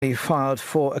Filed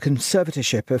for a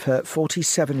conservatorship of her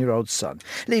 47-year-old son.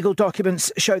 Legal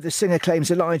documents show the singer claims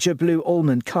Elijah Blue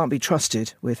Allman can't be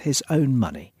trusted with his own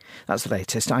money. That's the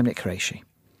latest. I'm Nick Qureshi.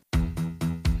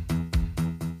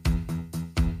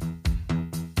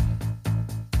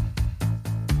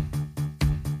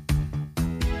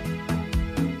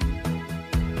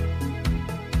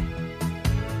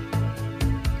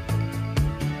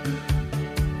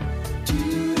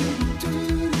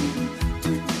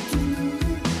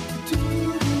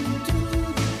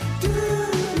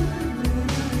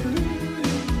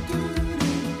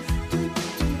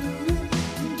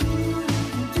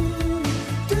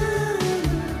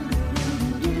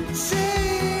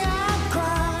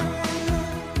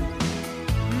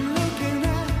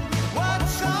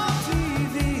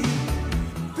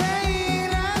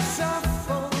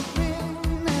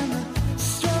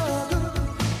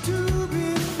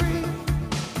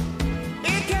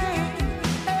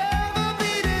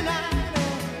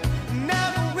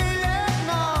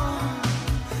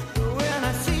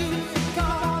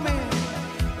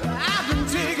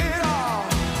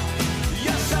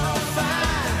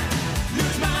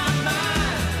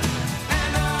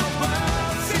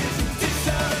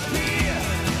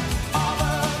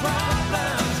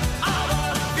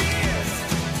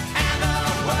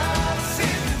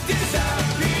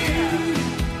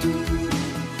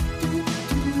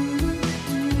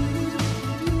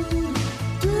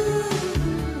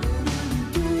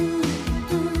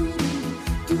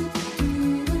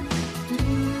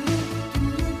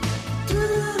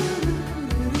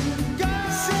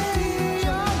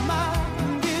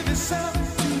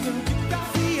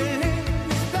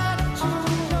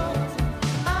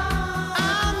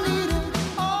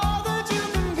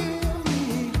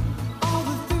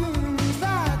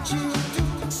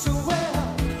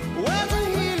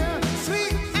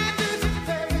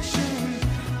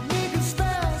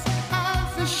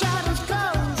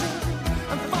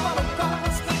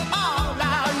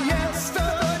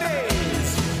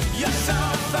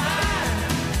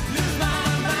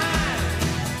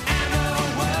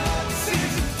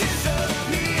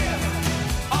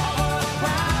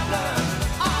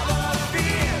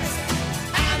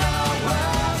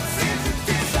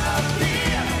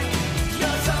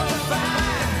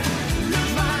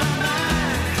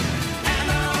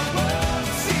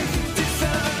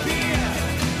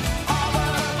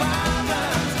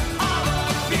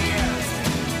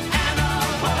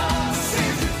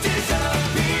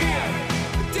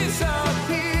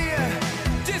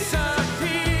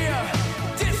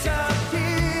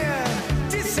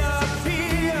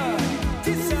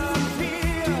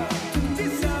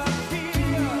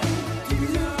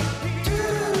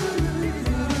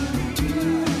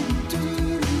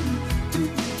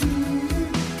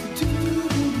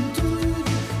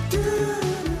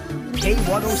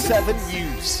 K107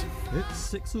 News.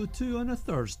 It's 6:02 on a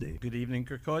Thursday. Good evening,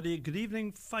 Kirkcaldy. Good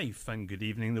evening, Fife. And good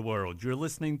evening, the world. You're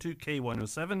listening to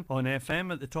K107 on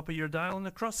FM at the top of your dial and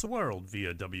across the world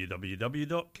via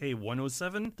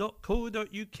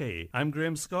www.k107.co.uk. I'm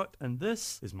Graham Scott, and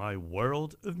this is my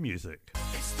world of music.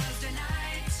 It's Thursday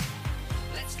night.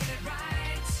 Let's get it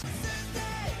right.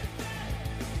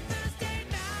 Thursday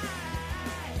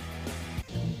night.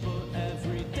 But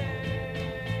every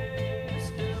day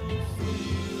still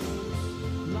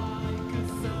feels like a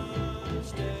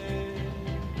Thursday.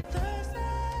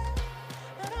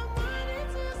 And I'm waiting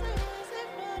to say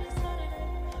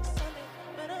Friday, Saturday,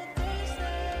 but on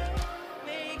Thursday,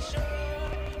 make sure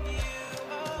you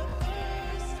are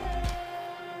Thursday.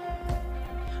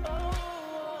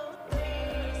 Oh,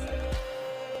 Thursday.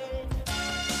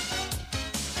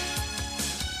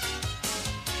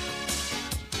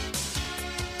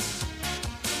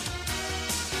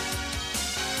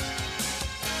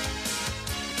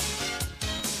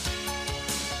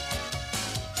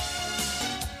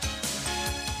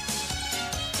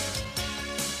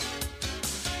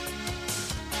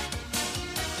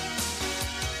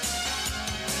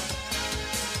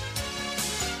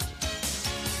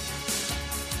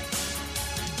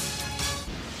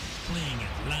 Playing it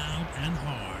loud and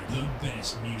hard. The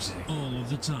best music all of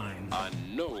the time. I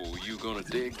know you're gonna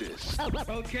dig this.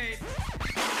 Okay.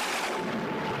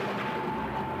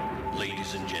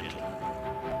 Ladies and gentlemen,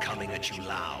 coming at you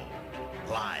loud,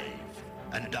 live,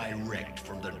 and direct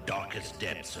from the darkest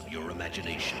depths of your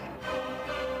imagination.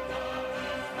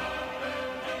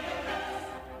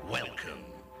 Welcome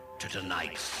to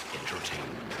tonight's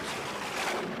entertainment.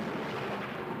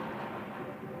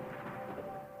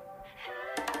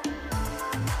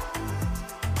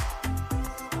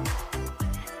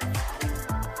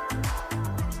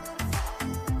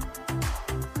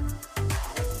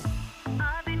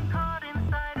 I've been caught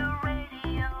inside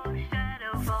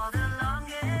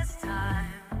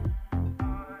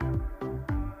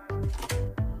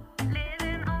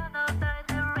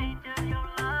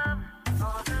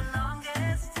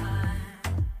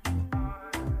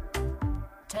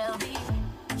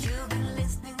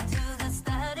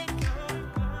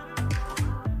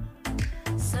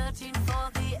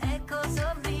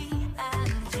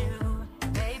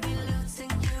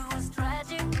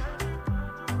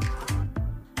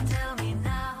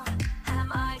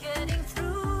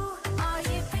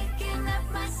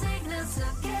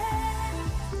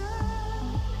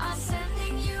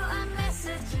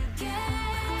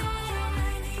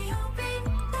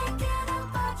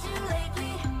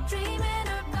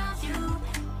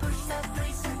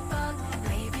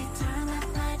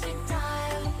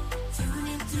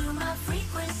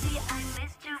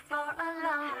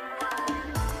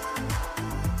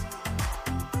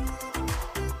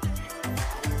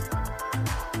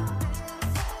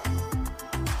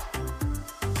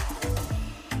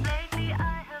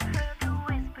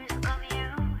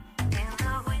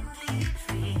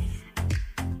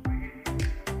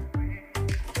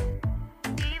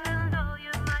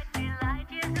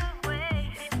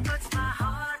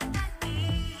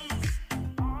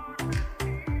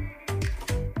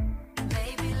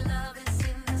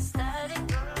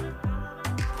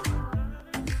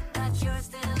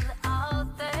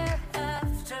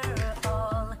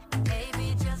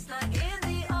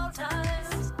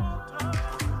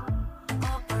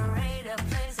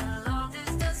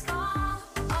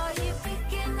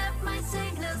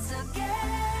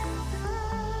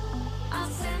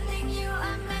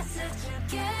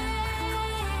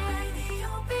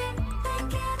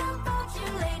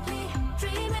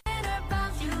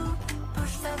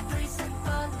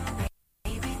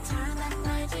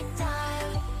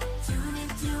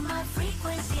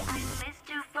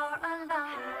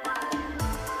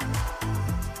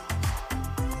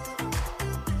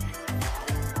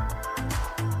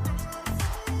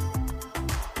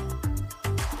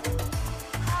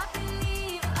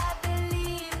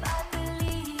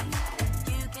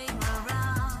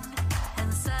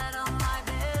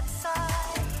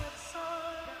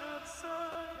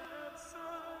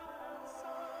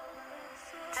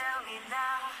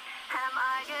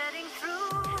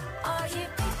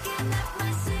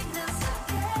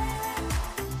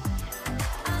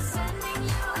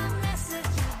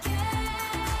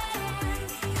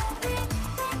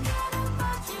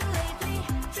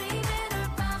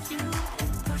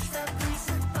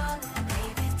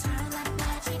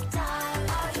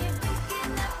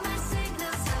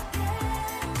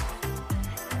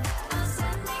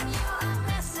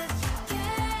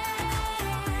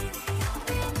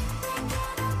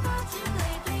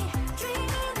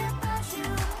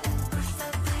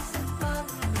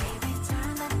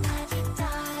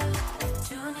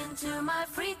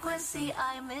see,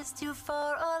 I missed you for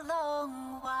a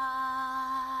long while.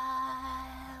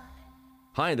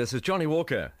 Hi, this is Johnny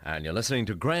Walker, and you're listening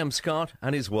to Graham Scott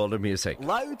and his World of Music.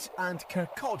 Loud and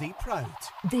Kirkcaldy proud.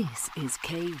 This is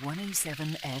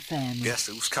K107 FM. Guess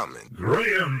who's coming?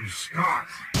 Graham Scott.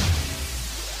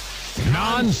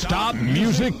 Non-stop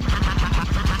music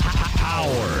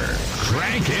power.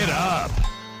 Crank it up.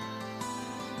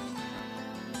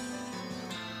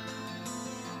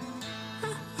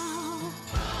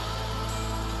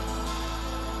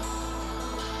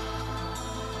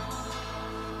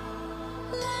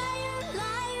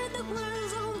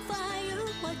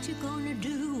 What you gonna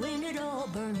do when it all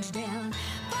burns down?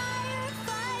 Fire,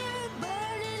 fire,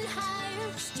 burning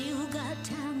higher. Still got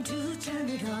time to turn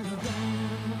it all around.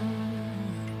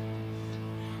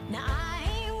 Now I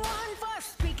ain't one for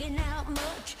speaking out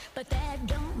much, but that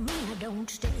don't mean I don't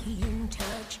stay in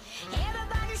touch.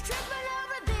 Everybody's tripping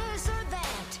over this or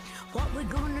that. What we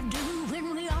gonna do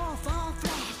when we all fall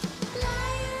flat?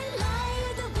 Liar,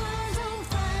 liar, the world's on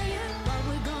fire. What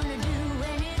we gonna do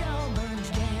when it all burns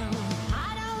down?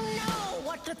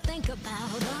 What to think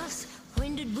about us?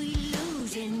 When did we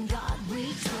lose? In God we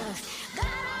trust. God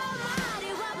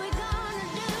Almighty, what we gonna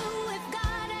do if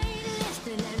God ain't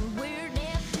listening and we're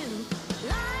deaf too?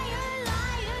 Liar,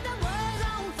 liar, the world's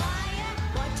on fire.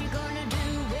 What you gonna do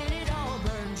when it all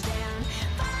burns down?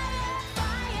 Fire,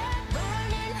 fire,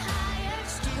 burning higher.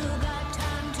 Still got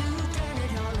time to turn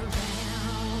it all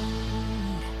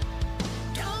around.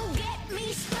 Don't get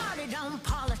me started on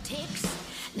politics.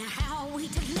 Now how are we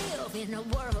to live in a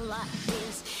world like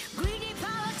this? Greedy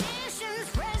politicians,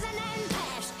 present and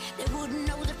past, they wouldn't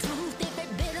know the truth if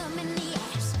it bit them in the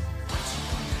ass.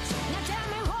 Now tell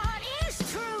me, what is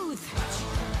truth?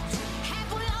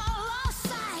 Have we all lost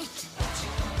sight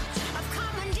of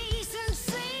common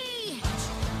decency,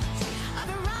 of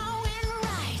the wrong and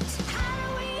right? How do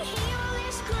we heal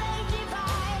this great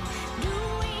divide? Do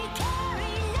we care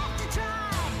enough to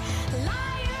try?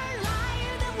 Liar,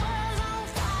 liar, the world's on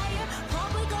fire. What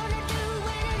we gonna do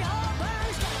when it all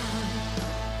burns down?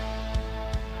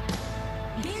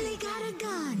 Billy got a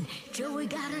gun, Joey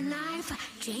got a knife,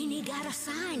 Janie got a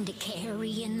sign to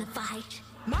carry in the fight.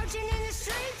 Marching in the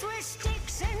streets with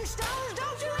sticks and stones.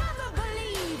 Don't you ever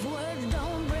believe words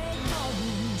don't break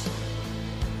bones.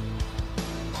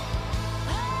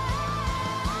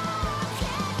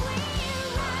 Can't we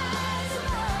rise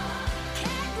above?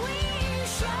 Can't we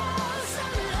show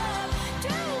some love?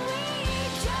 Do we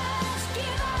just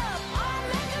give up or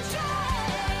make a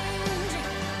change?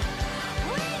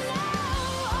 We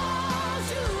know all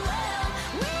too well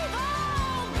we've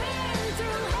all been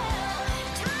through hell.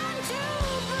 Time to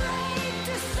break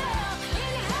the cell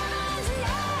in heaven's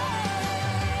name.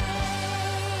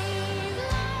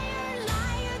 Liar,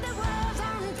 liar, the world's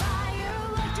on fire.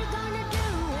 What you gonna do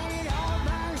when it all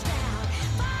burns down?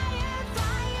 Fire,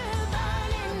 fire,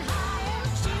 burning higher.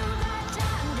 Still got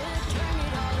time to turn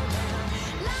it all around.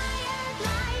 Liar,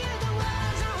 liar, the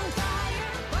world's on fire.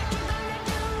 What you gonna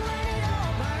do when it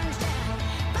all burns down?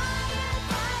 Fire,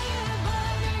 fire,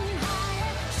 burning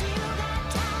higher. Still got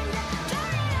time to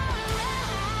turn it all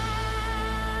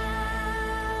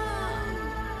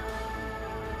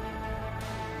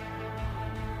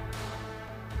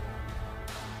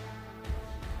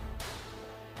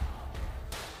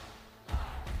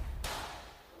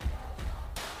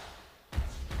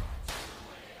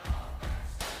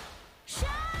Show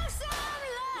some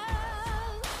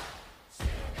love.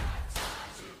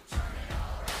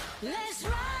 Let's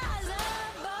rise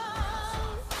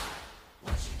above.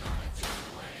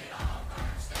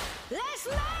 Let's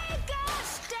make a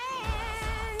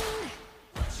stand.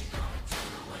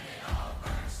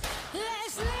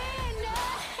 Let's lend a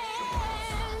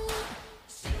hand.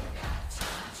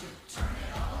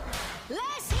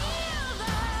 Let's heal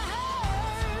the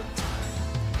hurt.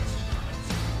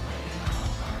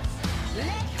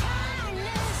 Let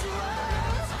kindness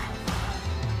work.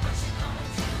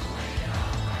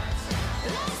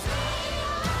 Let's be a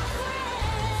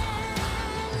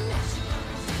friend.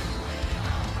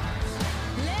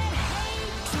 Let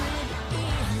hatred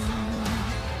end.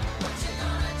 What you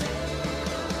gonna do?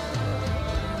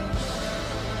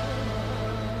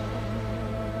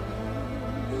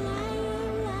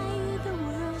 Liar, liar, the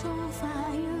world's on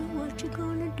fire. What you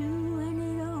gonna do when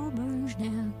it all burns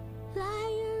down?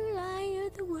 Liar, liar,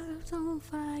 the world's on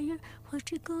fire.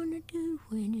 What you gonna do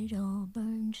when it all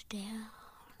burns down?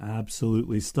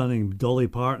 Absolutely stunning. Dolly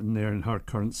Parton there in her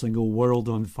current single World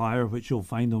on Fire, which you'll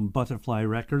find on Butterfly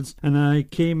Records. And I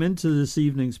came into this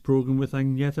evening's programme with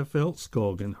Agnetha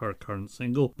Fältskog and her current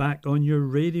single Back on Your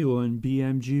Radio on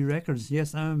BMG Records.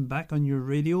 Yes, I'm back on your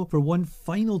radio for one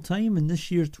final time in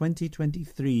this year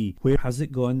 2023. Where has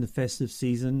it gone? The festive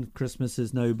season, Christmas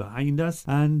is now behind us.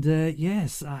 And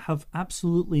yes, I have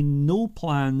absolutely no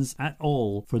plans at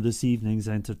all for this evening's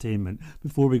entertainment.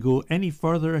 Before we go any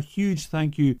further, a huge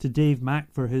thank you to Dave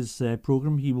Mack for his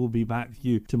programme. He will be back with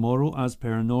you tomorrow as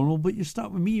per normal, but you're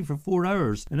stuck with me for 4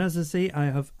 hours. And as I say, I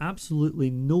have absolutely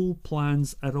no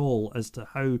plans at all as to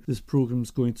how this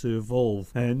programme's going to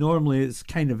evolve. Normally it's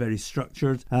kind of very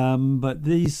structured, but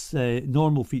these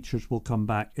normal features will come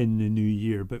back in the new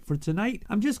year. But for tonight,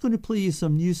 I'm just going to play you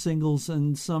some new singles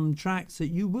and some tracks that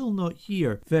you will not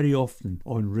hear very often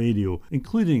on radio,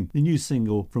 including the new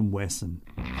single from Wesson.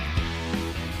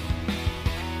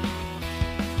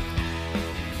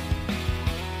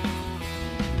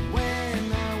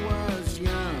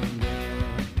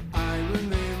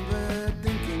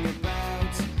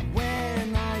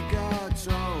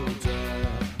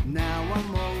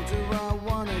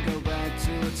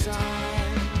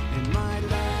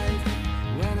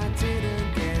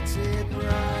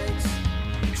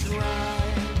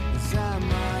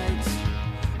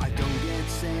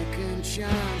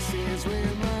 Chances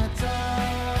with my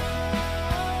time.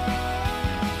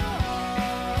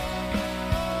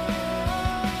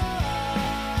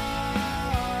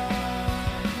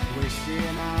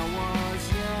 Wishing I was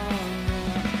younger.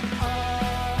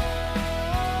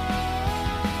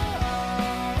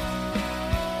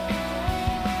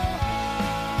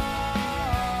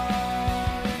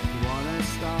 Wanna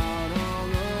start all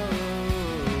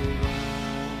over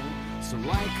so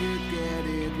I could get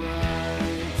it right.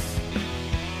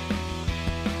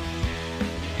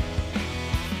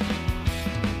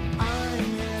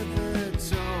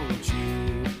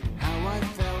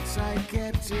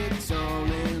 It's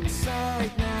all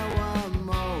inside, now I'm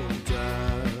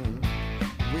older.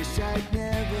 Wish I'd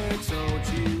never told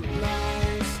you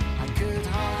lies I could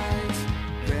hide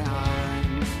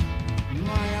behind.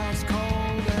 My eyes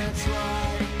cold and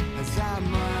dry as I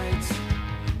might.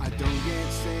 I don't get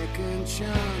second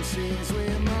chances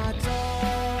with my dog.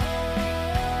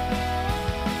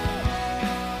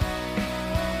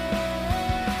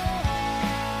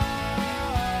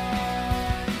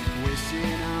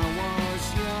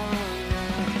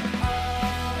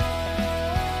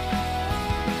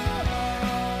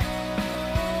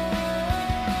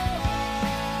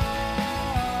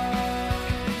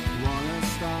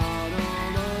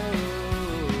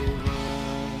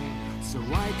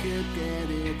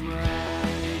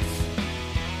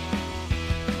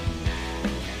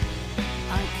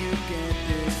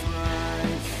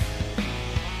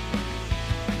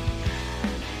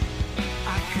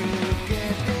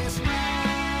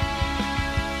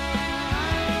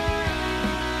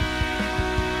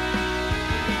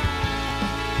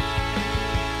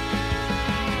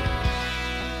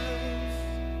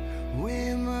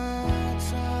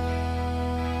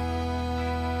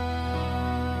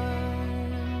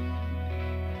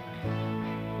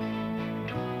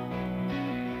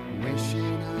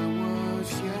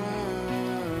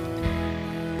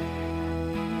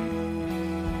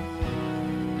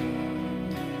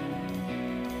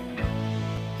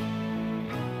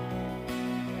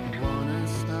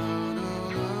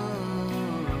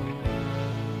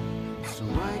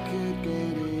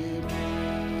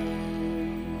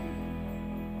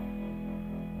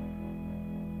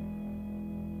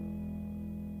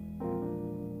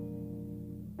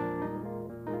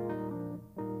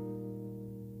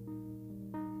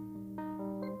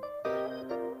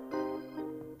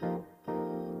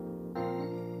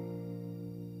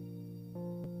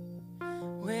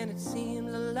 When it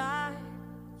seems like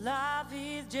life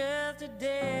is just a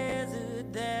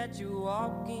desert that you're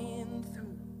walking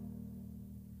through.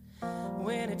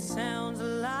 When it sounds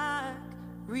like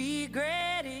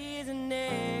regret is an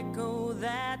echo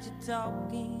that you're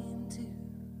talking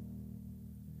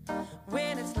to.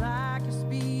 When it's like your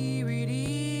spirit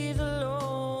is a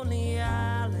lonely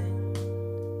island,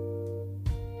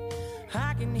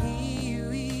 I can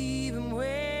hear you even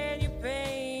when your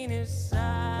pain is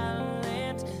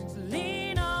silent. So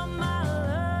lean on my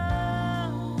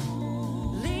love,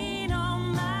 lean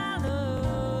on my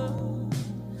love.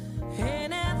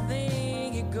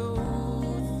 Anything you go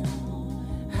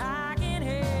through, I can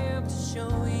help to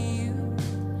show you.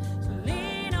 So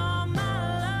lean on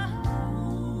my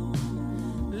love,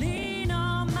 lean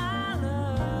on my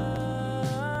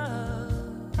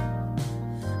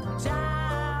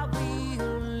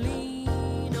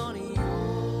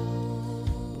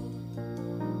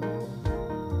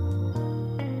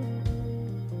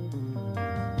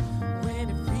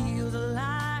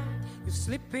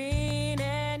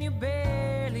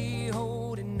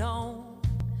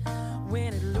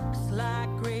like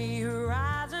gray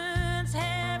horizons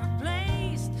have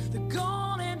replaced the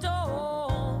golden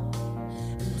dawn,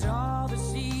 and all the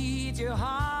seeds your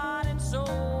heart and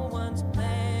soul once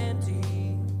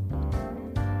planted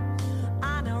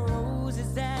are now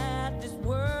roses that this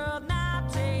world now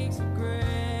takes for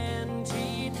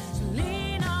granted. So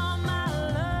lean on my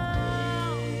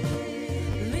love,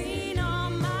 lean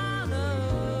on my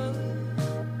love,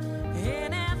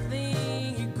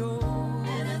 anything you go,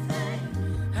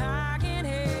 I can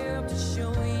help to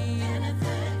show you.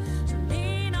 So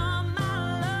lean on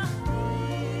my love,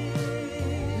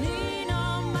 lean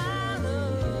on my love,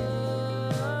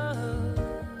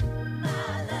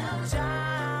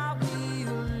 I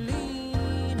will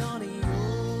lean on you.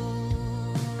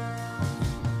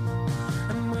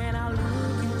 And when I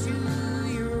look into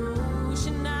your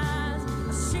ocean eyes,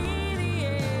 I see the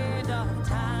end of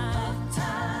time,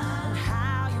 and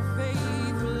how your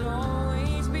faith will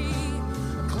always be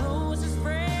the closest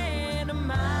friend of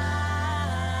mine.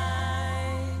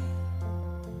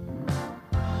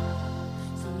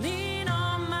 So lean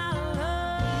on my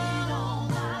love,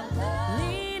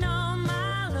 lean on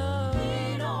my love,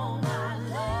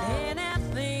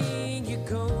 anything you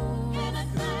go,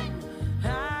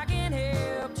 I can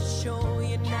help to show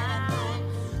you now.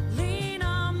 Lean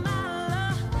on my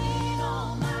love, lean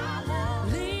on my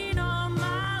love, lean on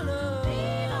my love,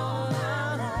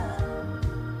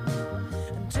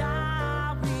 and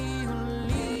I will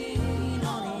lean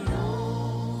on you.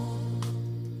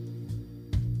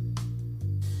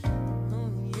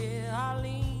 Yeah, I'll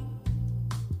lean.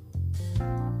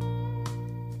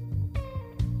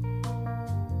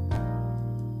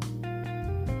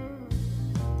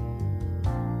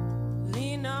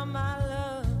 Lean on my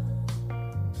love,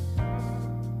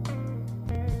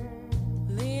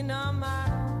 lean on my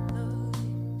love,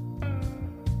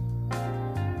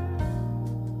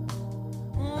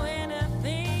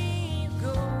 anything you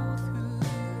go through,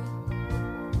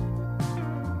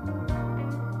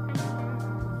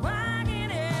 I can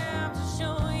help to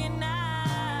show you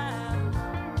now.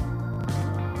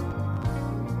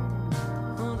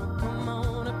 Oh, no, come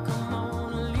on,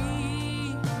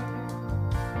 lean.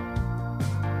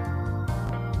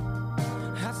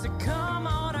 I said, come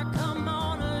on,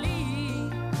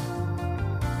 lean.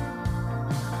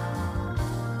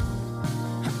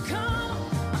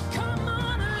 Come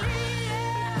on,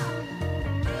 lean.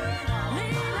 Lean on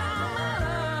my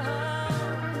love.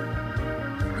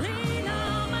 Lean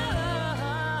on my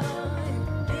love.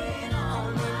 Lean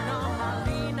on my,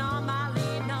 lean on my,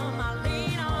 lean on my,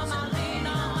 lean on my, lean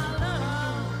on my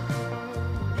love.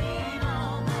 Lean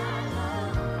on my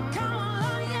love. Come on,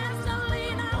 Lord, yes, so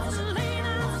lean on, so lean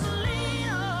on, so lean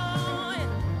on.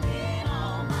 Lean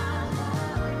on my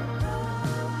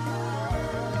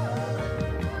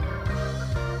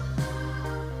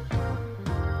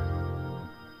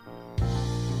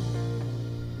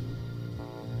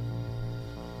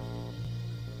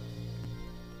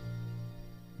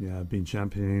Yeah, I've been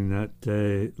championing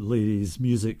that lady's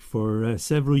music for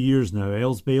several years now.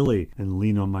 Els Bailey and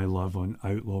Lean on My Love on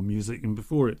Outlaw Music, and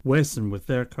before it, Weston with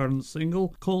their current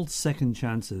single called Second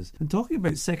Chances. And talking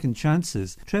about second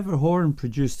chances, Trevor Horn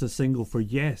produced a single for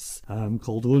Yes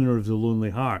called Owner of the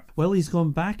Lonely Heart. Well, he's gone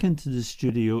back into the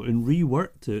studio and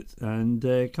reworked it and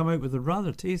come out with a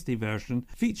rather tasty version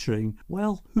featuring,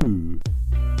 well, who?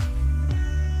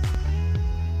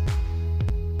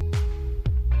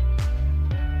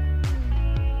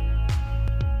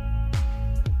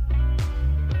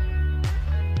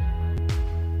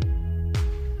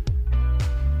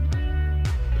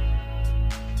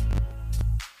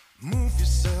 Move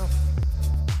yourself.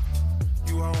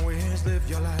 You always live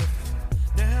your life,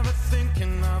 never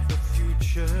thinking of the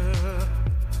future.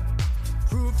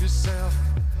 Prove yourself.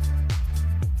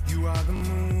 You are the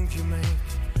move you make.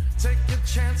 Take your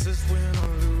chances, win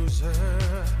or lose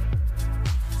her.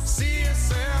 See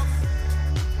yourself.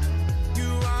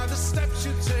 You are the steps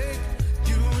you take.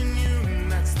 You and you,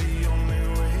 and that's the only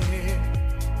way.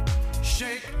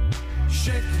 Shake,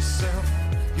 shake yourself.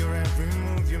 Your every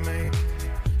move you make.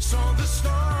 So the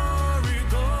story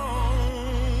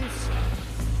goes.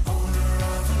 Owner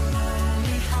of a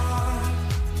lonely heart.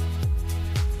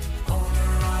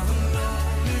 Owner of a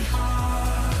lonely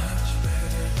heart.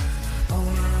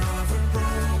 Owner of a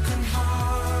broken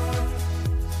heart.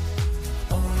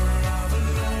 Owner of a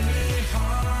lonely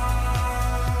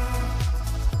heart.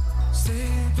 Say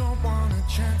you don't wanna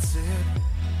chance it.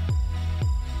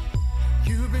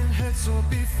 You've been hurt so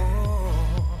before.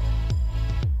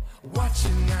 Watch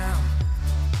it now,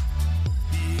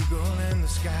 the eagle in the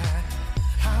sky,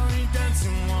 how he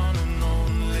dancing one and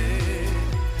only.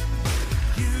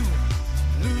 You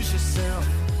lose yourself,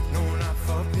 no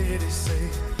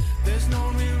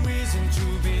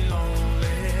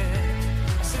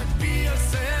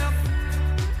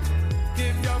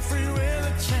free will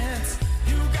a chance.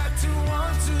 You got to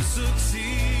want to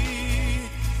succeed.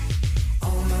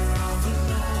 Owner of a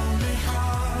lonely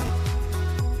heart.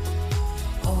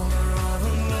 Owner of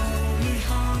a lonely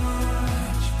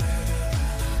heart.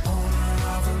 Owner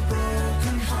of a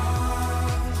broken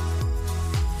heart.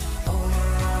 Owner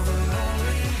of a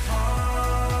lonely heart.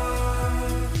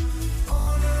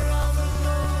 Owner of a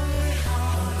lonely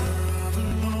heart. Owner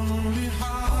of a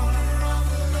lonely heart. Owner of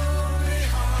a lonely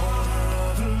heart. Owner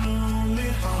of a lonely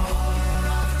heart. Owner of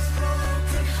a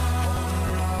broken heart.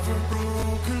 Owner of a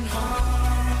broken heart.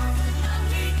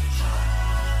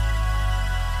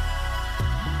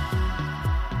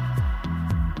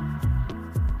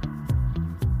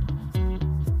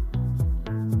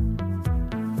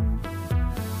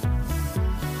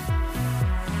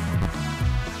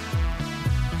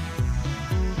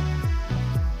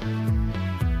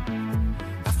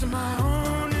 After my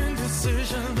own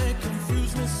indecision, they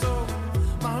confuse me so.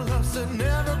 My love said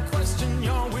never question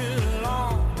your will at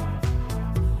all.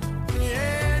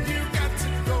 Yeah, and you got to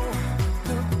go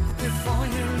look before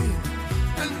you leave,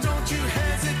 and don't you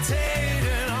hesitate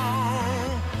at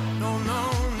all. No, no,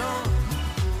 no.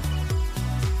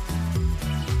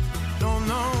 No,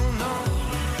 no, no.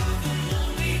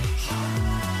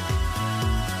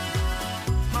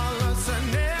 My love said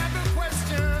never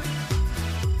question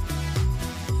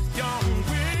your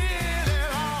will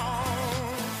at all.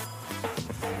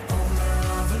 Owner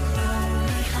of a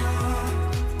lonely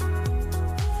heart.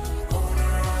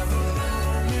 Owner of a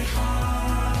lonely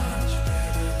heart.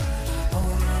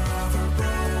 Owner of a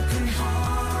broken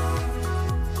heart.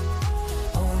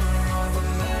 Owner of a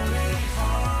lonely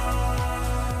heart.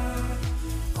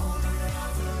 Owner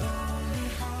of a lonely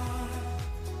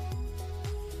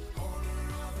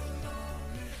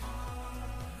heart.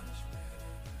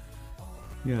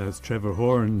 Yeah, it's Trevor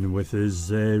Horn with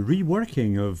his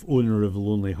reworking of Owner of a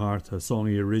Lonely Heart, a song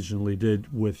he originally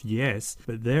did with Yes,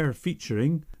 but they're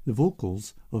featuring the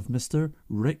vocals of Mr.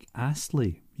 Rick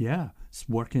Astley. Yeah, it's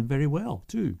working very well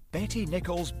too. Betty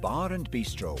Nichols Bar and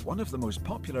Bistro, one of the most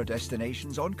popular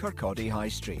destinations on Kirkcaldy High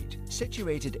Street.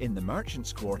 Situated in the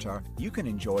Merchants Quarter, you can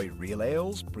enjoy real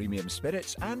ales, premium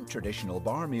spirits and traditional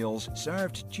bar meals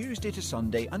served Tuesday to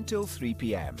Sunday until 3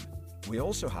 p.m. We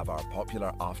also have our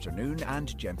popular afternoon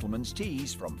and gentlemen's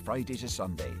teas from Friday to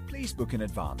Sunday. Please book in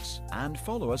advance and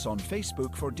follow us on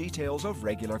Facebook for details of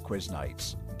regular quiz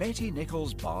nights. Betty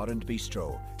Nichols Bar and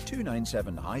Bistro,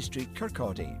 297 High Street,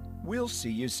 Kirkcaldy. We'll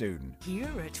see you soon. Here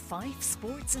at Fife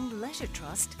Sports and Leisure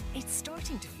Trust, it's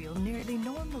starting to feel nearly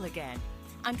normal again.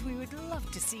 And we would love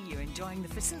to see you enjoying the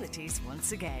facilities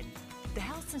once again. The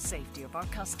health and safety of our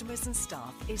customers and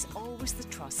staff is always the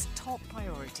Trust's top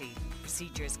priority.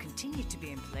 Procedures continue to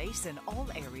be in place in all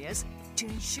areas to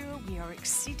ensure we are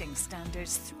exceeding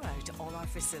standards throughout all our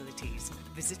facilities.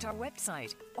 Visit our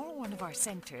website or one of our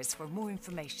centres for more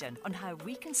information on how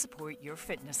we can support your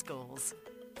fitness goals.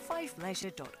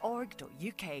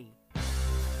 fifeleisure.org.uk.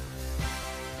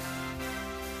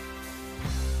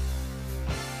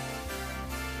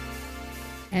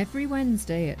 Every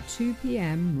Wednesday at 2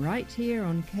 p.m, right here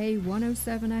on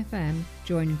K107 FM,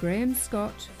 join Graham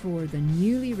Scott for the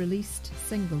newly released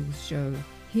singles show.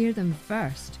 Hear them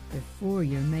first before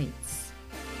your mates.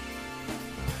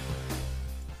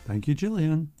 Thank you,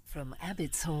 Gillian. From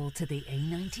Abbots Hall to the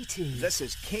A92. This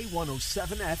is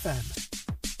K107 FM.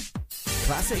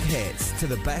 Classic hits to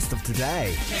the best of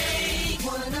today.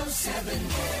 K107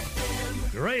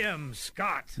 FM. Graham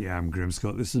Scott. Yeah, I'm Graham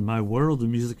Scott. This is my world of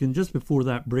music. And just before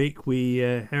that break, we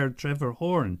heard Trevor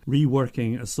Horn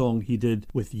reworking a song he did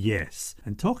with Yes.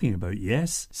 And talking about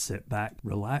Yes, sit back,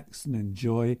 relax, and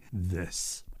enjoy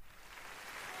this.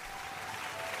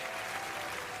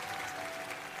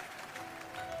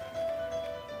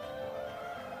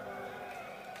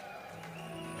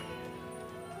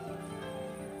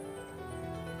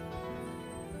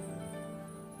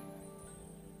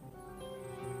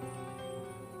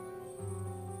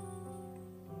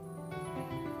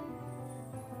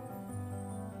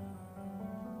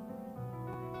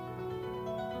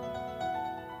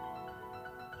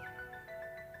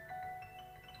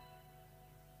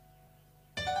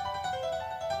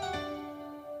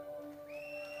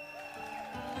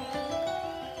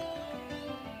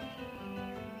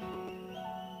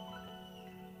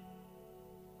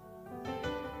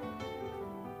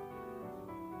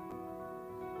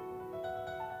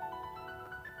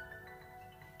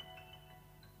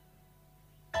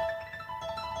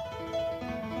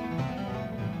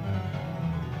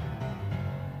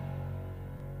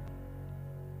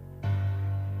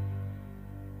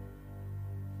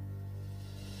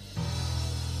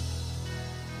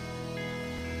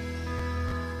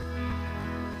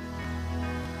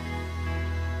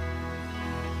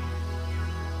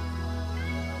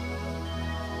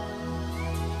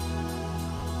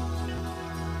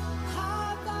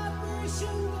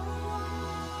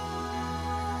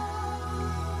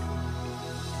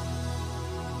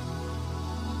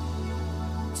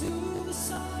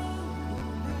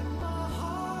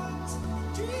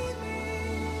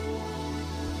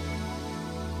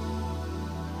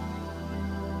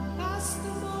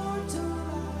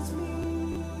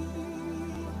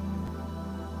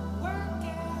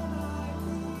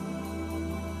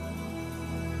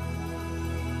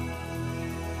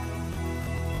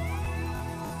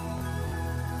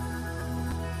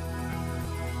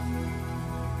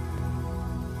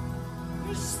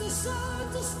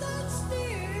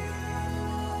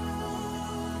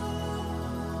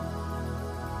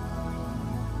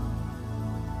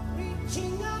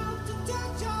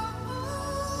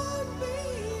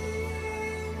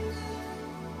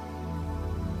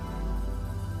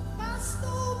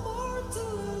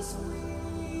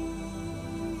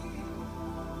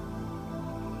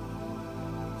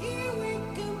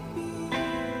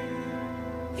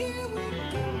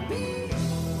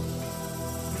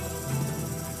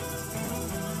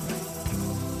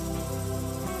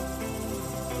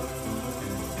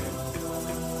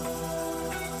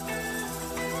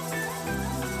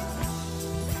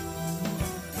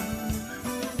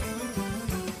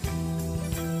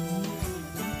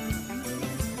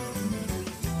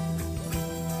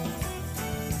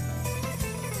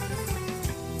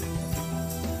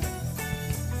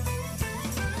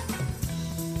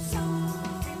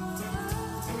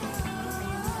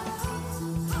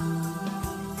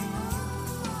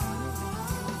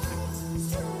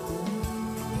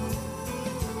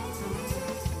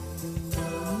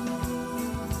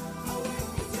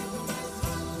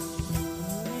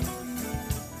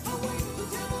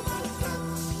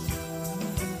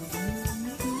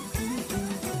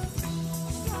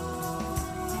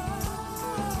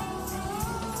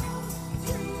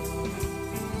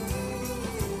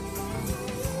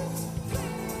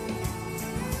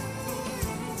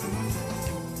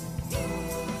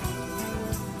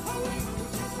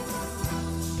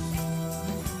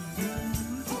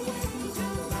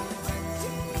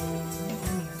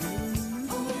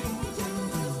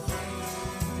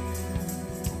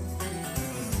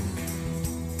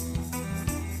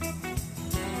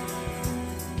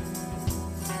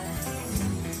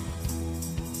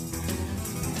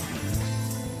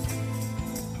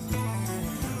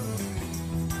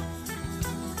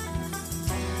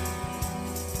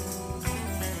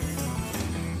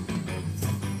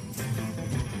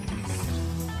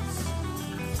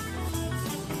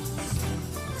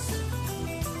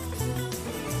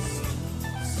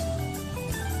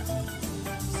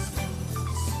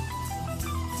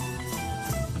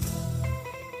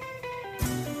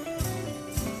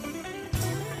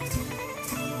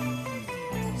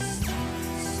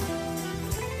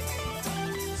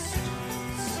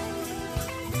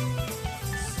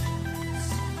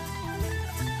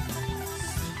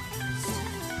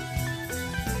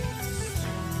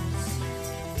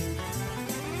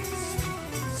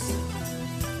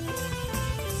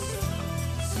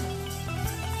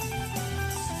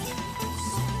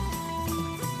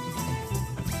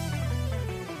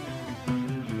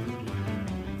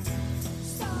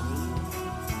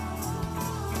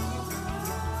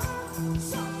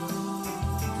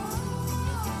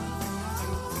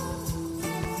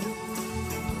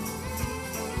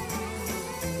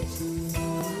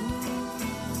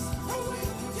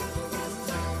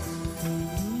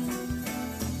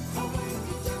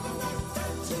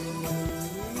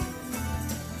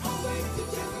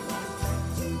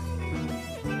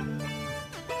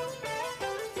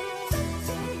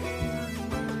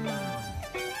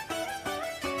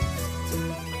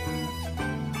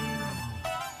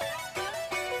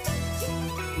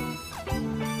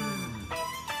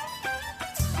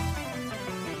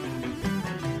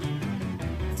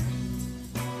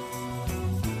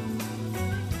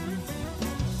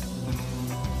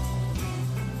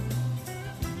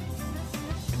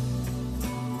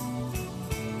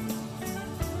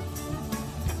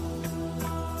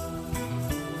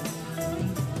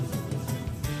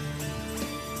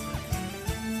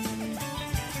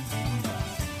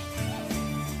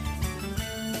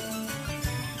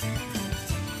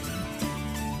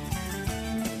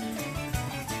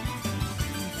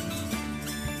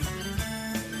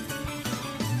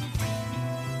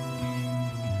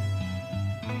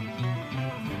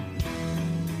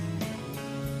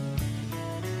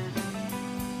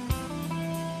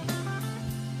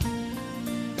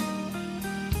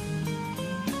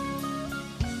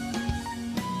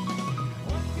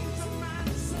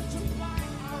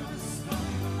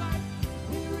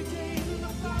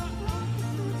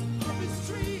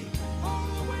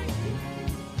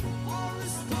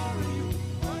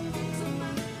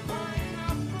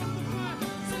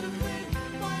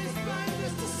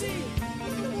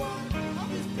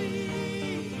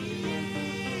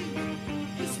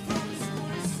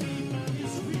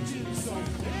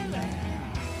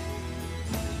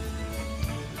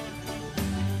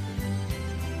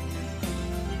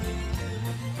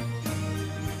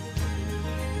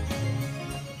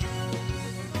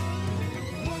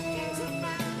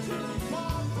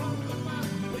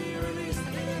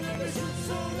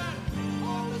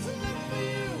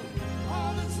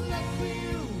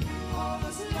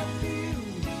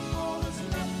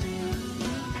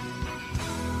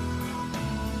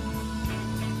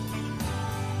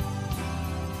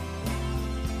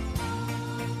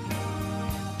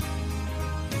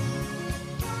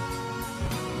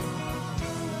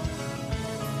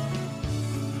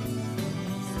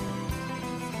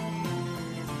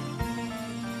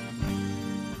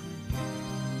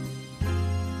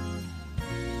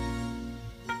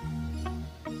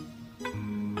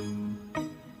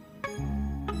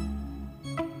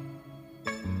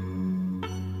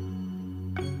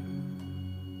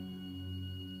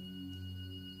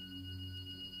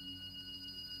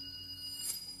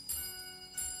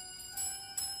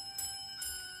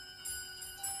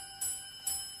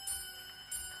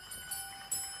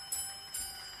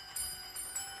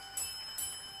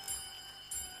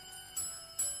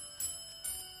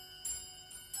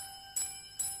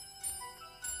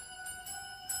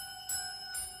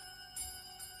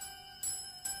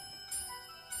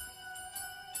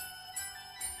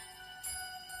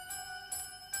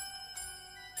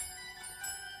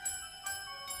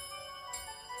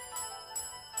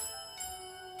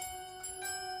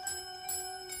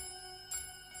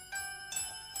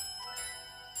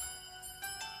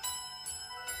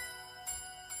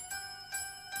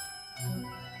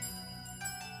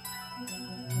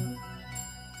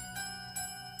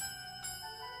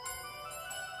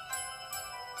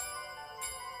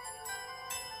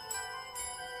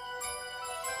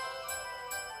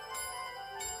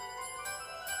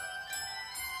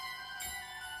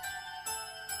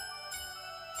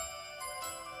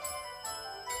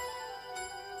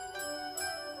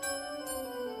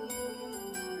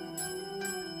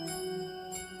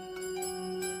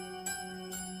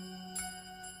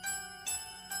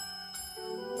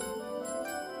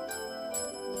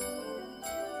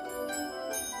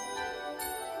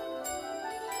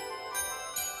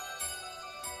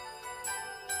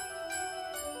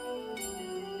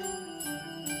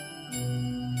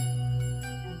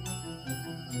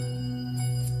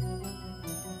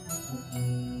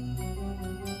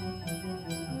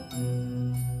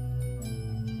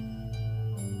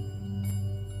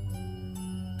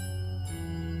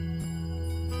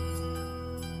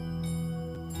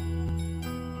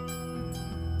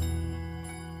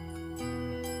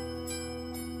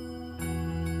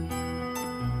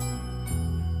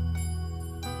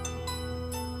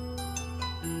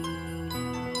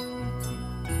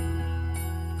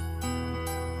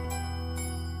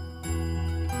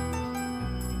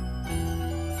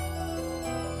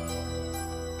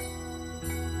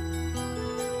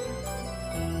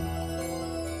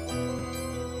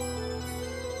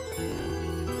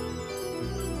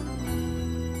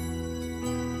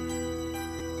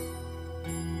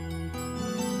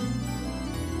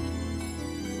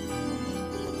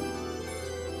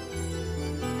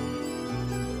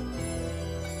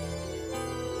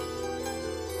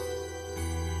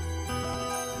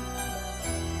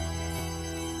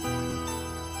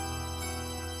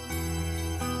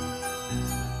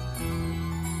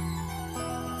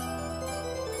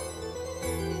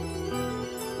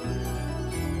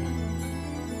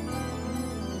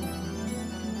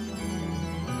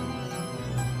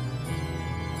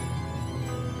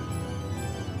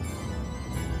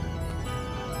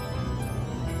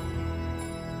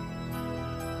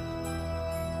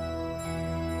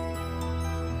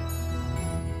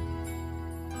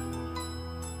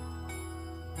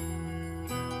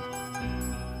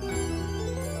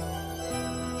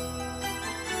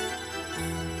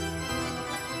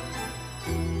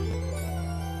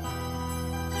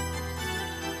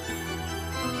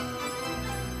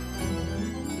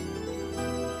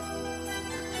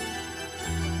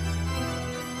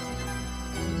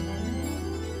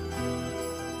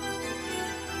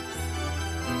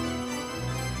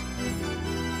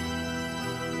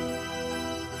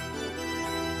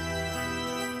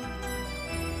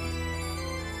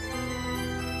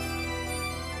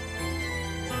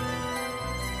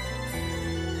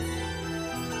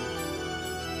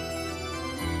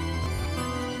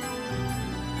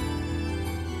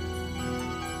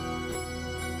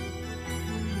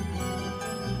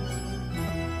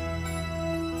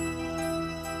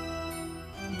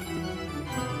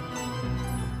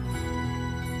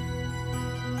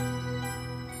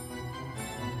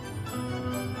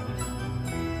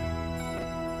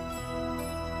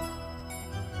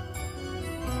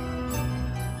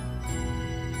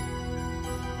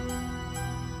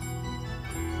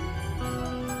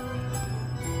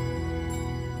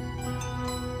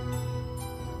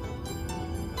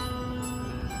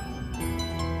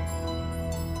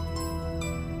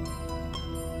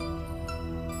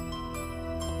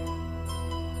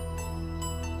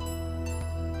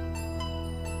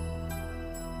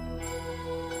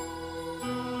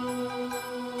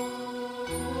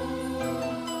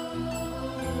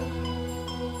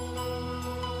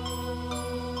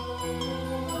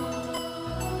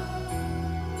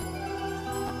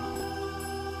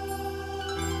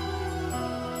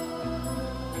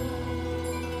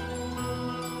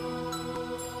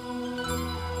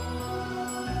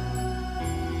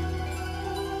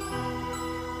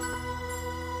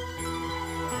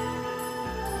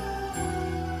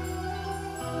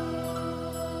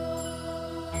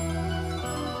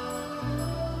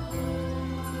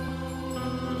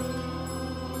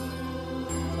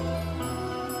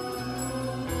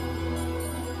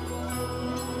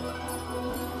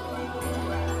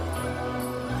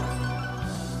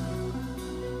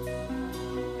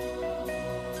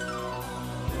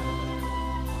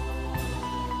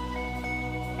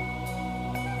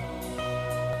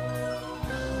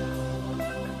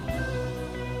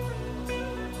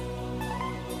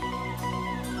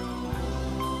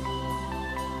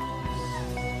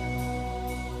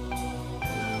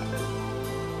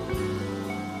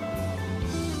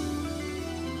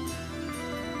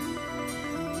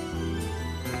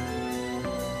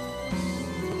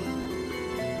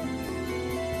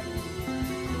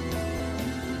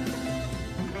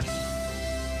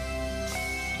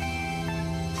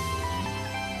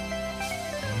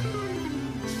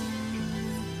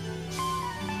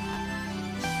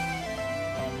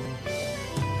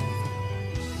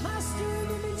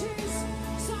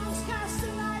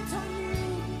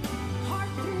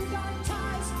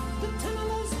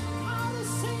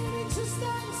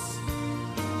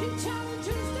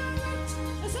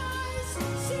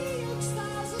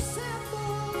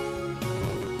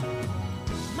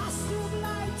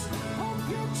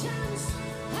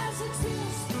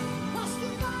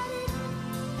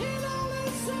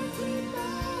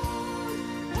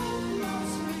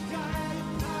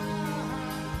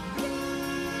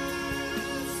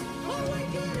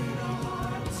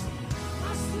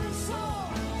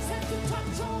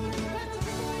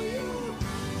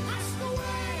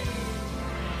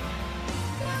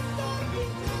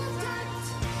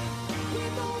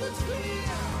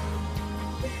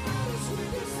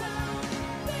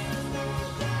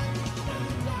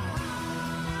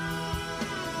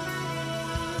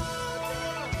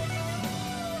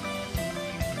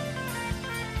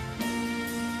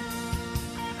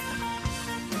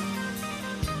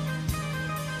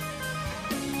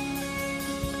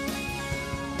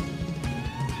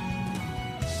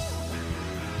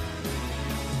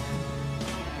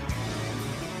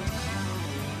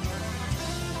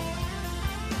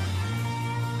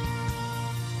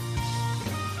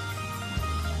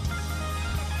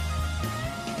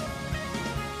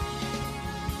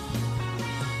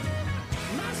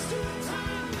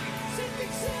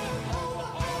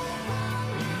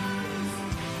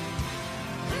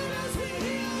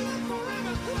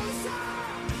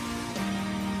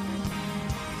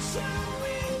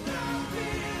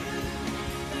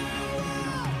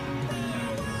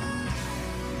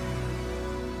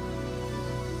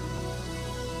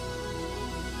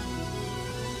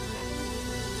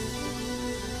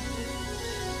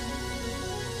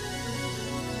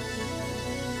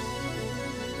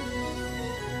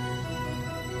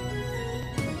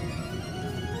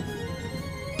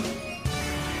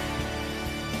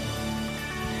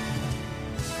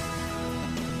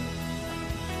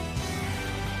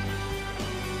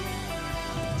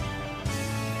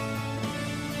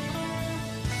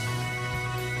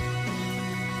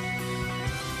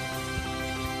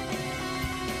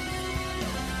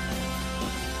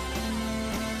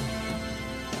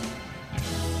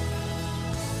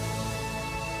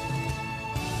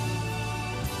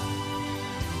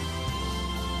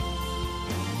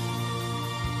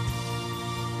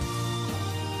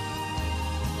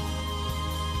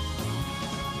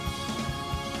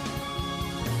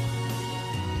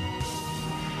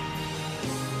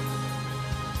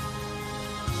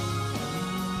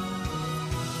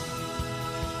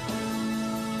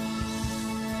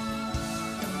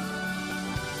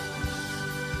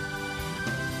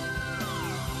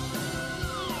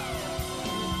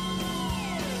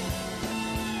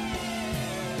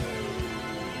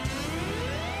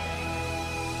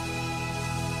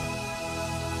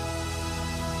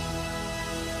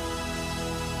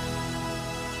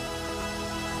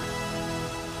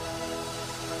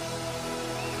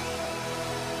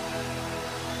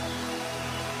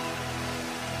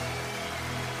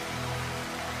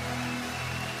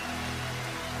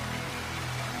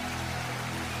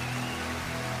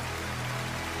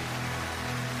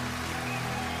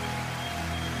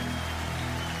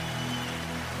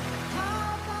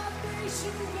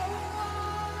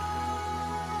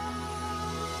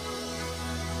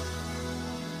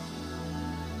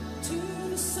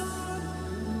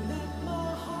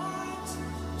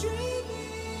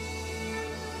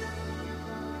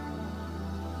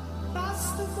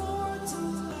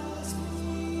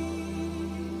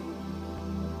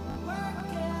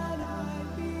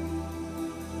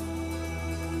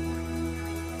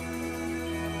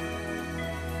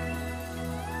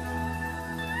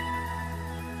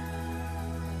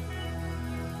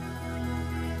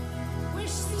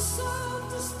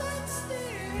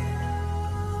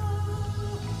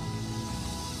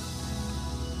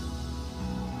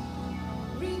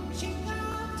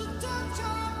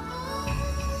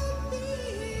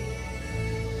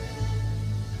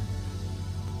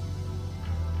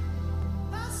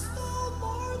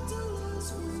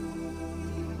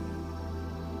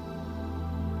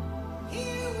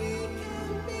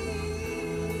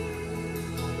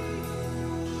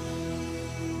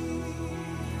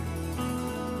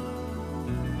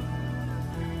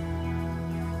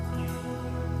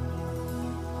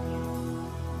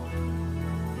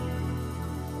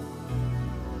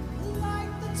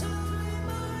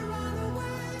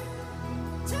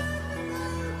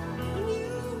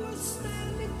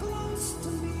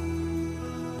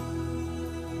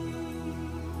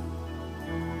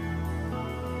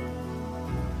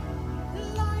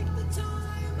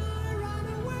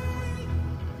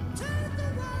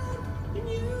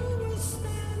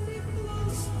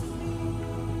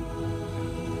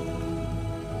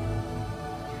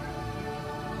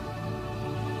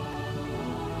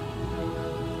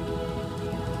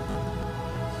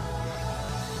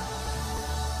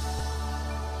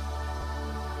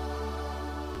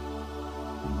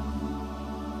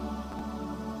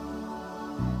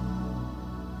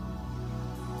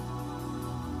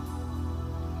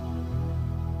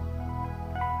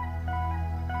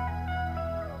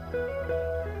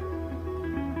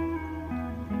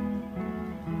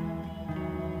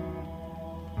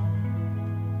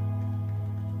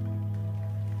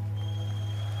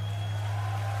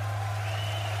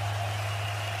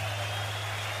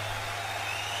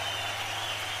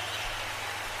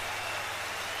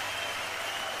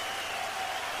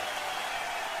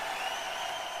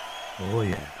 Oh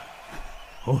yeah.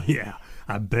 Oh yeah.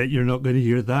 I bet you're not going to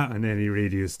hear that on any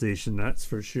radio station, that's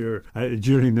for sure.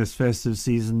 During this festive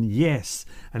season, yes,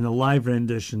 and a live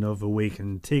rendition of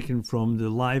Awaken, taken from the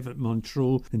Live at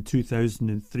Montreux in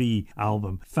 2003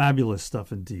 album. Fabulous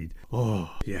stuff indeed.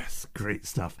 Oh, yes, great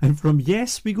stuff. And from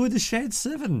Yes, we go to Shed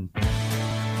 7.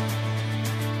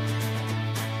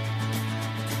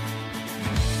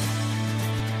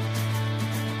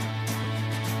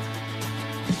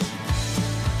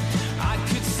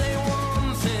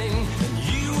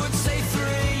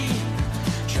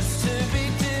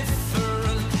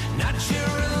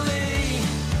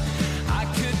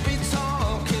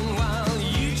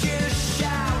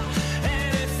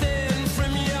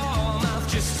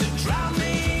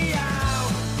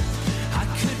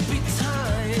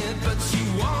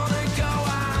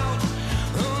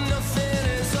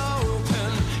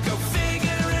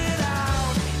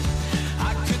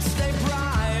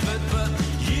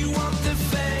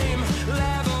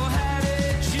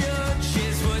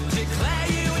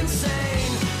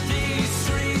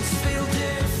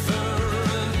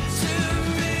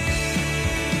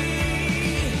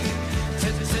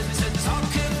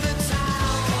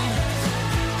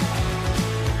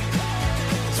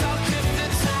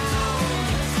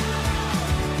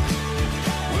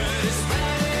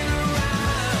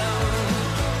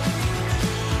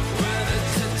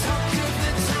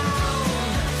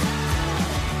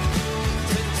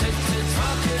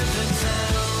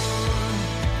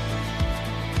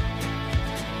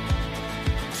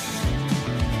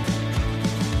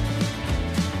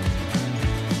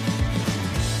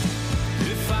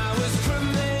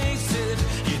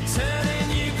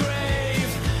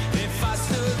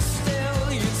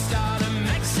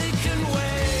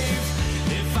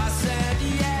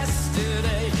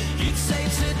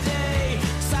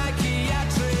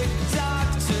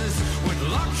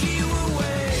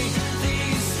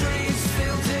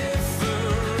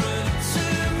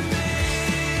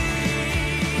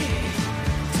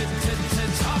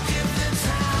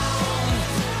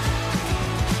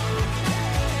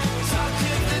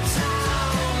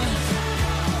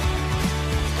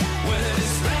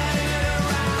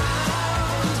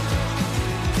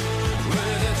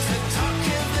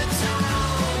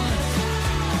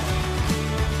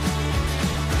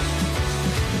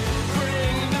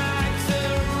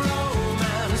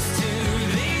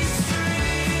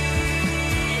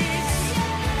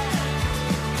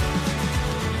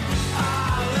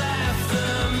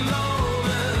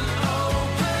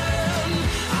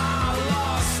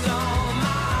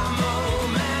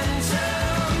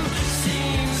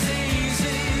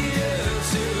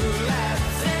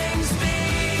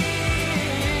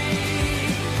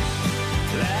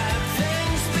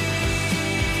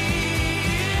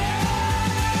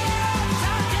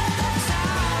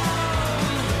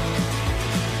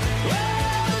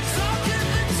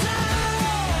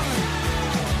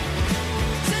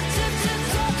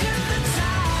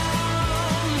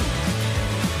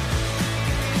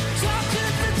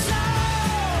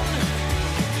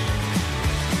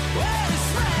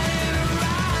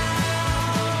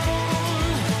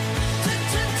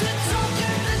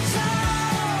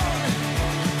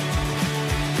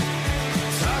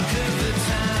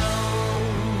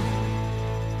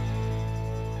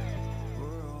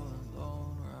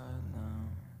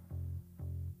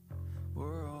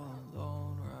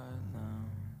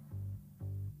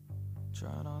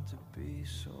 Try not to be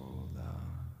so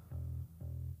loud.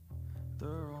 There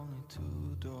are only 2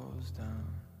 doors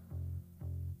down.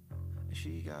 And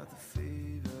she got the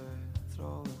fever.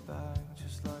 Throw it back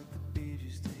just like the Bee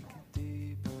Gees. Take it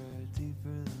deeper, deeper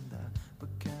than that. But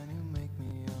can you make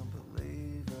me a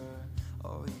believer?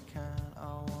 Oh, you can.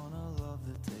 I want a love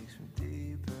that takes me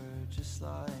deeper, just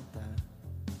like that.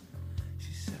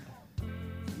 She said,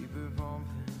 keep it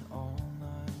bumping all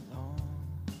night long,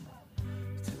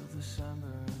 till December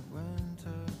and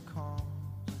winter comes.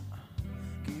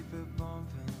 Keep it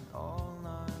bumping all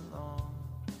night long.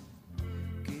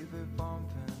 Keep it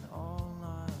bumping all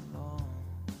night long.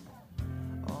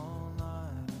 All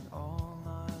night, all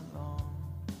night long.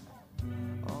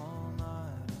 All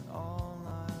night, all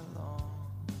night long.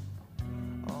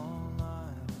 All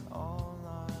night, all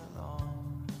night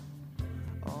long.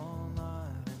 All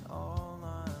night, all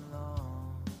night long.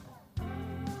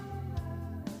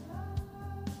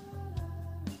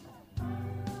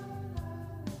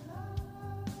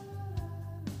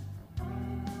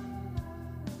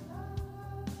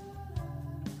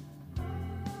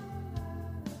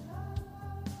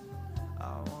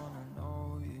 I wanna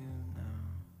know you now.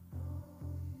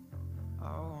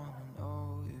 I wanna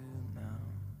know you now.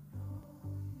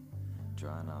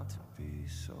 Try not to be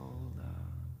so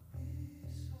loud.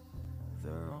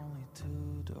 they're only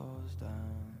 2 doors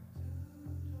down.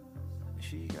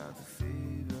 She got the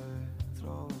fever,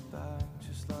 throw it back,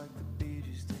 just like the Bee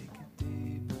Gees. Take it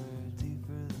deeper,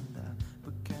 deeper than that.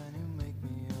 But can you make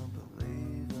me a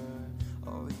believer?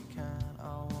 Oh, you can. I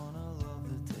want a love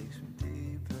that takes me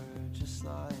deeper, just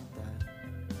like that.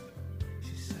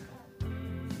 She said,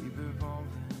 keep it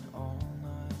bumping all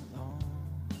night long,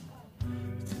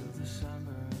 till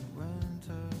December and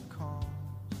winter comes.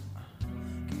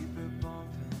 Keep it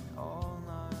bumping all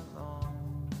night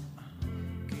long.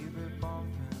 Keep it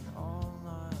bumping all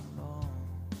night long.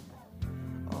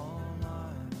 All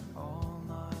night, all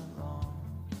night long.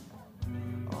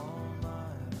 All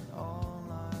night, all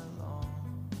night long.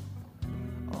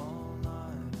 All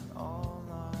night, all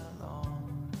night long.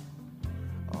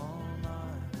 All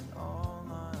night, all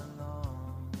night long.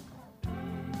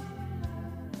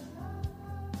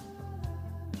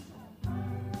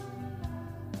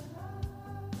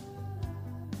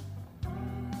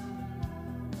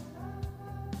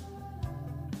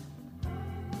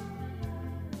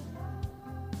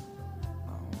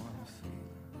 I wanna feel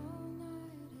it.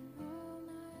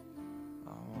 I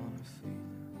wanna feel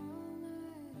it.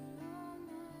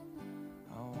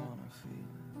 I wanna feel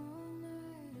it.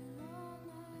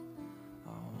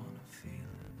 I wanna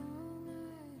feel it.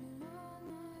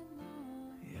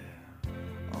 Yeah.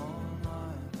 All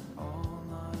night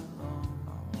long.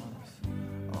 I wanna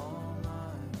feel all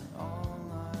night long.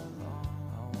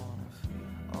 I wanna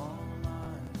feel all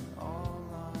night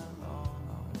long.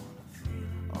 I wanna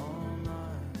feel all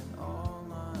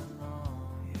night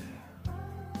long. Yeah.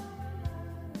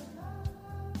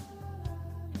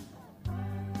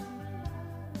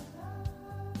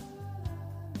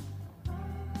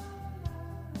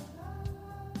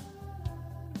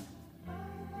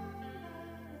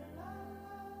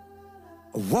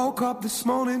 I woke up this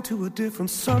morning to a different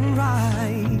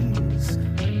sunrise.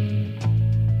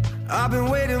 I've been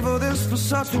waiting for this for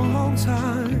such a long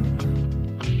time.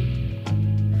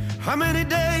 How many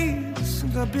days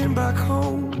since I've been back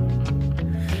home,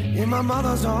 in my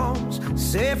mother's arms,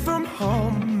 safe from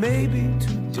harm? Maybe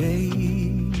today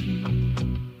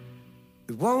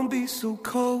it won't be so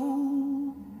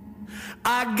cold.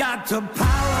 I got the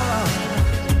power,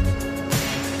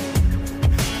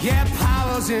 yeah,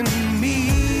 power's in me.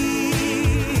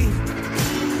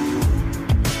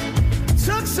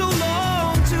 Took so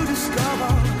long to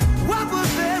discover what was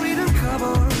buried and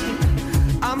covered.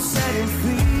 I'm setting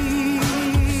free.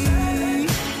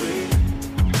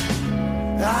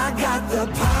 I got the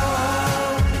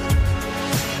power,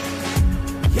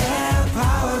 yeah,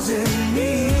 power's in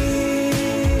me.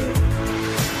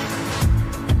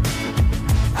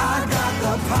 I got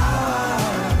the power,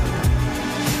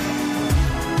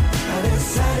 and it's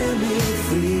setting me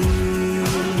free.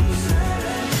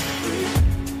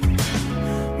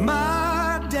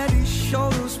 My daddy's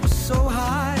shoulders were so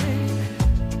high,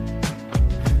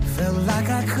 felt like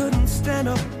I couldn't stand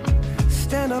up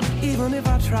even if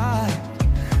I tried.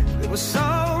 There were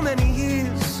so many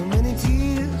years, so many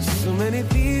tears, so many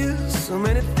fears, so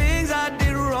many things I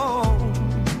did wrong.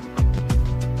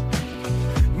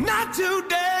 Not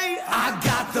today, I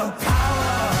got the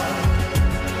power,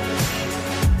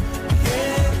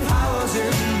 yeah, power's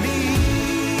in me.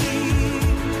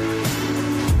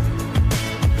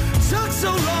 Took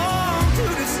so long to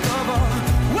discover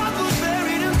what was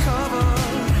buried and covered.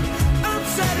 I'm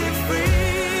setting free.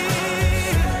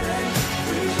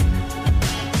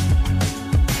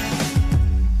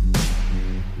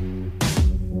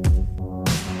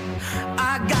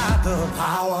 I got the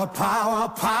power, power,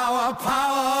 power,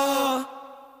 power.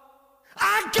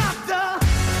 I got the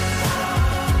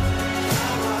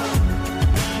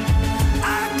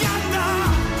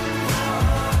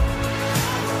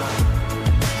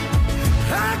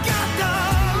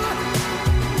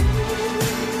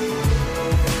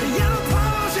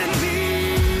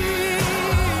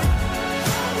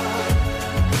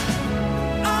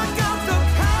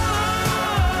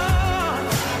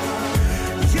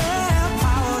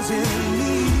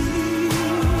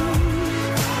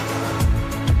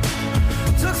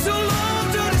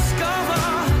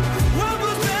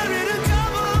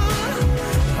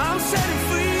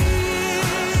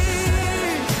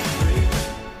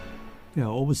Yeah, it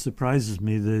always surprises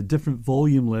me the different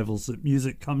volume levels that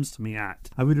music comes to me at.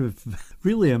 I would have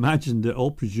really imagined that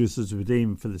all producers would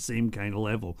aim for the same kind of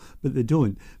level, but they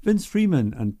don't. Vince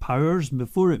Freeman and Powers,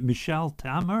 before it Michelle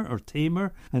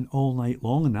Tamer and All Night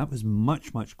Long, and that was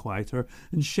much, much quieter.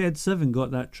 And Shed 7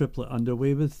 got that triplet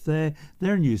underway with their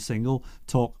new single,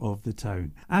 Talk of the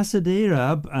Town. Acid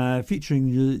Arab featuring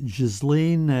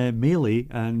Ghislaine Meili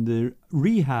and the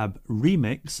Rehab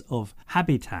remix of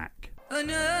Habitat.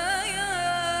 أنا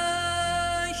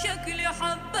يا شكلي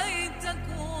حبيتك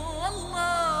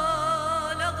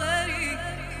والله لغيري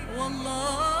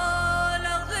والله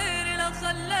لغيري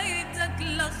لخليتك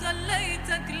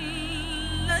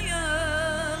لا يا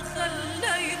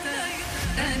خليتك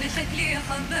أنا شكلي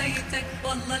حبيتك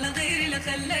والله لغيري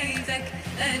لخليتك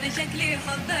أنا شكلي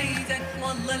حبيتك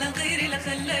والله لغيري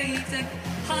لخليتك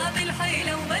حامل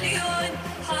حيلة ومليون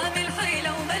حامل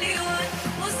حيلة ومليون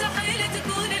مستحيل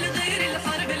تكون لغير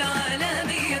الحرب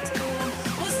العالمية تكون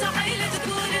مستحيل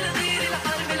تكون لغير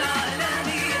الحرب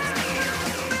العالمية تكون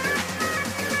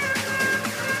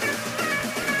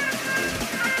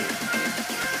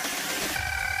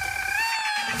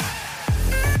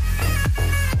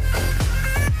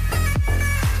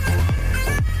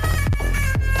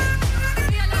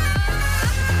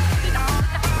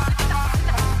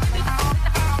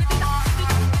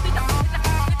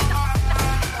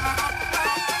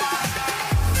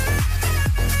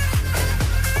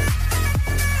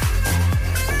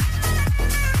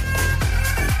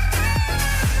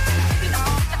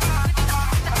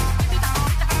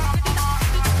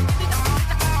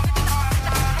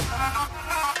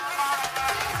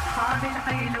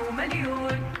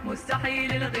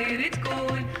مستحيل لغير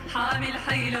تكون حامل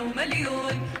حيلة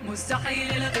ومليون مستحيل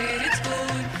لغير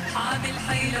تكون حامل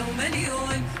حيلة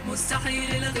ومليون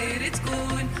مستحيل لغير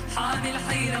تكون حامل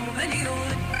حيلة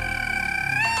ومليون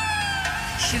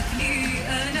شكلي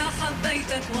أنا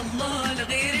حبيتك والله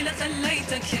لغيري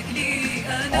لخليتك شكلي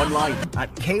أنا Online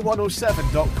at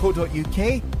k107.co.uk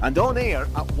and on air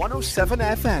at 107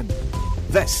 FM.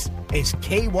 This is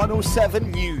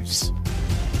K107 News.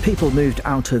 People moved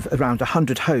out of around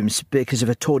 100 homes because of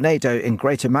a tornado in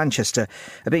Greater Manchester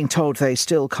are being told they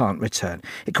still can't return.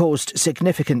 It caused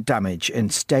significant damage in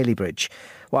Stalybridge,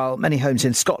 while many homes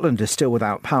in Scotland are still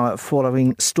without power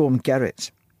following Storm Gerrit.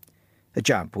 A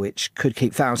jab which could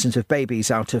keep thousands of babies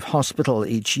out of hospital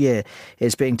each year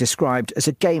is being described as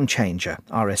a game changer.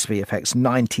 RSV affects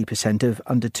 90% of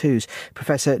under-2s.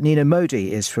 Professor Nina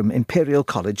Modi is from Imperial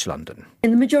College London.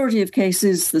 In the majority of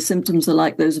cases, the symptoms are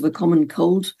like those of a common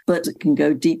cold, but it can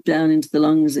go deep down into the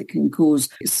lungs. It can cause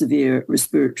severe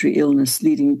respiratory illness,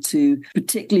 leading to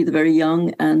particularly the very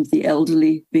young and the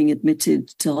elderly being admitted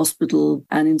to hospital,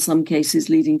 and in some cases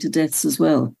leading to deaths as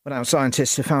well. Well, now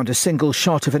scientists have found a single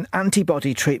shot of an antibody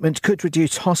treatment could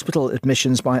reduce hospital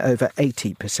admissions by over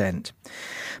 80%.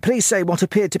 Police say what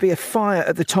appeared to be a fire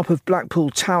at the top of Blackpool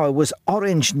Tower was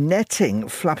orange netting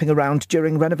flapping around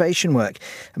during renovation work.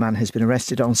 A man has been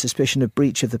arrested on suspicion of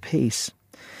breach of the peace.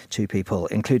 2 people,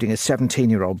 including a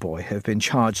 17-year-old boy, have been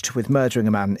charged with murdering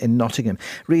a man in Nottingham.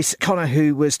 Rhys Connor,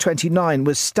 who was 29,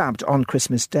 was stabbed on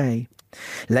Christmas Day.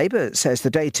 Labour says the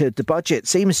date of the budget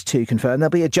seems to confirm there'll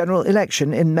be a general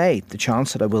election in May. The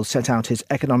Chancellor will set out his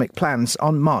economic plans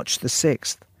on March the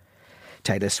 6th.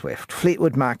 Taylor Swift,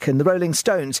 Fleetwood Mac and the Rolling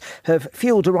Stones have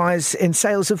fuelled a rise in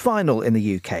sales of vinyl in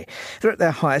the UK. They're at their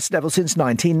highest level since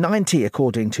 1990,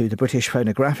 according to the British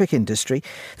phonographic industry.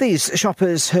 These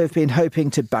shoppers have been hoping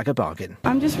to bag a bargain.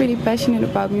 I'm just really passionate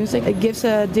about music. It gives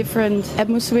a different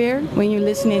atmosphere when you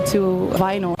listen it to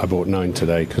vinyl. I bought 9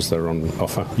 today because they're on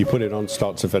offer. You put it on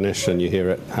start to finish and you hear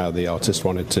it how the artist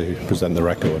wanted to present the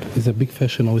record. It's a big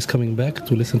fashion always coming back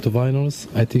to listen to vinyls.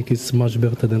 I think it's much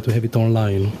better than to have it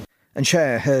online. And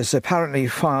Cher has apparently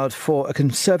filed for a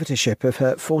conservatorship of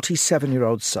her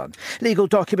 47-year-old son. Legal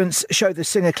documents show the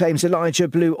singer claims Elijah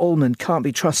Blue Allman can't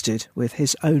be trusted with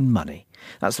his own money.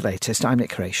 That's the latest. I'm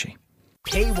Nick Qureshi.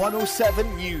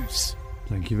 K107 News.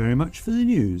 Thank you very much for the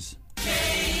news.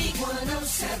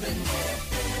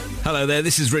 Hello there,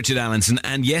 this is Richard Allenson,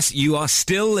 and yes, you are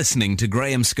still listening to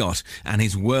Graham Scott and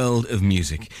his World of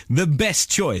Music. The best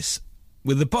choice,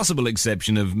 with the possible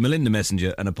exception of Melinda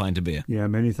Messenger and a pint of beer. Yeah,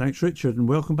 many thanks, Richard, and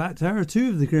welcome back to Hour 2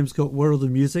 of the Graham Scott World of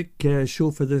Music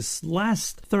show for this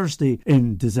last Thursday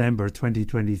in December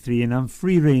 2023, and I'm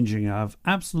free-ranging. I have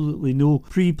absolutely no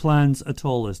pre-plans at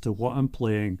all as to what I'm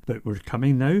playing, but we're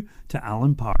coming now to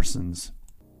Alan Parsons.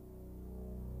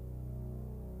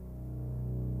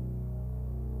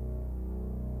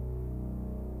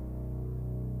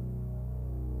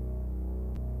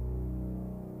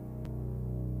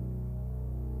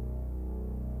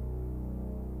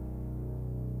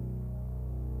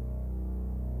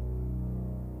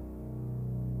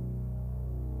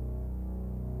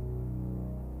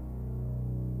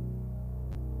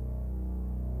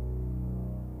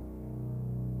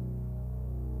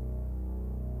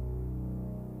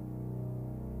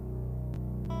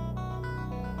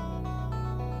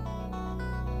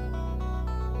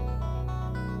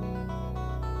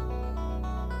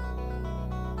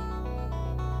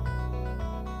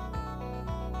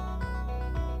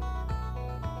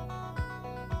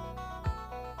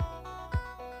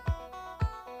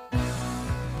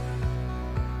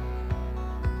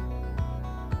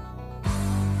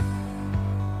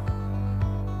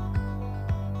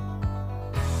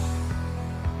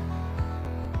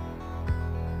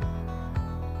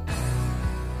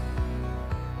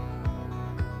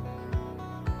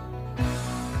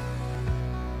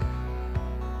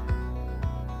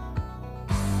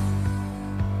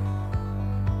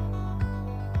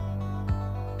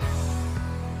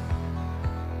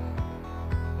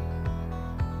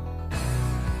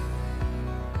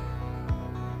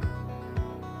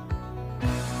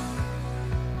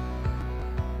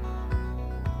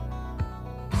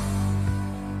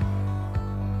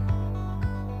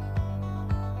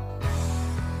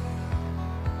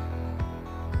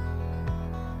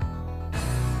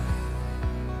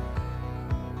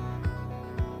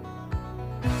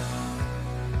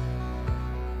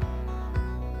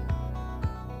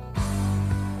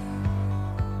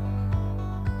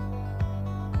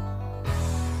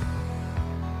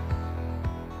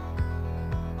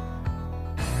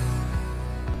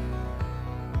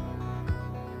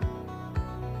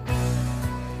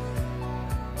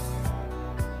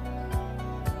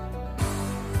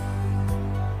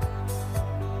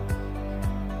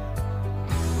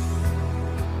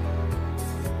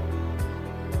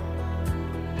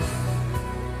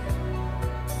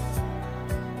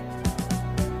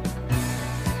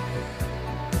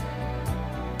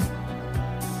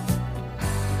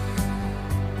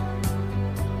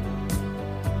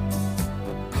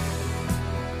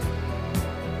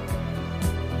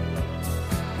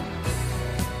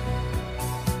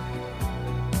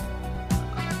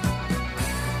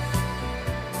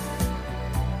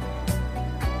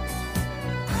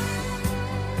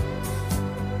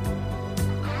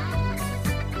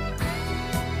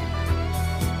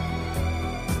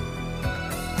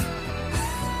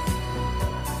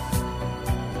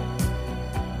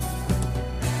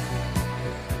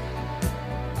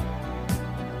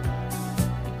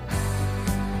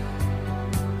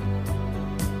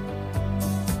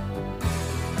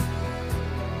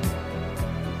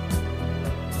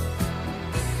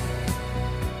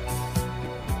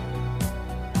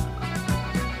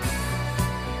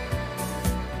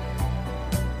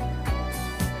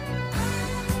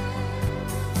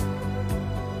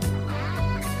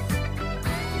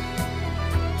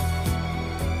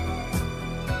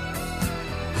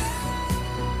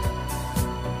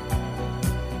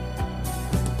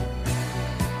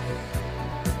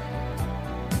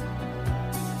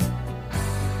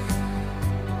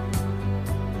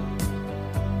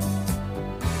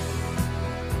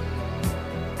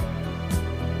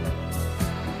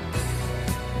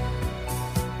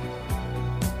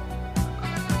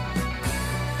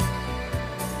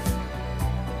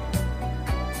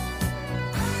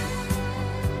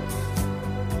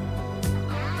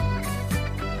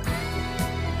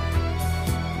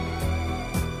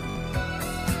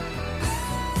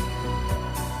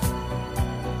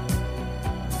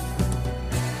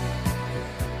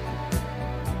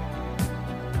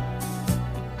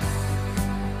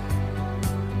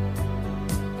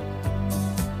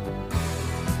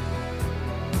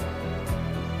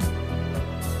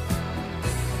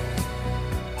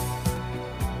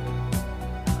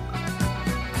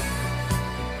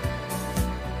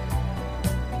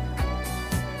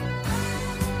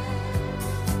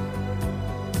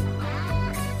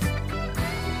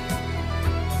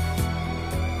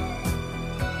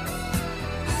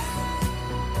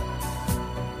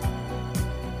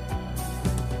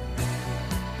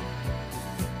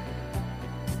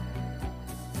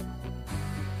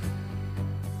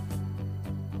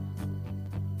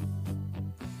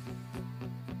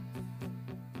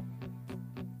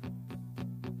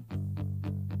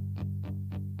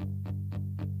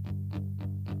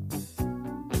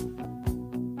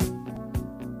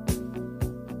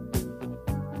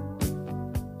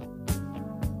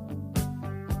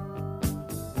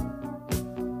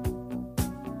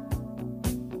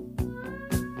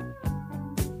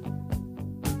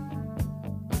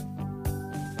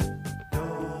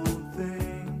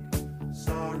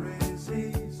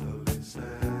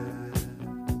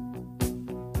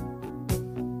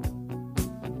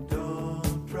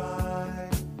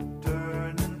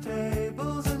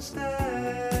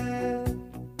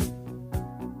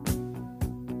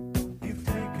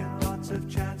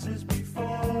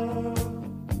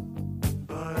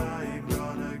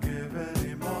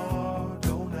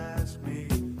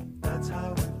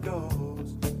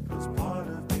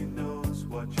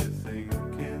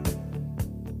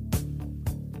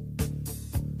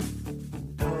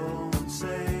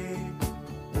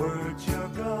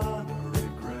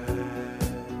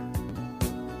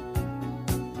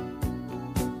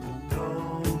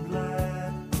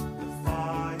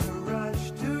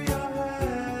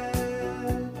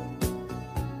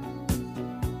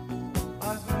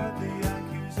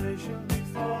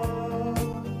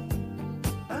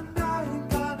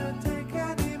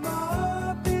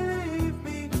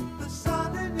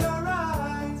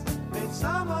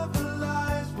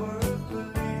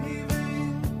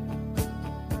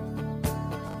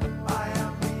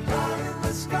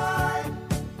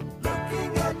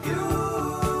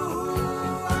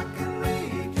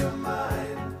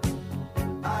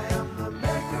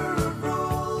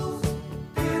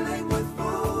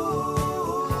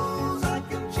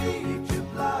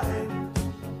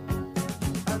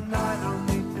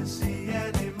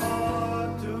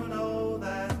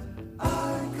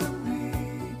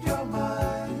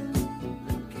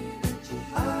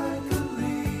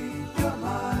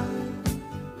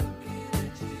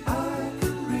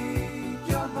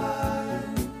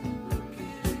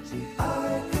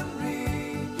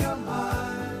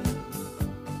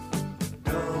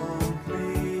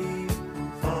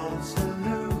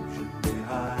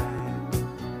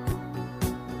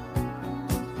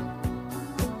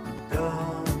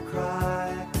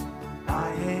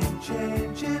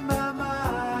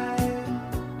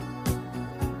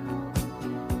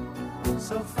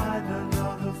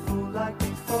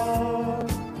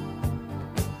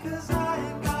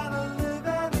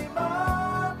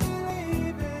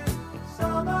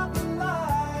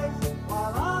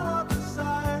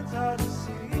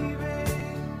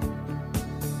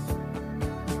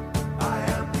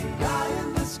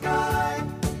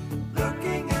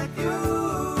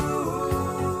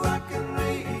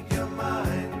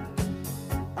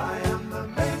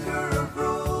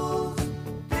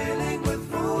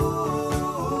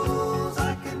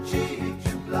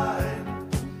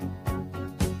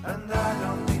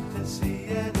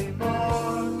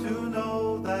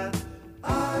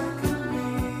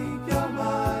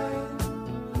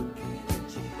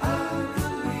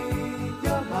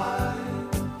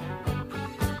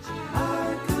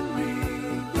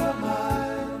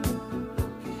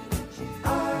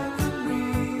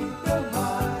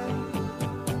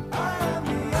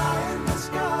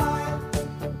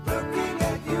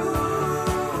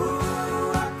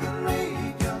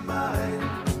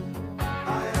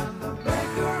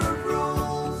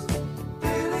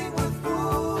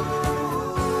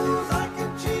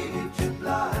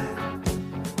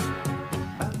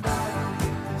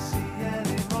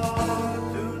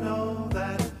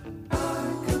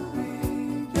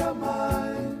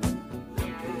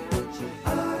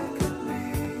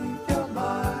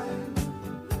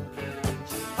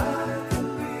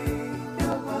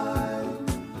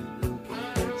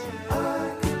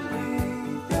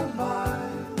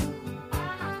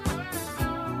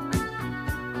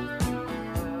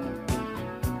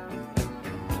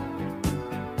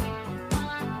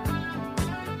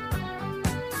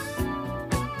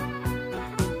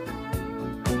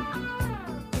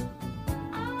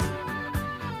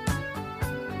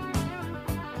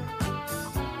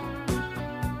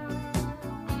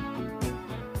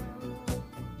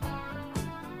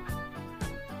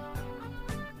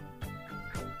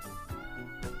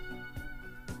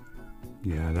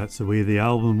 Yeah, that's the way the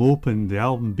album opened. The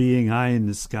album being Eye in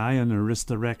the Sky on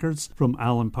Arista Records from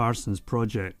Alan Parsons'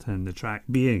 project, and the track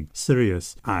being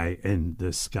Sirius, Eye in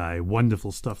the Sky.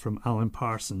 Wonderful stuff from Alan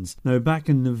Parsons. Now, back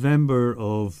in November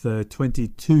of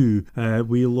 22,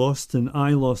 we lost, and I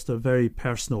lost, a very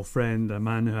personal friend, a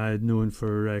man who I had known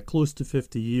for close to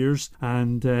 50 years,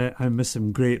 and I miss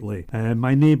him greatly.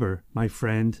 My neighbour, my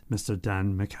friend, Mr.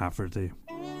 Dan McCafferty.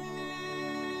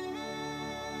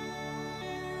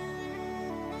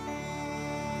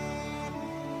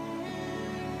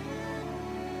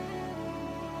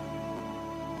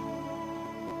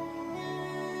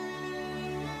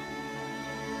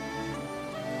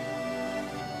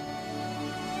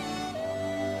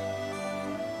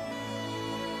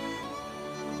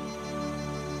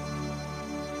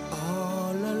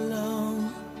 All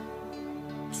alone,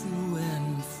 to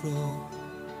and fro,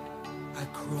 I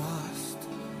crossed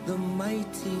the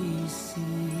mighty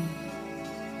sea.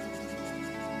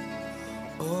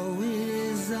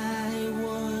 Always I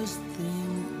was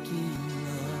thinking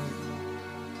of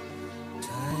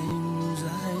times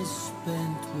I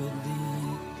spent with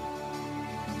thee.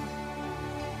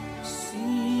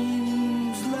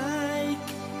 Seems like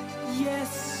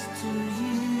yesteryear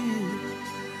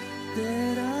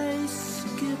that I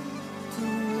skipped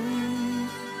away.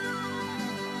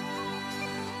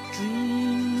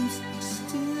 Dreams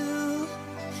still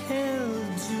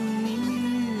held too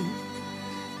near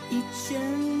each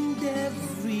and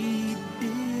every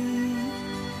day.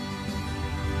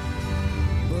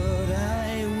 But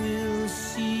I will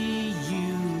see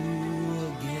you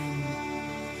again.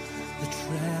 The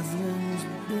traveling's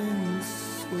been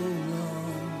so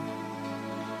long.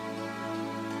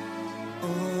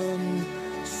 On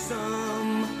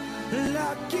some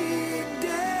lucky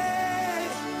day,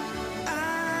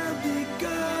 I'll be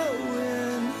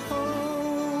going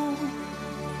home.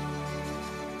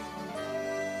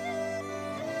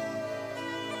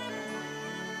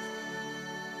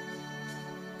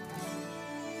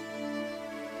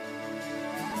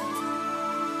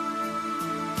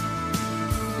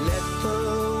 Let the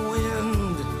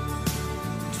wind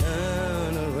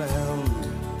turn around,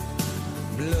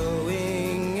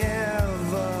 blowing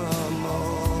evermore.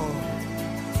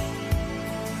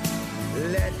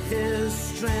 Let his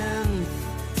strength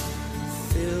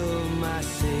fill my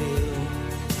sail,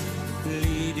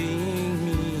 leading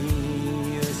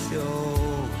me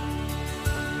ashore.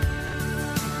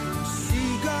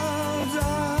 Seagulls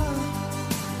are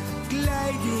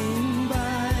gliding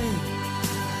by,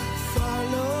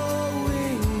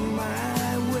 following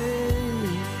my way.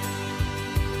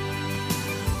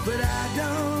 But I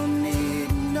don't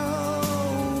need no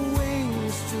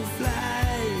wings to fly.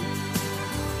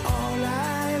 All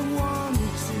I want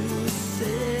to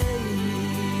say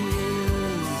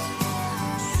is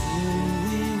soon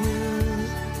we will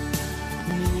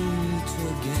meet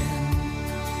again.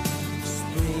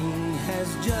 Spring has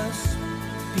just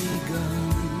begun.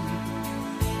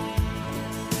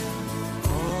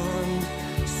 On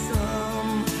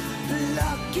some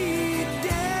lucky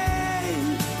day,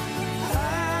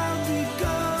 I'll be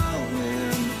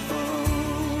going home.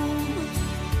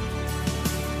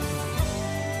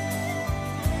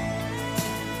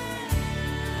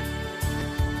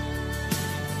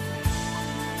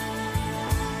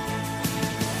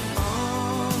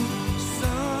 On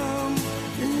some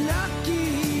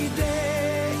lucky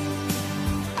day,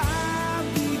 I'll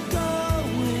be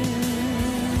going home.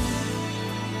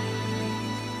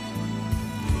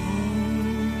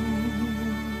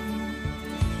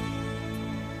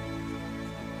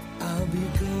 I'll be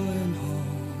going home.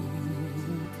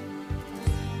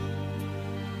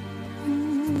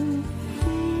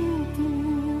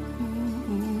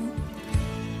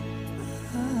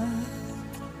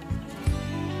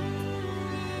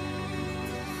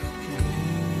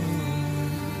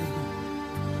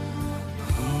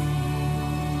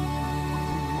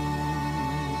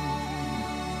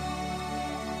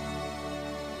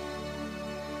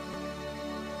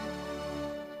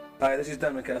 Hi, this is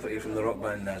Dan McCafferty from the rock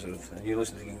band Nazareth, and you're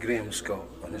listening to Graham Scott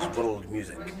on his world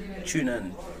music. Tune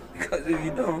in, because if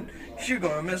you don't, you're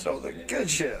going to miss all the good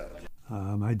shit.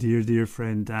 My dear, dear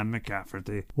friend Dan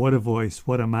McCafferty. What a voice,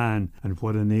 what a man, and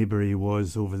what a neighbour he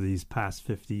was over these past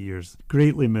 50 years.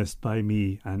 Greatly missed by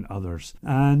me and others.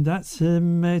 And that's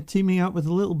him teaming up with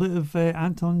a little bit of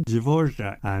Anton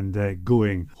Dvorak and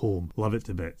Going Home. Love it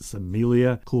to bits.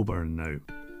 Amelia Coburn now.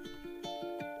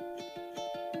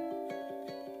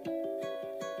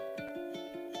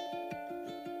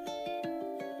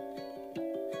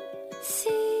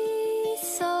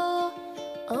 Seesaw,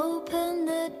 open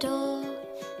the door,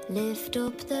 lift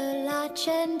up the latch,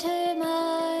 enter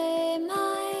my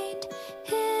mind.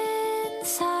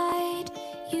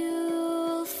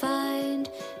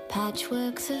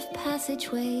 networks of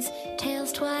passageways,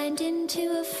 tales twined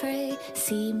into a fray,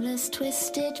 seamless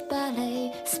twisted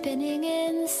ballet spinning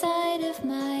inside of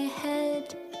my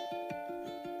head.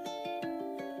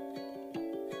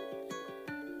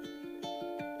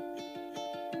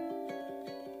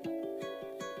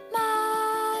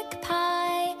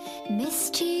 Magpie,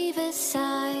 mischievous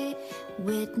sigh,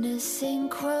 witnessing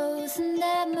crows and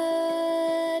their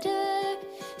murder,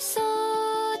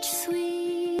 such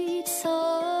sweet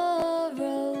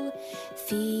sorrow,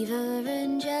 fever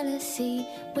and jealousy,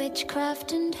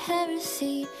 witchcraft and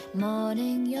heresy,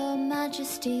 mourning your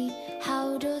majesty.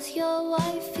 How does your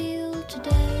wife feel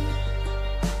today?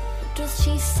 Does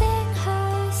she sing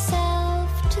herself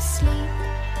to sleep?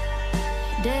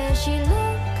 Does she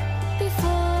look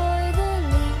before the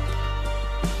leap?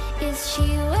 Is she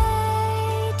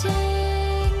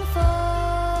waiting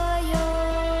for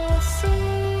your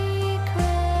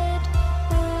secret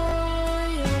or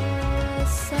your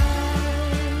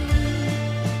sign?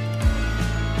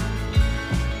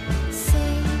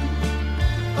 Sing,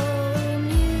 oh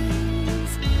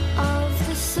muse of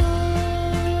the sunflower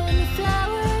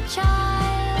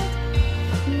child,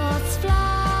 moths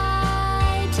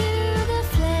fly to the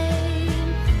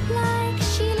flame like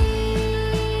she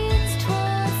leads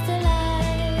towards the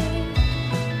light.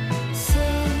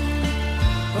 Sing,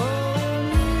 oh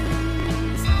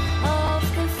muse of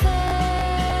the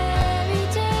fairy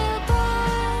tale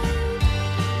bride,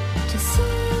 to see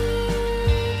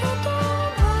the dawn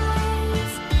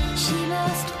rise, she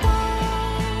must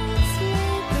waltz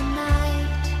with the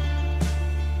night.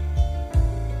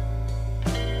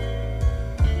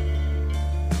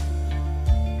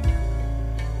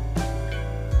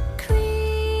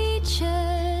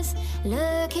 Creatures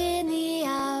lurk in the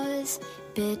hours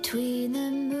between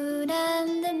the moon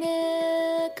and the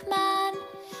milkman.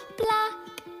 Black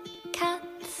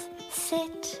cats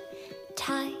sit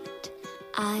tight,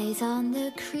 eyes on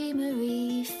the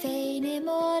creamery, feign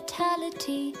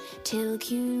immortality, till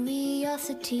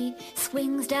curiosity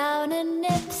swings down and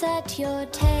nips at your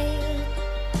tail.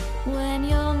 When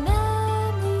your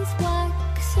memories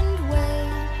wax and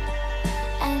wane,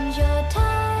 and your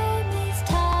time is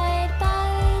tied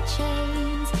by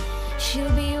chains, she'll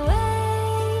be waiting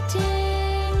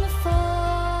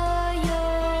for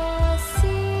your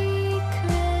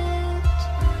secret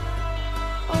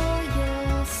or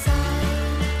your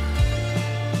sign.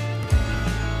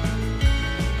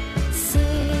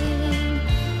 Sing,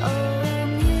 oh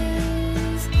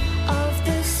muse of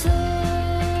the sunflower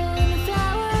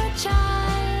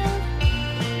child,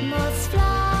 moths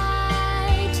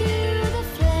fly to the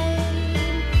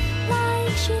flame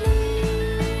like she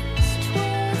leads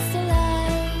towards the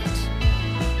light.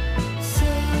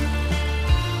 Sing,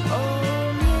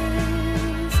 oh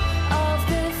muse of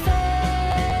the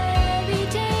fairy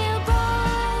tale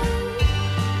bride,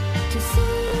 to see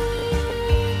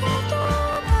the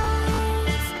dawn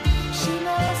rise, she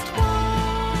must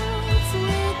waltz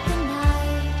with the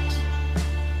night.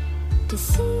 To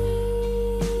see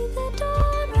the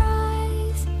dawn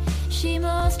rise, she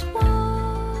must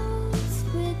waltz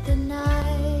with the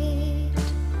night.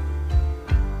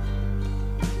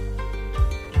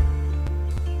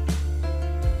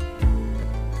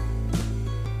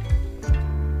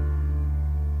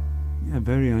 A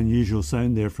very unusual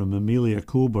sound there from Amelia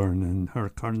Coburn and her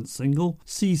current single,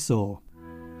 Seesaw.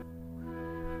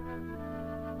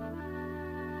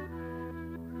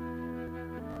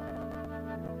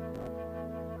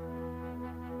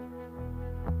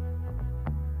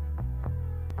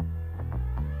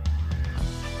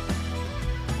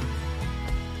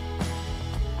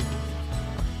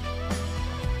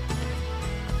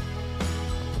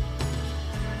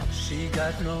 She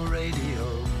got no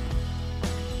radio.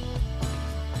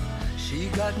 She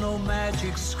got no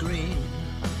magic screen.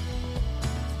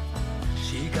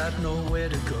 She got nowhere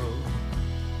to go.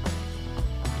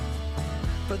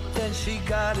 But then she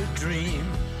got a dream.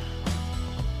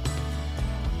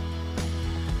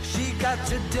 She got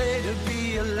today to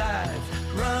be alive,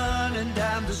 running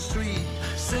down the street,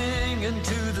 singing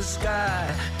to the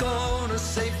sky, gonna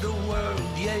save the world,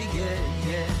 yeah, yeah,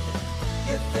 yeah.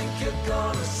 You think you're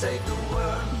gonna save the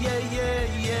world, yeah, yeah,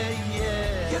 yeah,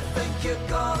 yeah. You think you're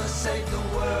gonna save the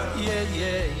world, yeah,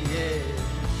 yeah, yeah.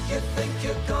 You think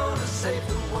you're gonna save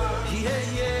the world, yeah,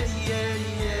 yeah, yeah,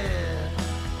 yeah.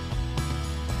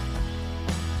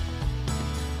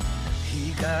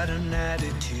 He got an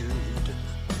attitude.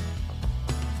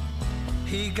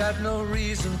 He got no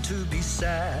reason to be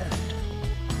sad.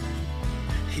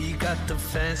 He got the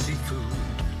fancy food.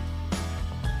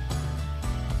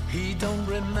 He don't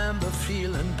remember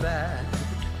feeling bad.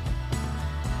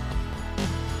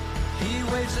 He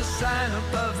waves a sign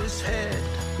above his head,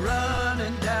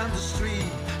 running down the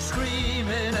street,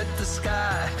 screaming at the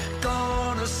sky,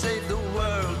 gonna save the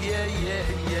world, yeah, yeah,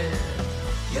 yeah.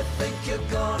 You think you're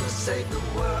gonna save the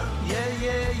world, yeah,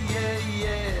 yeah, yeah,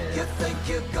 yeah. You think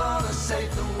you're gonna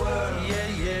save the world, yeah,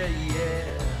 yeah, yeah.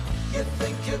 You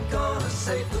think you're gonna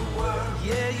save the world,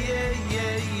 yeah, yeah,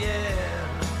 yeah, yeah.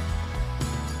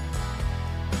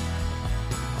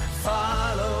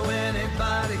 Follow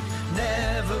anybody,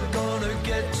 never gonna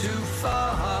get too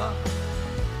far.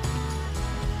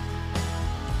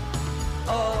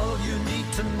 All you need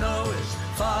to know is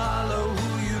follow who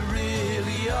you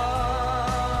really are.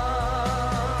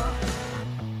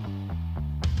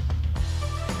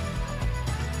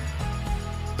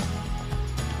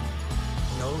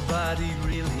 Nobody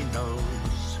really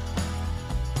knows.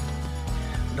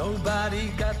 Nobody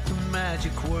got the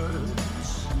magic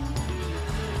words.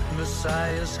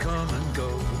 Messiahs come and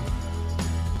go.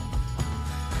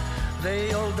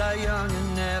 They all die young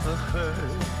and never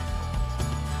heard.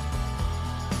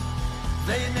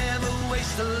 They never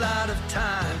waste a lot of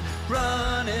time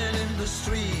running in the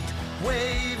street,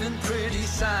 waving pretty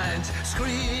signs,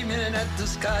 screaming at the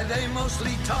sky. They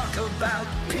mostly talk about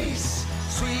peace,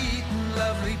 sweet and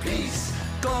lovely peace.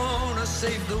 Gonna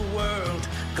save the world,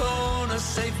 gonna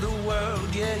save the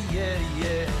world, yeah, yeah,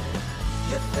 yeah.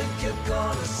 You think you're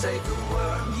gonna save the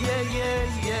world, yeah, yeah,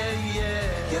 yeah,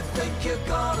 yeah. You think you're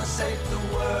gonna save the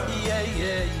world, yeah,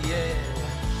 yeah, yeah.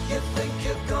 You think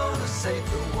you're gonna save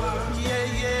the world, yeah,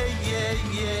 yeah, yeah,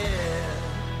 yeah.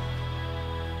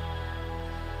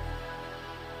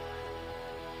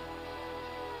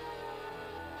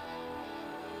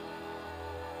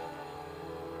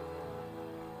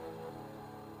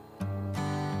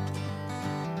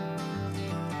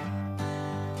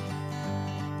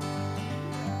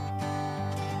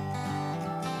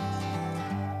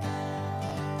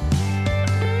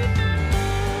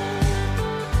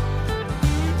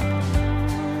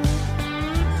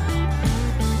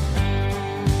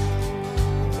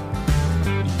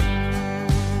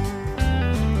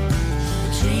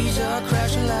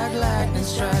 Crashing like lightning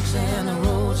strikes and the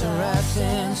roads are ice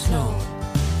and snow.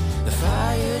 The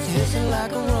fire's hissing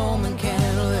like a Roman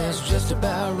candle that's just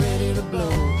about ready to blow.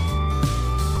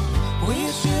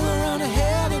 We shiver under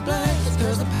heavy blankets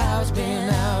cause the power's been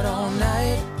out all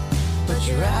night, but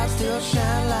your eyes still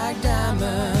shine like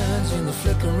diamonds in the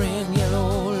flickering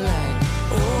yellow light.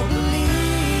 Oh,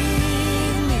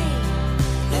 believe me,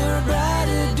 there are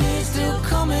brighter days still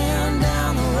coming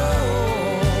down the road.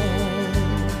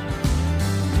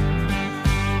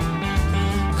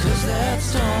 That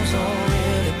storm's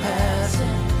already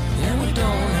passing, and we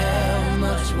don't have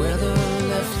much weather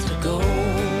left to go.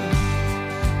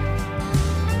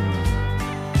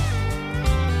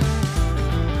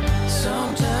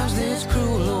 Sometimes this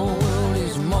cruel old world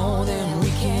is more than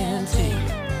we can take,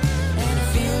 and it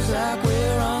feels like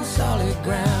we're on solid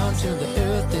ground till the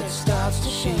earth it starts to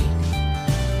shake.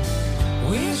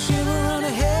 We shiver under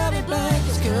heavy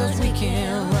blankets cause we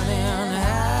can't run and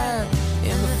hide,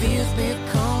 and the fears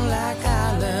become like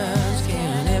islands,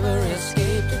 can't ever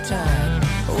escape the tide.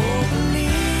 Oh,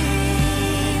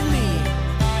 believe me,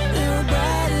 there are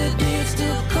brighter days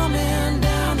still coming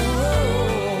down the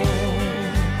road.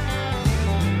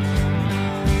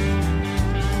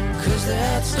 Cause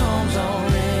that storm's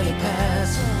already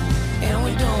passing, and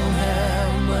we don't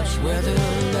have much weather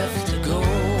left to go.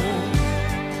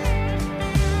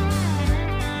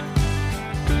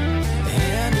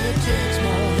 And it takes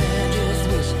more than just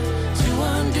wishing to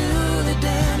undo the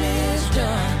damage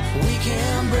done. We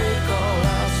can break all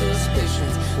our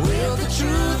suspicions with the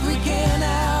truth we can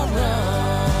outrun.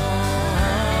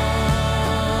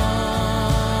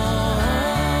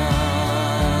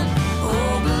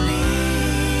 Oh,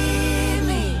 believe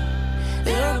me,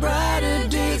 there are brighter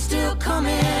days still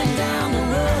coming down the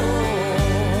road.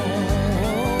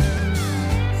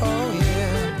 Oh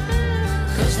yeah,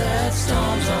 cause that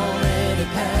storm's already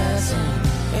passing,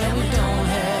 and we don't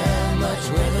have much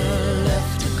weather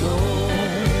left to go.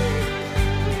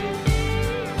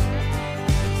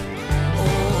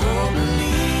 Oh,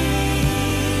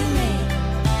 believe me,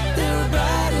 there are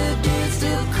brighter days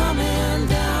still coming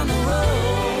down the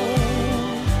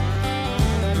road.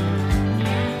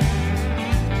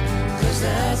 Cause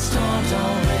that storm's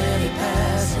already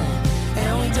passing,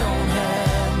 and we don't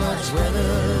have much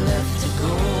weather left to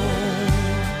go.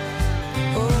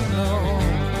 Oh no,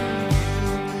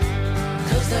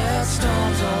 cause that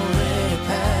storm's already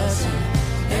passing,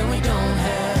 and we don't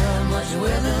have much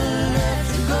weather left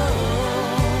to go.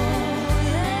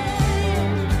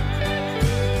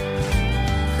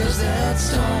 Cause that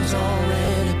storm's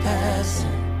already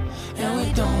passing, and we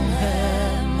don't have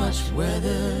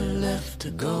to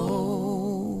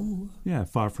go. Yeah,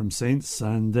 Far From Saints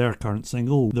and their current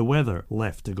single, The Weather,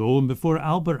 Left to Go. And before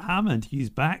Albert Hammond,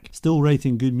 he's back, still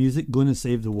writing good music, Gonna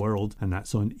Save the World, and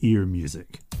that's on Ear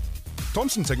Music.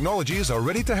 Thomson Technologies are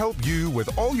ready to help you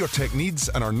with all your tech needs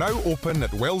and are now open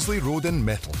at Wellesley Road in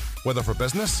Metal. Whether for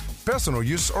business, personal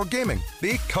use or gaming,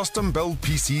 they custom build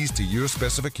PCs to your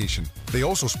specification. They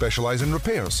also specialise in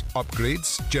repairs,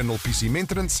 upgrades, general PC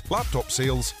maintenance, laptop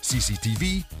sales,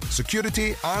 CCTV,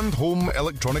 security and home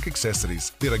electronic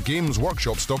accessories. They're a Games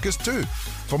Workshop stockist too.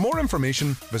 For more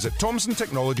information, visit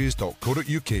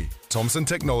thomsontechnologies.co.uk. Thomson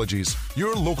Technologies,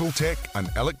 your local tech and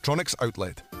electronics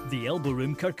outlet. The Elbow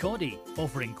Room Kirkcaldy,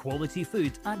 offering quality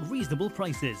food at reasonable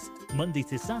prices. Monday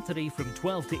to Saturday from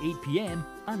 12 to 8 p.m.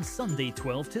 and Sunday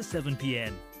 12 to 7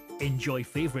 p.m. Enjoy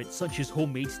favourites such as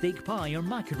homemade steak pie or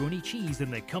macaroni cheese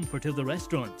in the comfort of the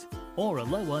restaurant. Or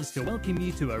allow us to welcome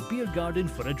you to our beer garden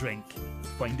for a drink.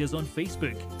 Find us on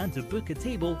Facebook and to book a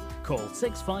table, call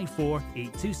 654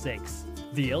 826.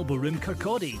 The Elbow Room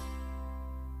Kirkcaldy.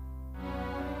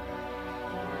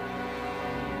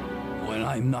 When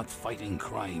I'm not fighting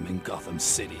crime in Gotham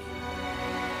City,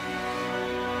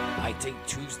 I take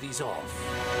Tuesdays off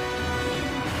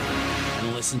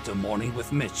and listen to Morning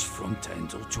with Mitch from 10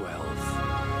 till 12.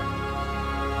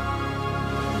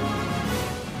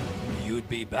 You'd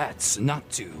be bats not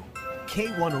to.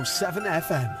 K107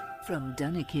 FM. From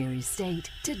Dunakeer Estate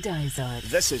to Dysart.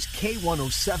 This is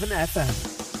K107 FM.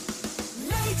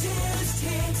 Latest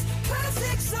hits,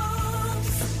 classic songs.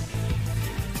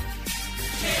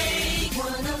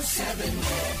 K107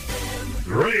 FM.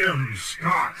 Graham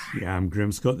Scott. Yeah, I'm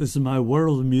Graham Scott. This is my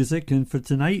world of music, and for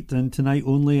tonight and tonight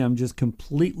only, I'm just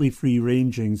completely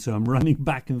free-ranging, so I'm running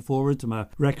back and forward to my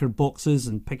record boxes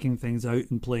and picking things out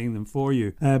and playing them for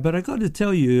you. But I got to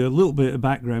tell you a little bit of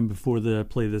background before I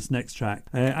play this next track.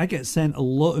 I get sent a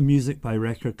lot of music by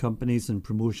record companies and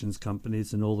promotions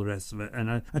companies and all the rest of it, and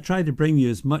I try to bring you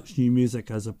as much new music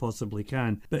as I possibly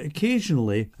can. But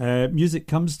occasionally, music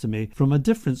comes to me from a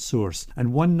different source,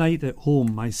 and one night at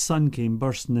home, my son came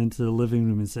bursting into the living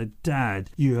room and said, "Dad,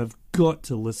 you have got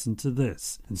to listen to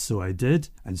this." And so I did,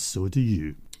 and so do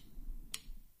you.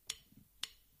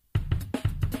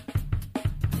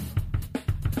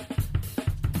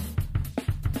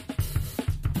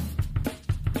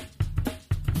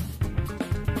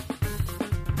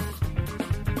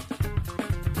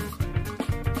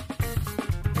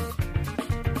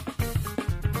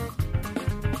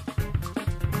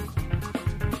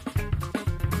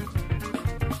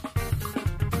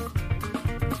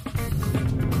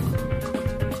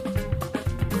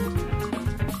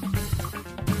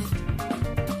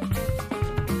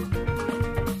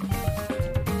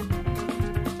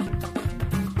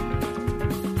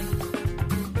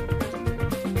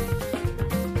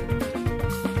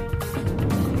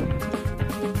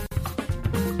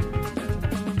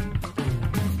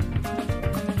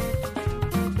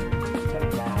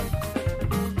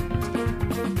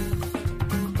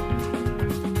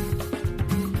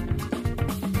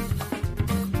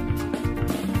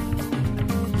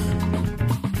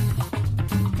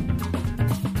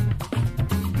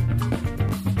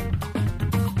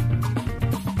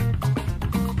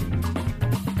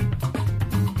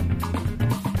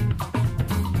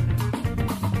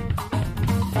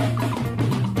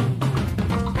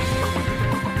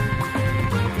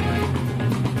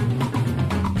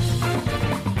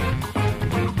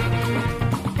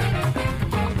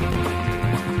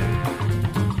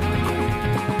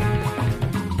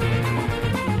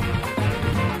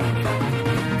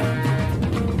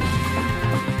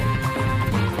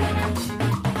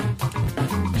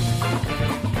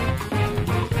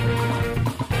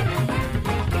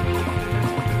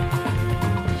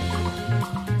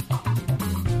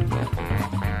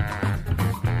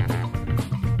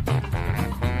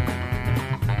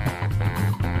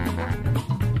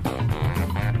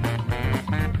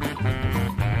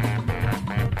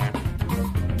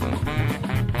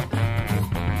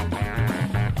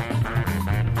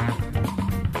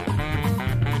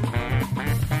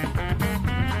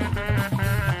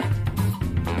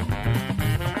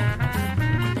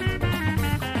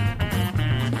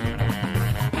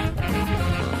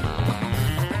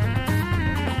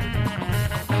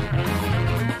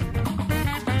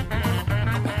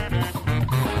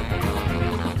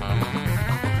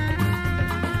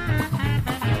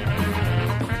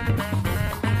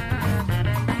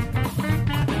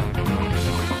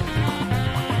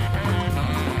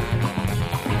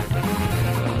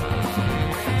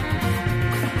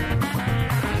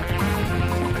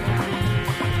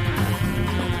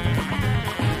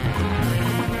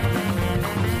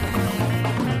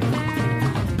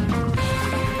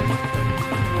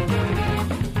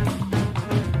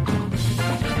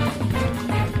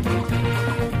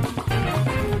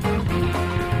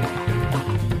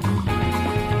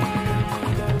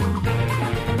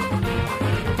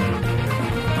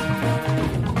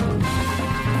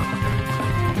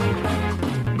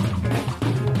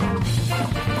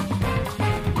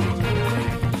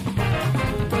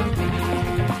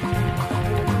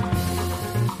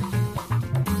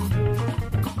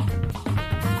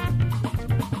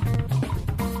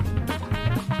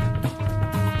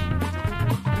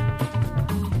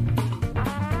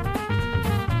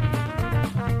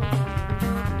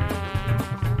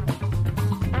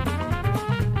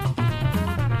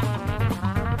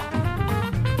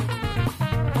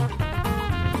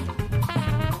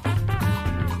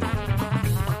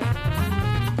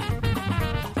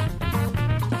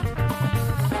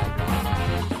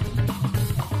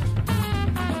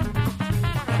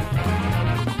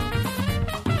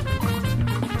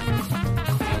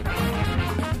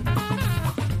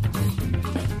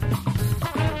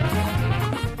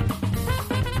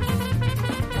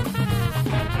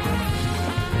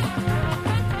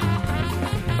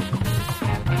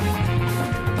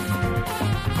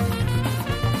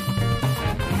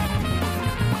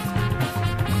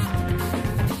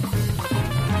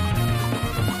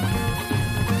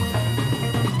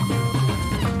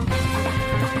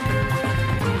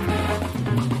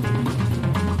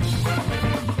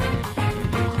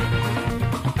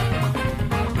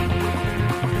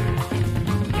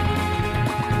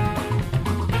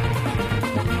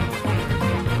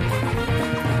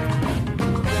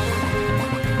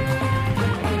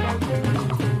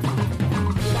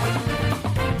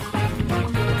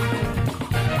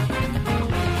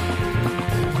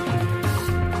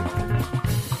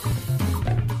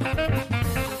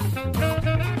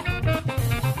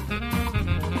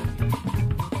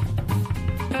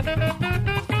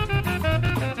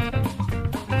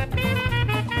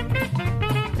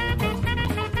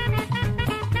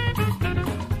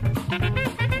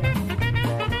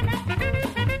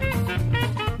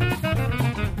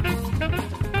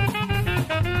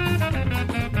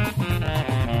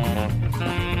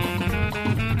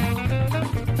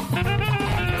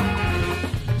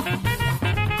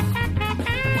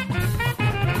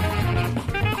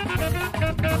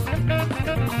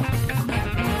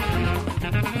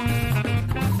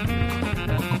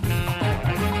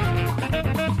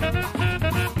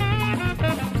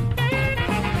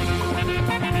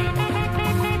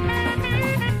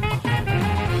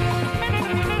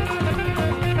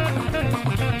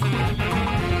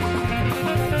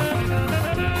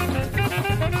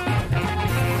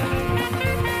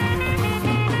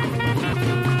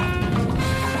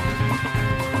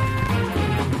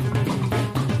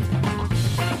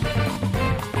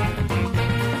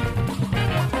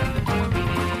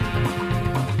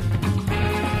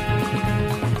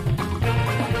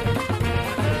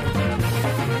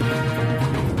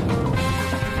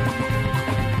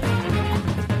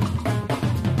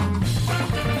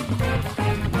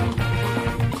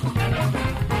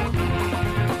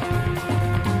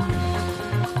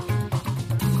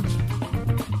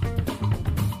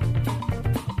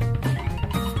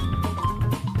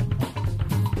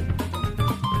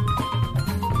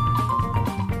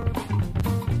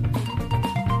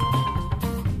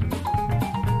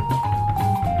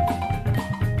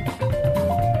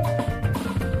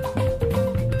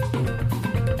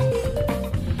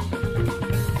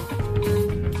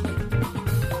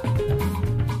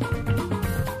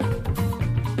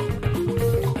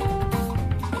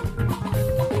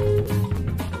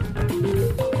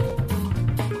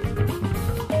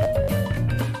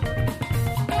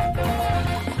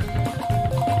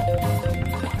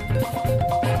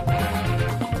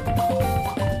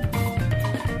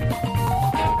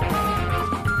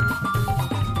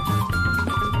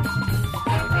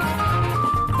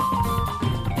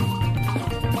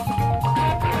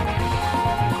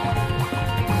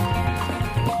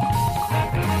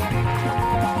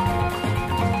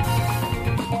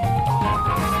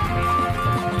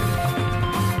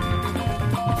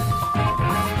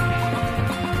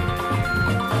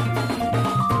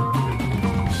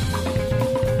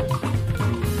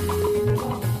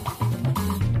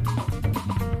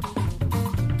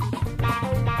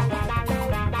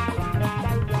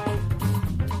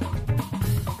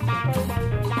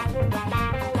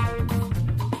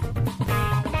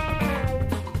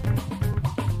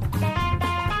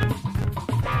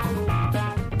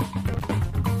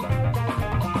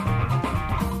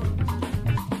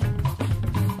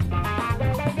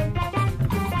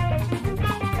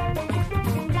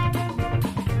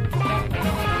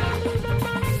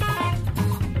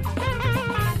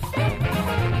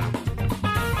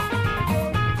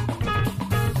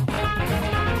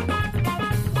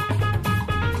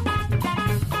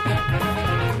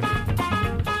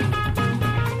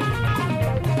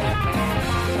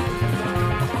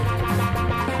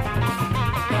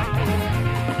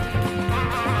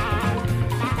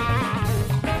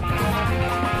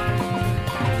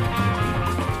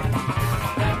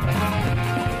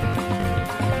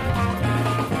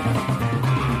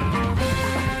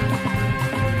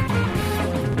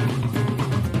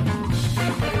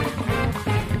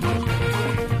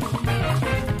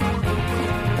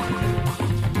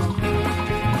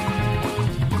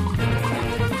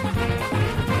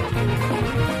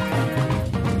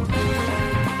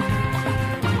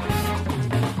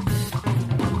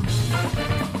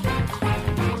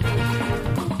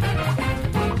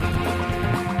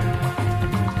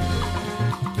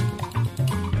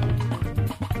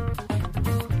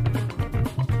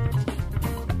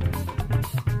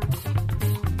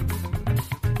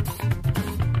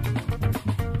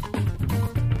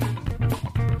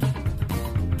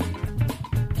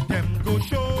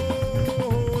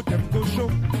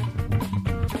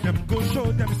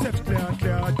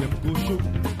 show.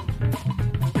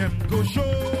 Them go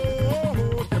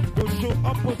show. Them go show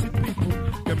opposite people.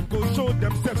 Them go show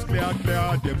themselves clear.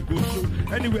 Them go show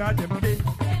anywhere them day.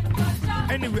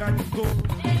 Anywhere them go.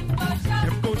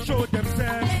 Them go show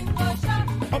themselves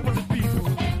opposite people.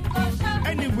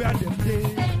 Anywhere them day.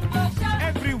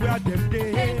 Everywhere them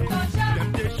day.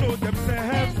 Them they show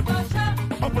themselves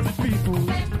opposite people.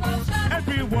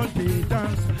 Everyone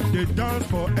they dance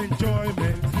for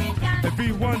enjoyment.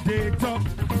 Everyone they talk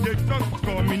for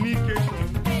communication.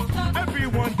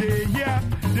 Everyone they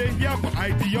hear for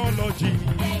ideology.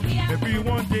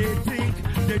 Everyone they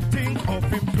think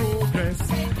of in progress.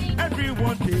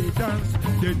 Everyone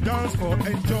they dance for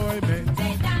enjoyment.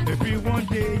 Everyone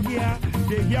they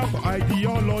hear for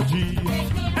ideology.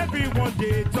 Everyone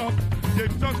they talk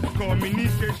for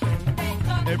communication.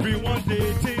 Everyone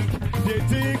they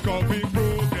think of in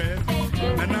progress.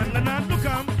 And look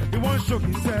he won't show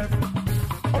himself.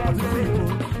 Opposite people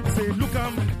say look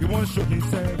he won't show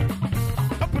himself.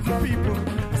 Opposite people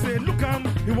say look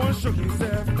he won't show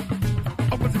himself.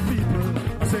 Opposite people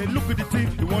say look at the thing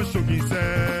he won't show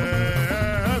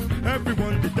himself.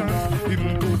 Everyone they dance,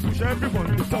 him go push,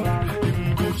 everyone they talk,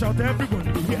 him go shout, everyone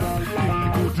they hear,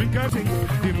 him go drink everything,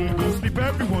 him go sleep,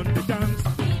 everyone they dance,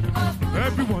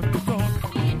 everyone they talk,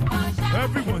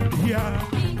 everyone they hear,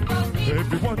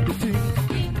 everyone they think,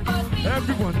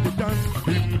 everyone they dance,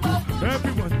 him go,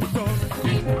 everyone they talk,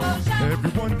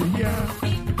 everyone they hear,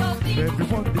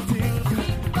 everyone they think,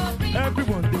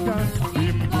 everyone they dance,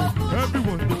 him go,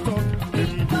 everyone they talk,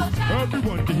 him go,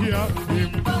 everyone they hear,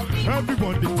 him go,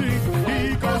 everyone they think.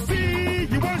 He go see,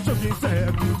 he won't show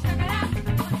himself.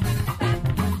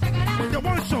 They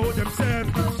won't show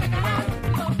themselves.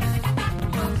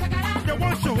 They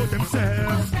won't show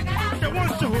themselves. They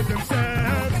won't show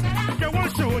themselves. They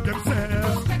won't show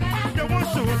themselves. They won't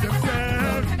show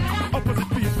themselves. Opposite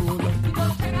people.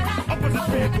 Opposite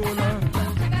people.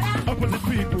 Opposite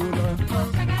people.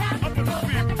 Opposite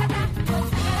people.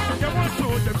 They won't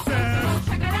show themselves.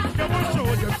 They won't show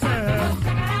themselves.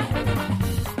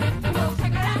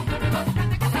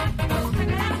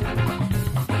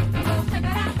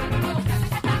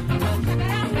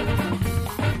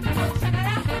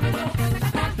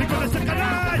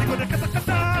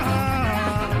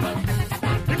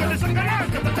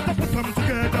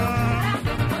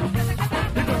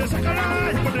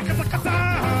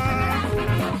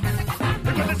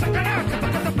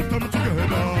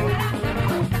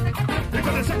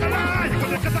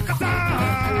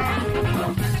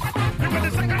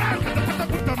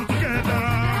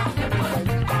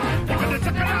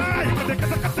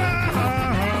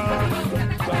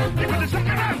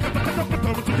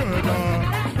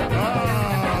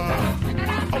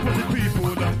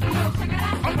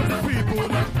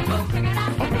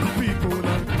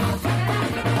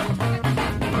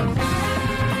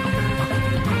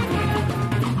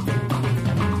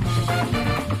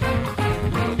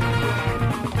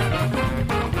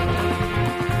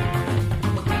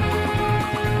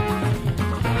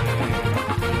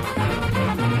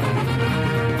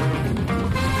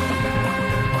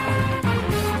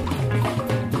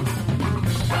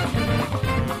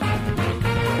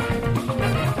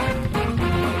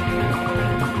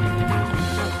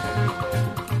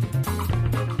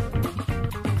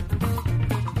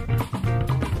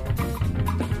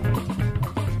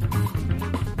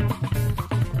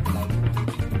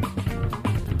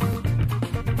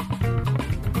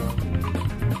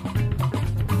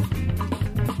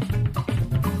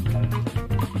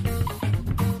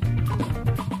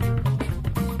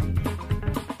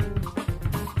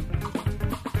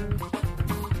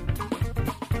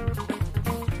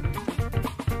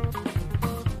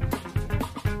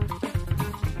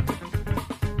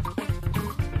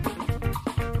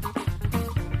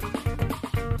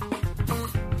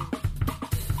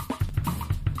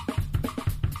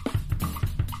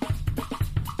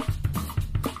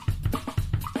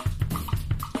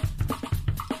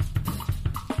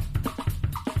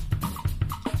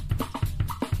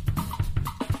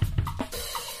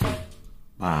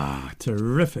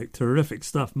 Terrific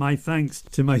stuff. My thanks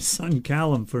to my son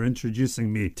Callum for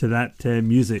introducing me to that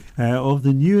music of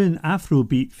the new and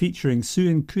Afrobeat featuring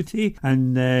Suan Kuti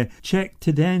and Chek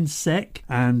Tiden Sek,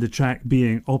 and the track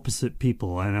being Opposite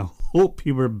People. And hope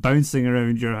you were bouncing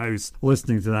around your house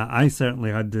listening to that. I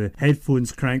certainly had the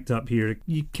headphones cranked up here.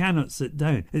 You cannot sit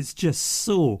down. It's just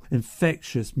so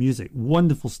infectious music.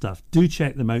 Wonderful stuff. Do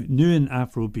check them out. New and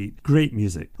Afrobeat. Great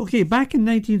music. Okay, back in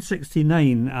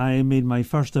 1969, I made my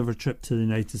first ever trip to the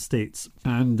United States.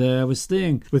 And I was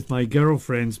staying with my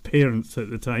girlfriend's parents at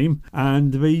the time.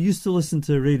 And we used to listen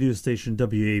to a radio station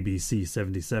WABC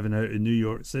 77 out in New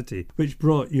York City, which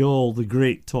brought you all the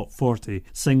great top 40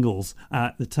 singles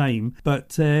at the time.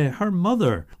 But her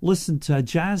mother listened to a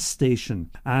jazz station,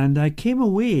 and I came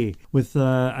away with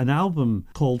an album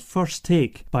called First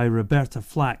Take by Roberta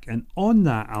Flack, and on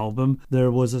that album there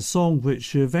was a song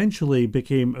which eventually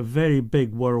became a very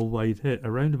big worldwide hit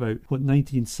around about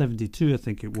 1972 I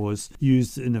think it was,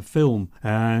 used in a film.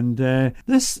 And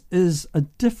this is a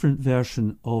different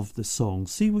version of the song.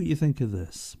 See what you think of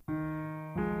this.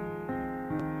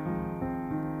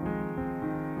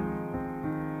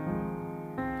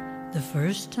 The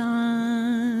first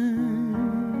time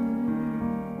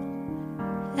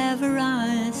ever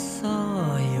I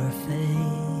saw your face,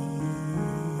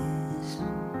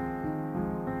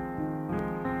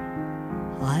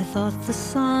 I thought the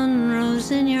sun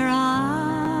rose in your eyes,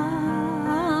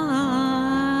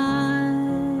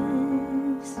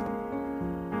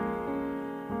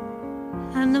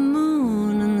 and the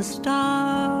moon and the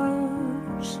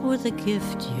stars were the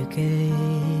gift you gave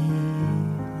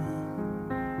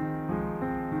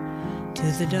to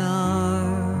the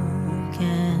dark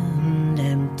and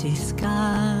empty skies,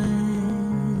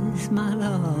 my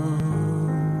love.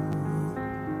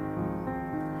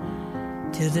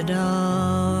 To the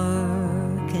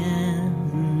dark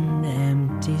and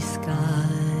empty skies.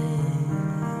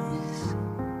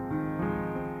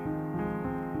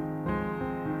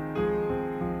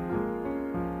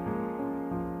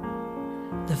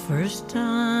 The first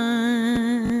time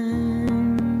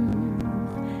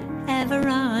ever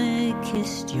I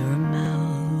kissed your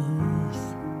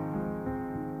mouth,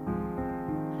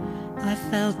 I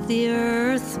felt the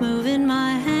earth move in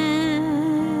my hand,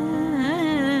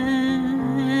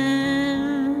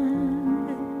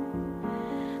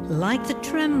 like the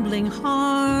trembling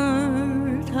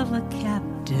heart of a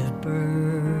captive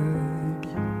bird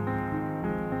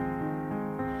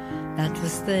that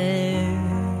was there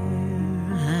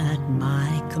at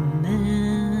my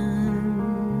command,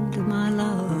 my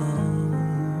love,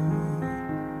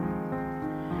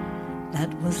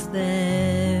 that was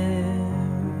there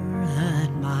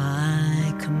at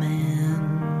my command.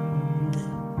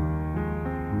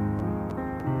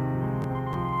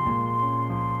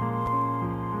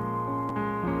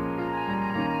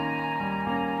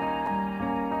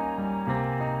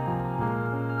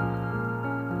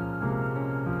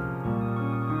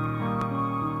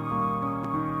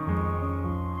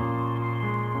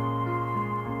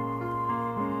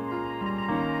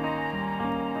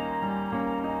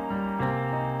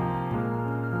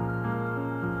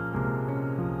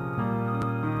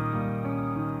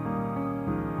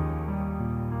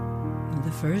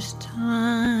 First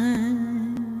time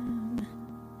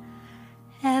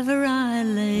ever I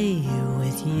lay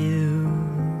with you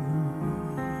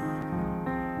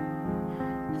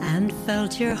and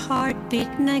felt your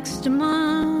heartbeat next to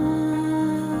mine,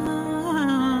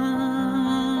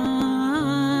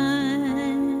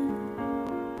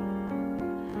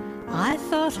 I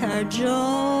thought our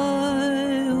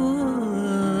joy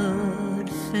would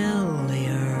fill the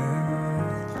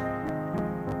earth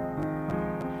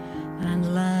and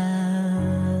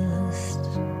last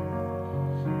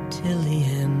till the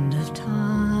end of time,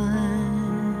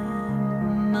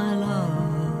 my love,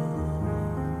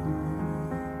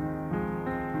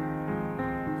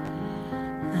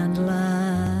 and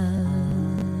last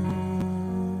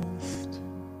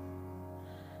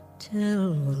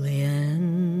till the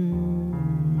end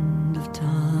of time.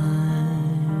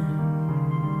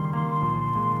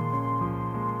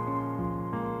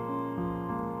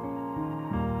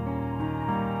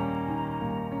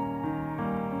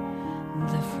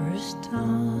 The first time.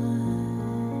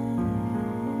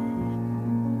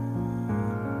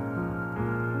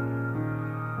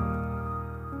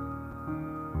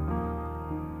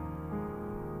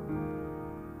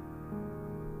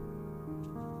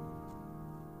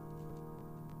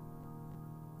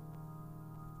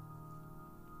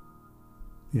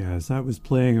 Yeah, as that was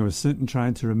playing, I was sitting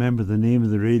trying to remember the name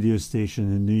of the radio station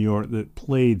in New York that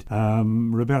played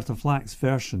Roberta Flack's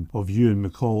version of Ewan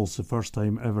McCall's The First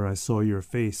Time Ever I Saw Your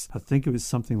Face. I think it was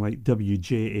something like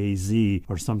WJAZ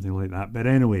or something like that. But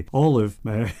anyway, Olive,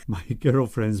 my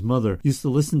girlfriend's mother, used to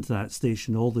listen to that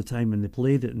station all the time, and they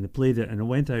played it, and I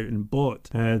went out and bought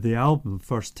the album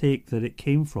First Take that it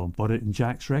came from. Bought it in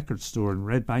Jack's Record Store in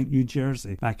Red Bank, New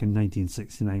Jersey back in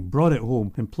 1969. Brought it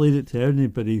home and played it to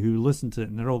anybody who listened to it,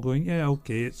 and they're all going, yeah,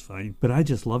 okay, it's fine. But I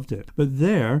just loved it. But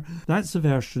that's a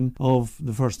version of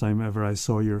The First Time Ever I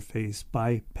Saw Your Face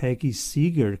by Peggy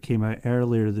Seeger. Came out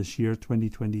earlier this year,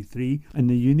 2023. And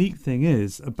the unique thing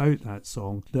is about that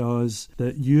song was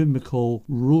that Ewan McCall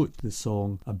wrote the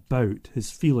song about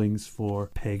his feelings for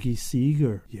Peggy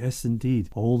Seeger. Yes, indeed.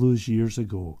 All those years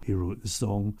ago, he wrote the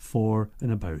song for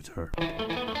and about her.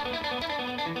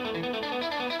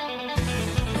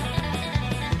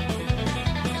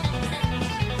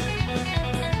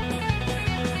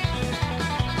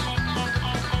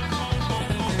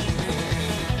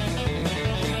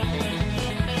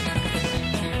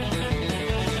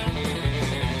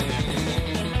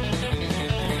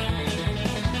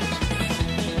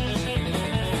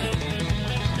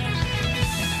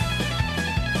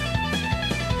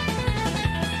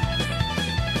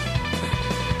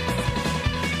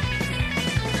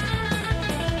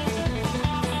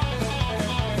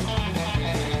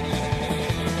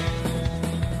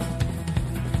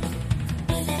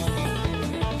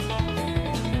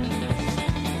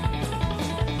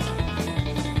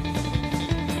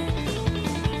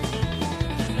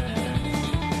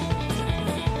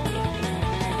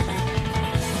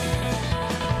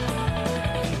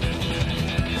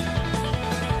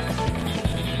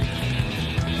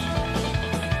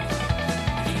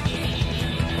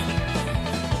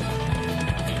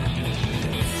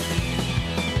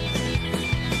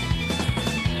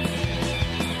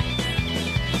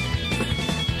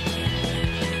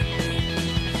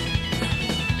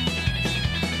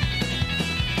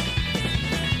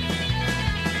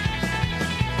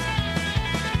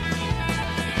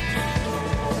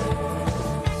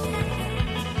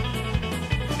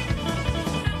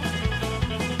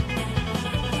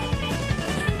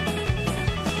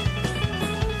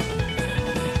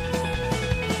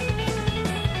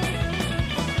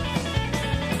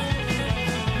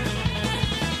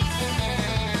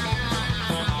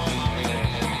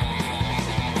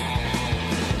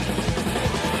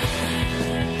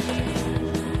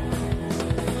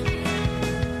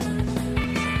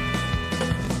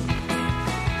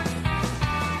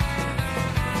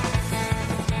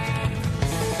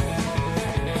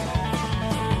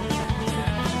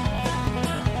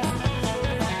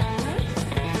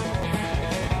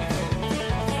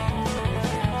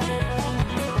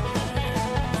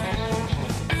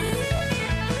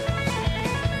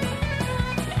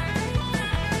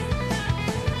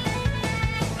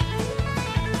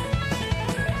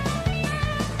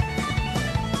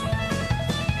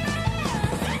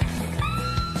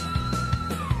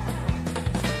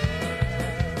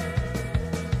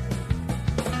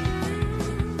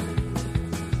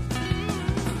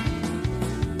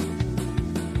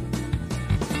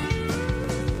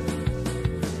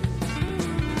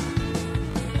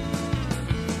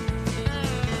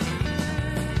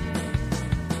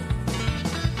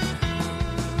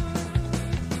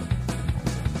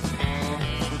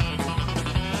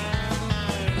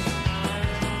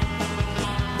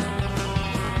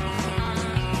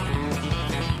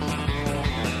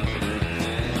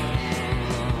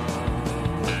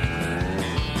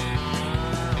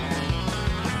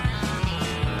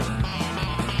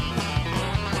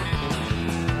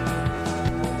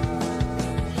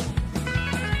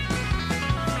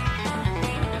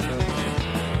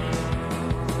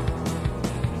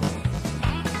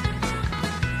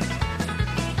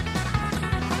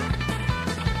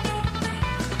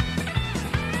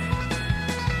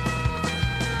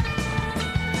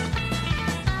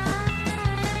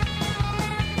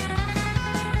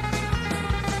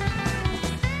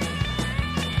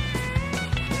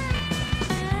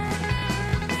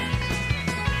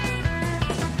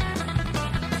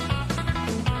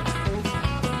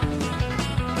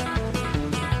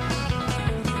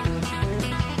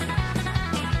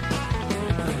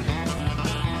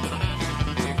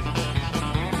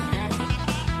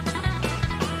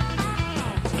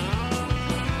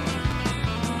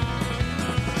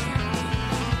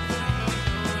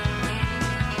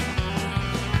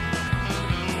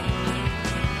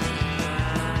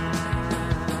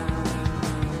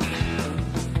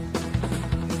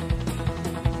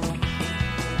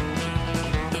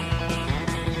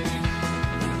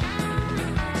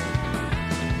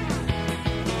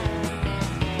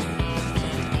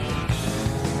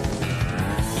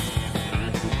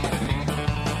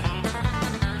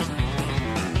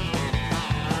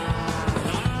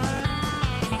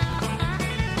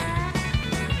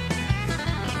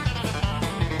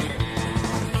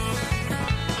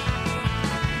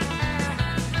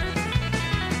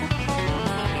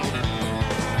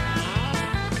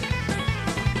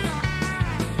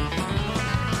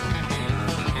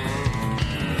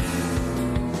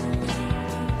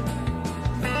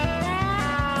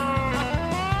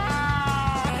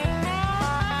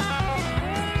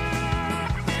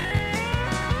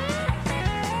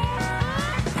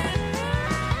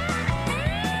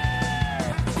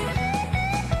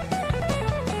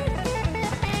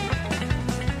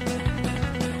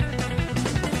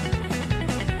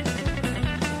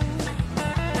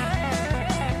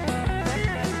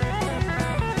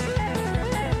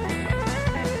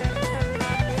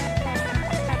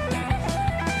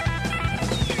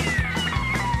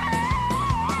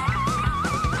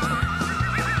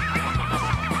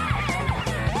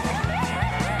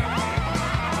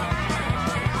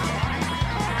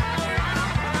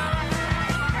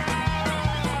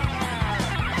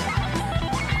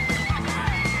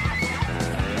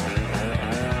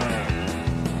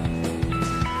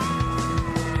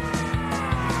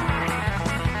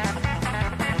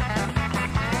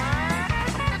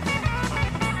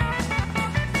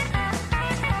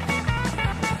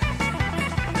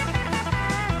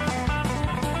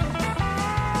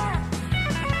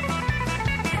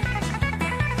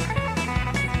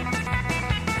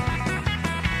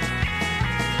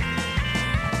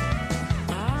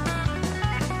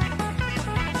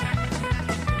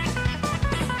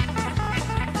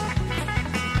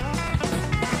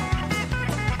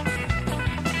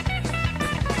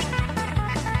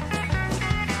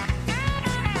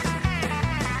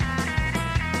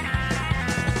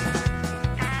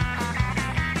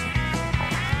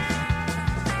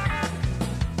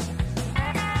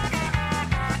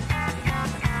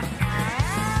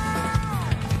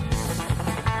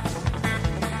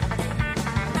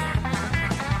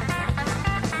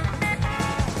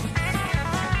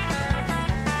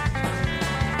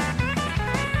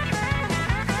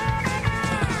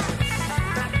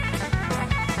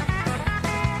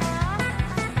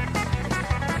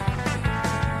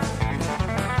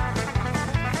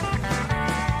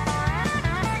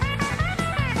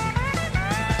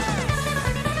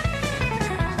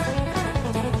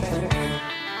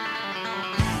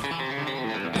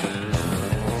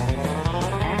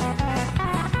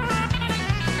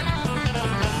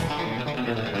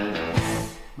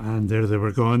 There they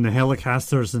were going, the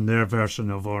Helicasters and their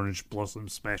version of Orange Blossom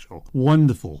Special.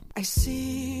 Wonderful. I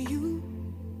see you.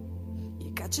 You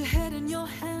got your head in your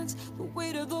hands, the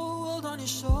weight of the world on your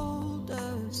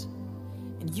shoulders,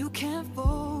 and you can't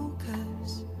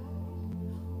focus.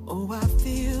 Oh, I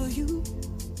feel you.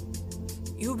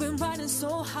 You've been riding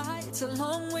so high, it's a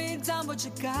long way down, but you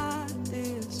got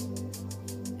this.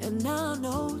 And now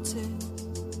notice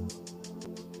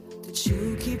that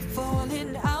you keep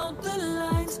falling out the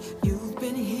lines. You've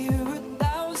been here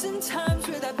 1,000 times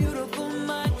with that beautiful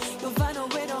mind. You'll find a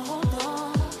way to hold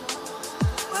on.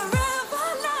 Wherever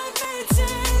life may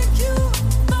take you,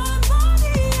 my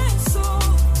body and soul.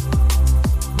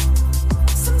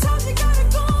 Sometimes you gotta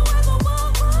go where the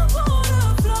wild water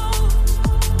flows.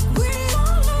 We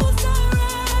all lose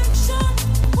direction,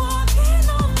 walking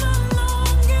on the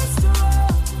longest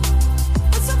road.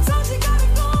 But sometimes you gotta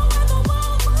go where the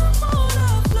wild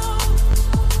water flows.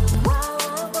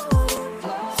 Wild water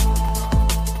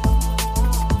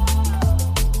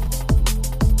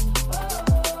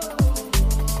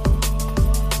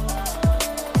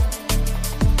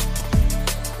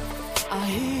I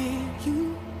hear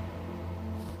you,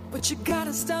 but you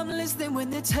gotta stop listening when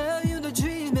they tell you the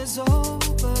dream is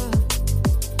over.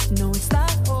 No, it's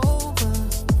not over,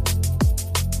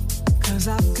 'cause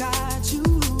I've got you.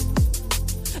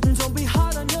 And don't be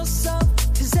hard on yourself,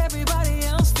 'cause everybody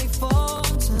else, they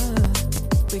falter.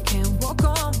 We can't walk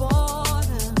on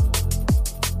water,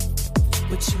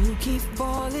 but you keep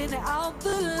falling out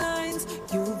the lines.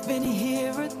 You've been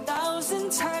here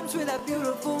 1,000 times with that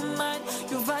beautiful mind.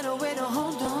 You'll find a way to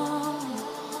hold on.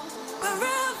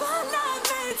 Wherever life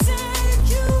may take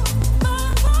you, my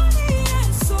body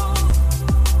and soul.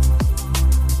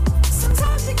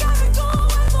 Sometimes you gotta go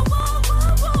where the wild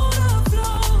water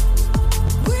flows.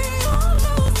 We all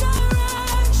lose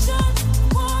direction,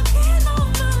 walking on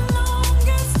the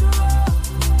longest road.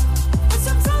 But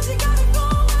sometimes you gotta go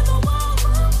where the wild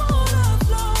water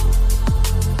flows.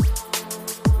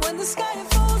 When the sky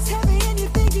falls heavy and you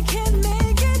think you can't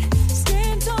make it,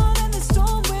 stand tall and the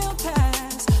storm will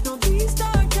pass. No, these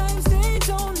dark times, they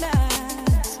don't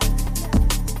last.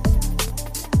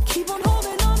 Keep on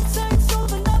holding on tight so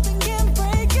that nothing can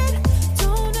break it.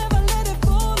 Don't ever let it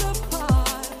fall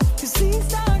apart, 'cause these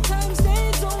dark times, they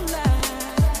don't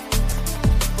last.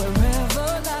 Wherever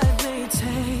life may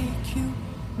take you,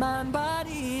 mind,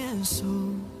 body and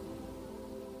soul.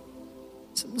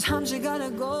 Sometimes you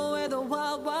gotta go where the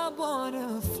wild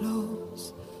water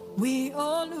flows. We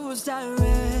all lose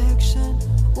direction,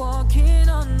 walking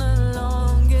on the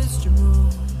longest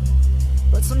road.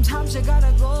 But sometimes you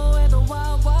gotta go where the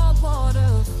wild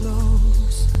water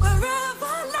flows.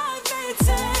 Wherever life may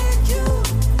take you,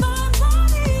 my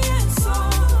body and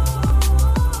soul.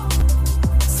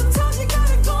 Sometimes you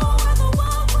gotta go where the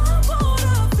wild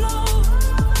water flows.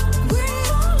 We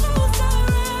all lose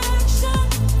direction,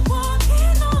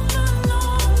 walking on the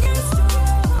longest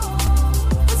road.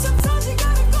 But sometimes you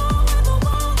gotta go where the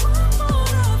wild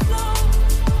water flows.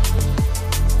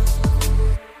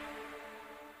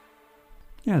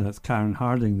 Yeah, that's Karen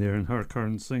Harding there in her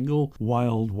current single,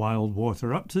 Wild Wild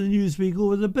Water. Up to the news we go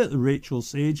with a bit of Rachel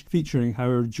Sage featuring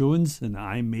Howard Jones and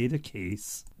I Made a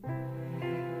Case.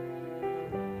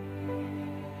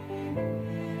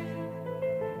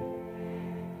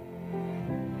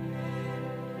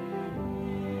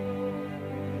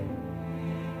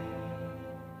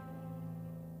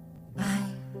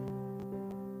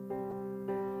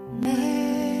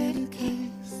 Made a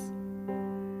case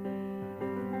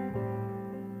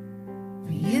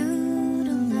for you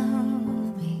to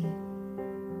love me.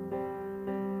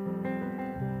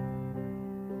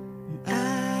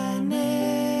 I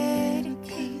made a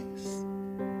case,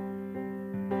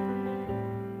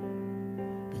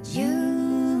 but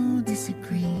you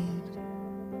disagreed.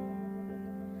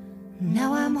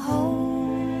 Now I'm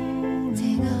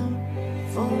holding up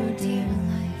for dear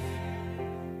life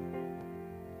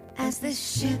as this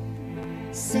ship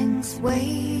sinks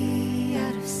way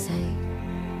out of sight.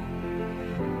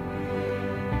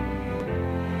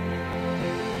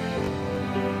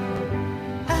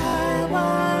 I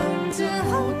want to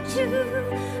hold you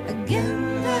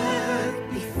again like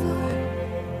before.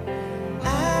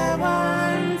 I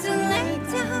want to lay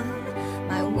down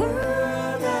my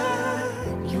world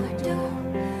at your door.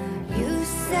 You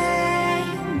say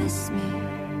you miss me,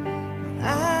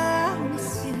 I'll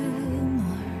miss you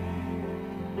more.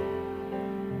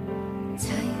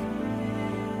 Time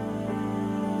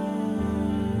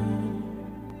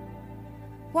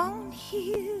won't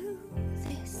heal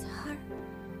this heart.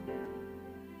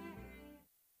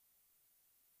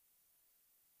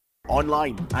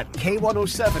 online at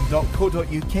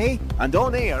k107.co.uk and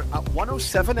on air at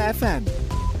 107FM.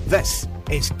 This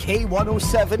is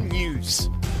K107 News.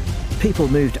 People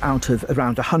moved out of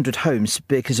around 100 homes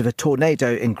because of a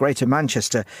tornado in Greater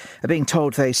Manchester are being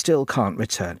told they still can't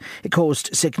return. It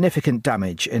caused significant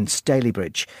damage in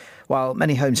Stalybridge, while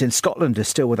many homes in Scotland are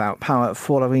still without power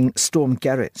following Storm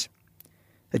Gerrit.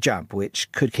 The jab,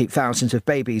 which could keep thousands of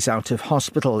babies out of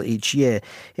hospital each year,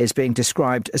 is being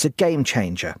described as a game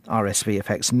changer. RSV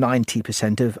affects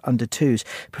 90% of under-2s.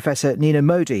 Professor Nina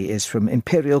Modi is from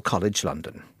Imperial College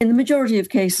London. In the majority of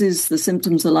cases, the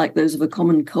symptoms are like those of a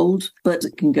common cold, but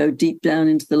it can go deep down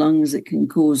into the lungs. It can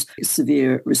cause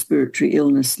severe respiratory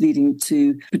illness, leading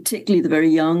to particularly the very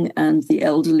young and the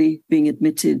elderly being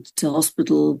admitted to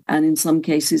hospital, and in some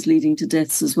cases leading to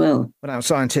deaths as well. Well, now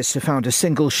scientists have found a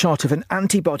single shot of an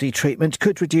antibody treatment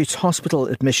could reduce hospital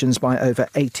admissions by over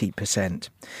 80%.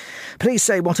 Police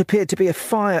say what appeared to be a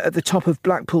fire at the top of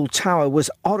Blackpool Tower was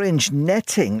orange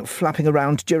netting flapping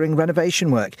around during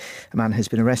renovation work. A man has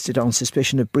been arrested on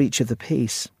suspicion of breach of the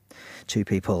peace. 2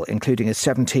 people, including a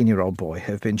 17-year-old boy,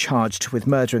 have been charged with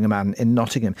murdering a man in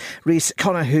Nottingham. Rhys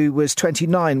Connor, who was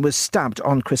 29, was stabbed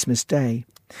on Christmas Day.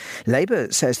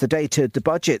 Labour says the dated the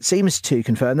budget seems to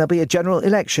confirm there'll be a general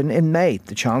election in May.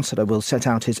 The Chancellor will set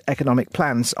out his economic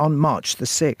plans on March the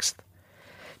 6th.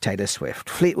 Taylor Swift,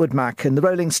 Fleetwood Mac and the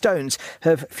Rolling Stones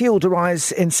have fuelled a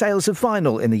rise in sales of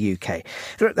vinyl in the UK.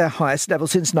 They're at their highest level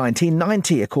since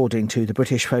 1990, according to the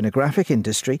British phonographic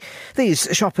industry. These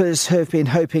shoppers have been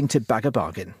hoping to bag a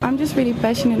bargain. I'm just really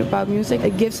passionate about music.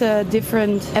 It gives a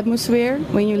different atmosphere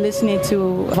when you listen it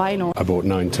to vinyl. I bought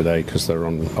 9 today because they're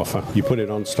on offer. You put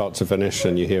it on start to finish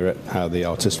and you hear it how the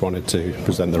artist wanted to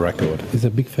present the record. It's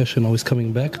a big fashion always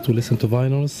coming back to listen to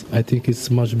vinyls. I think it's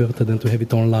much better than to have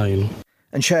it online.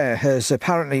 And Cher has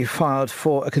apparently filed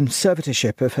for a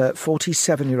conservatorship of her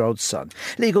 47-year-old son.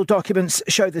 Legal documents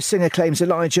show the singer claims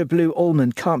Elijah Blue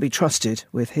Allman can't be trusted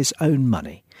with his own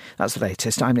money. That's the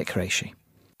latest. I'm Nick Qureshi.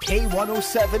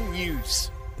 K107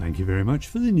 News. Thank you very much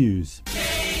for the news.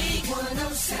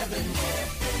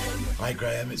 Hi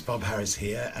Graham, it's Bob Harris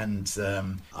here, and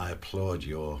I applaud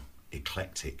your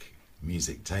eclectic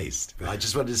music taste. I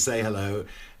just wanted to say hello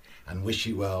and wish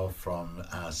you well from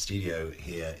our studio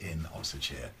here in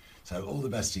Oxfordshire. So all the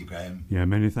best to you, Graham. Yeah,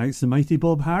 many thanks to mighty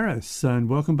Bob Harris, and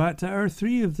welcome back to hour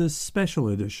 3 of this special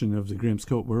edition of the Graham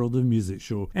Scott World of Music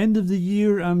show. End of the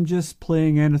year, I'm just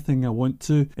playing anything I want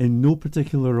to, in no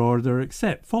particular order,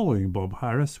 except following Bob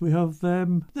Harris, we have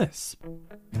this.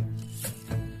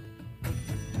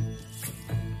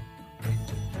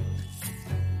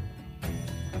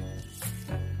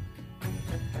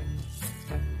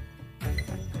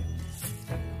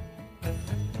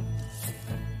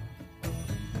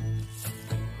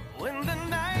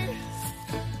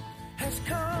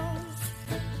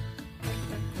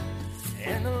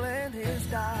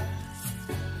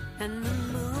 And the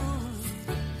moon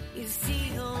is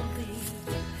the only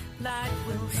light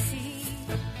we'll see.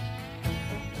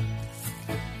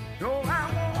 No,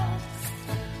 I won't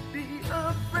be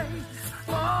afraid.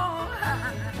 Oh,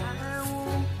 I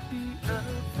won't be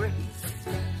afraid.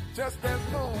 Just as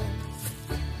long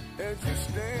as you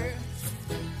stand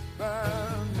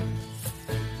by me.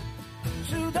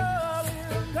 So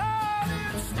darling,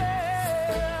 darling,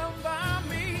 stand by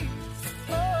me.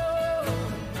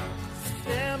 Oh,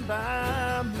 stand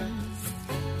by me.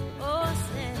 Oh,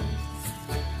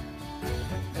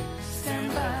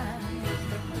 stand by,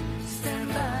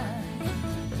 stand by.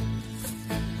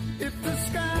 If the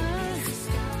sky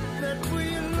that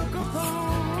we look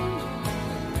upon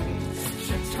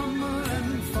should tumble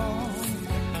and fall,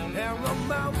 and the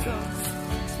mountains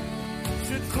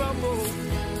should crumble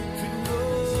to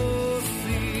the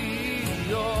sea,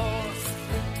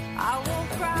 I won't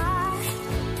cry,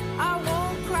 I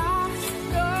won't cry,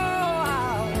 no, I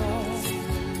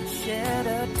won't shed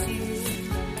a tear,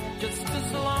 just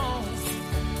as long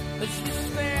as you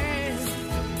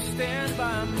stand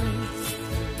by me.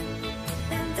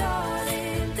 And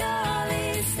darling,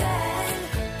 darling, stand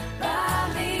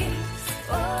by me.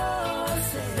 Oh,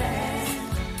 stand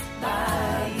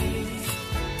by me.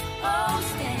 Oh,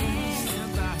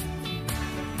 stand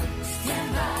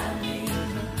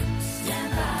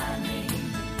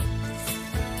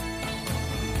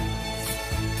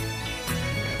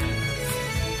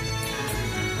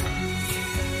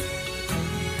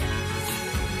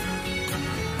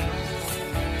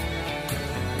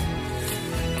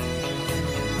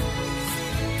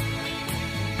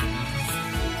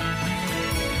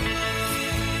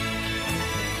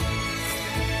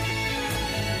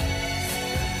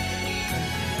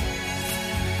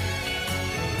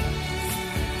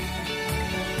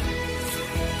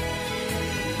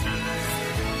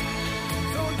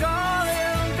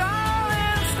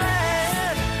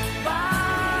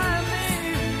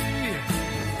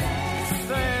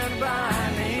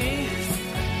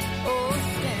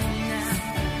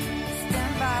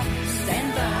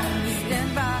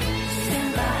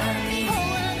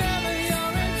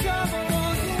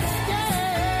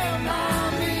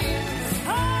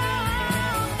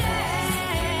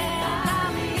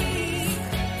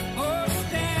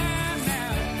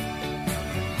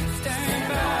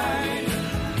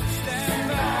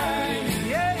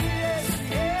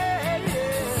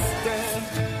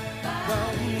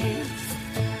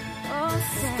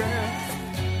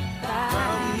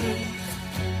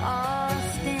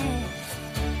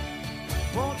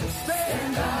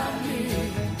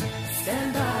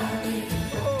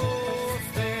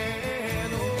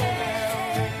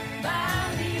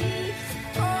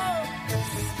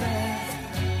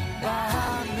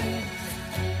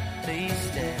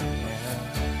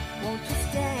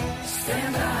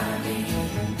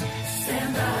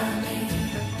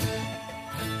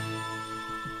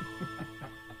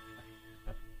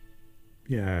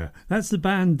Yeah, that's the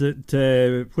band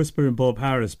that Whisper and Bob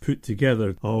Harris put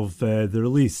together of the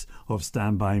release of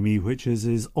Stand By Me, which is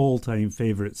his all-time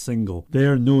favourite single.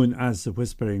 They're known as the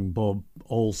Whispering Bob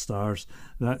All-Stars.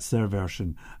 That's their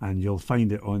version, and you'll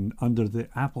find it under the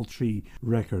Apple Tree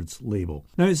Records label.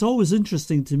 Now, it's always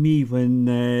interesting to me when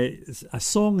a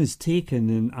song is taken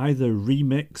and either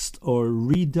remixed or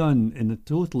redone in a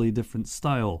totally different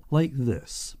style, like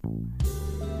this.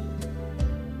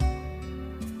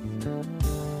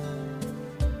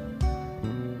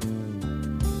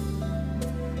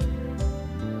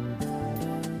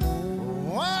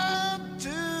 Why do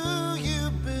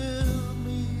you build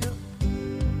me up,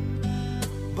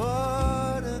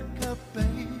 buttercup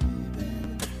baby,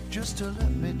 just to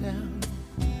let me down?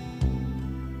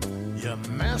 You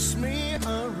mess me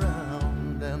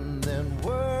around, and then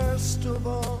worst of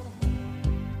all,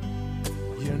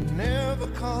 you never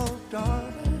call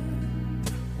darling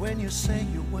when you say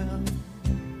you will.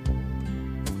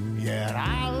 Yet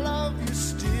I love you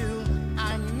still,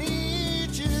 I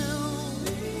need you,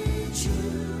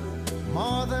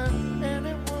 more than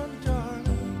anyone,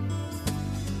 darling.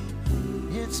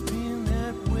 It's been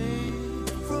that way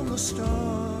from the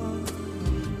start.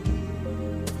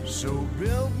 So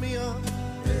build me up,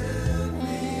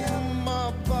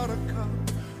 my buttercup,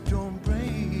 don't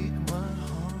break my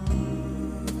heart.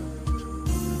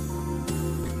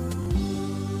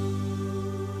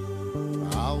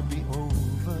 I'll be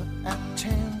over at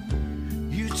 10.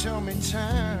 You tell me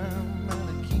time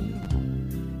and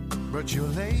again, but you're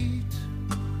late.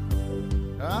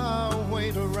 I'll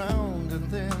wait around and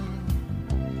then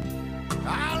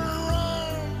I'll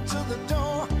run to the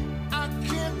door. I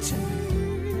can't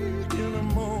take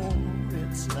anymore.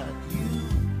 It's not you.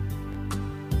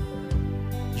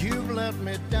 You've let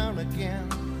me down again.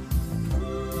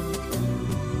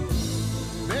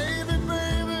 Baby,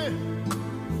 baby,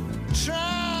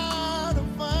 try to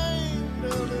find a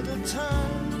little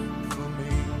time for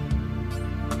me,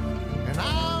 and I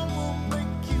will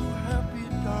make you happy,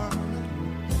 darling.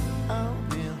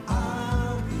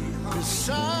 I'll be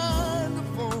beside the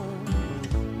phone,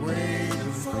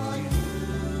 waiting for you.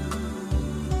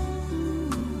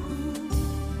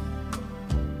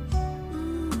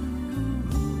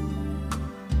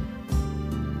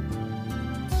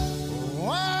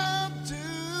 Why do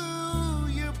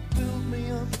you build me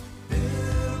up,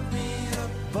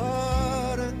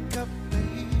 buttercup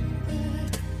baby,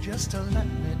 just to let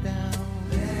me down?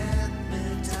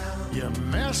 You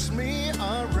mess me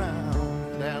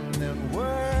around, and then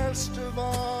worst of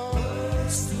all,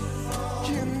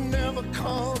 you never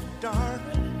call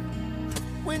darling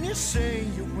when you say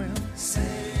you will.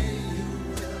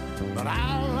 But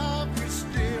I love you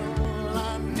still,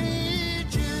 I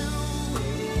need you,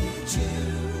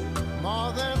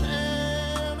 more than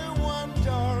anyone,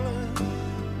 darling.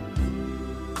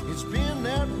 It's been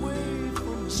that way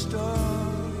from the start.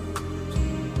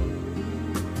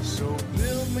 So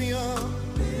build me up,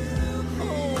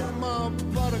 oh my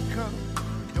buttercup,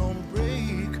 don't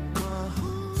break my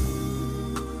heart.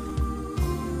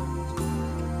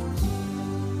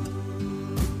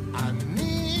 I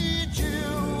need you,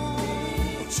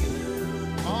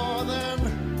 more than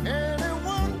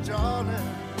anyone, darling.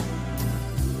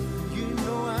 You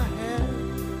know I have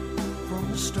from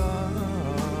the start.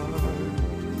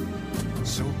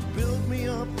 So build me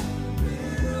up,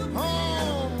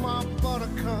 oh my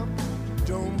buttercup,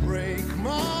 don't break my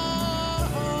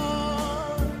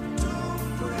heart.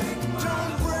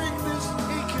 Don't break this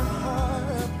aching heart,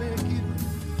 I beg you.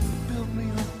 Build me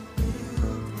up,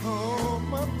 oh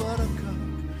my buttercup,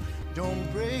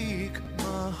 don't break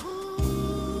my heart.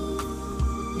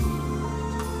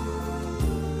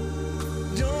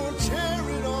 Don't tear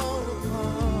it all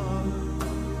apart.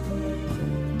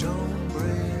 Don't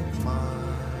break my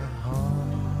heart.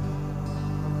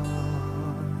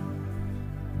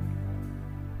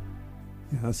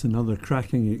 Yeah, that's another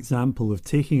cracking example of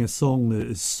taking a song that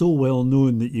is so well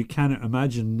known that you cannot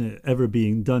imagine it ever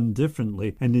being done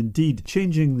differently, and indeed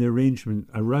changing the arrangement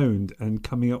around and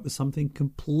coming up with something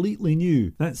completely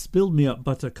new. That's Build Me Up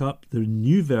Buttercup, the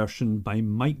new version by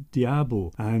Mike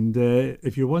Diabo. And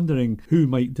if you're wondering who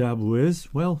Mike Diabo is,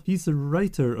 well, he's the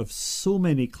writer of so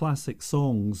many classic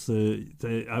songs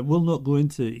that I will not go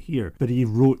into it here, but he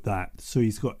wrote that, so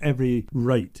he's got every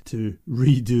right to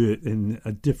redo it in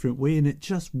a different way, and it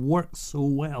just works so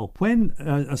well. When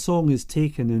a song is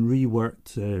taken and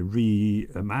reworked,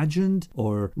 reimagined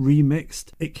or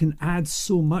remixed, it can add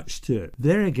so much to it.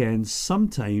 There again,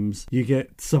 sometimes you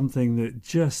get something that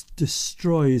just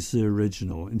destroys the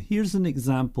original, and here's an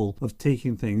example of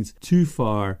taking things too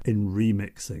far in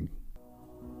remixing.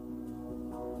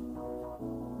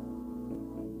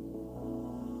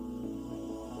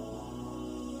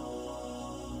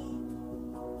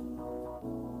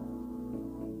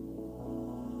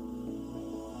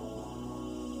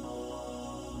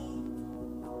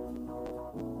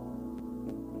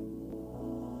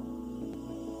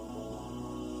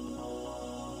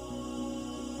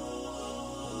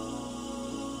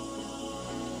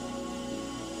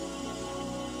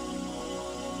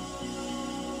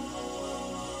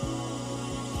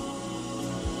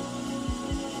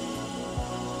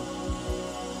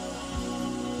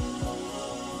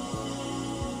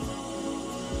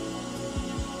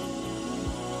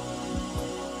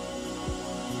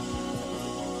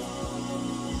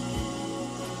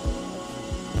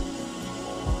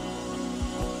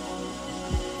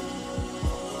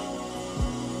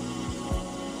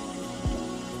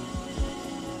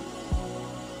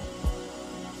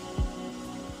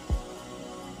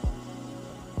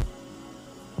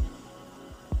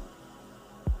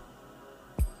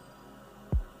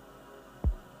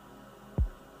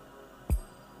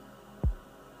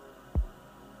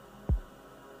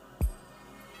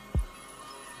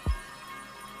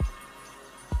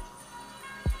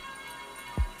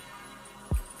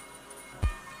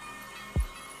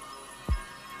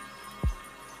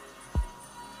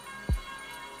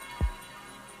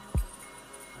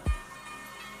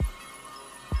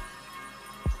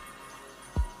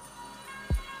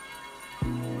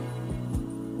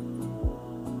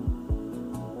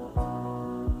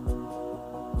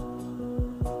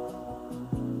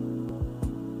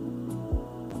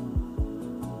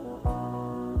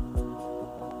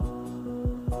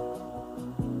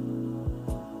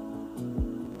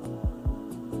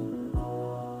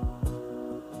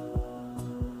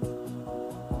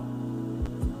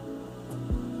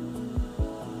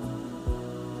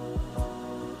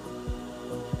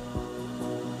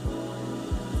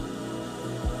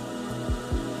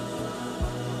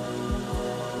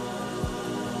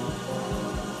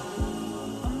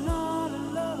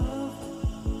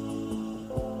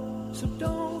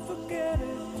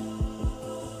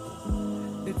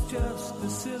 just a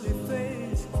silly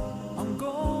phase I'm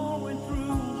going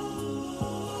through.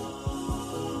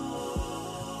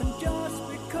 And just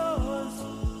because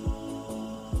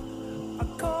I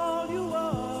call you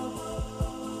up,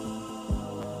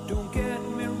 don't get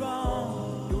me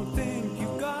wrong, don't think you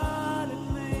got it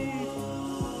made.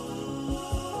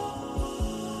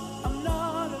 I'm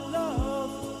not in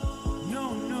love,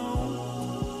 no, no.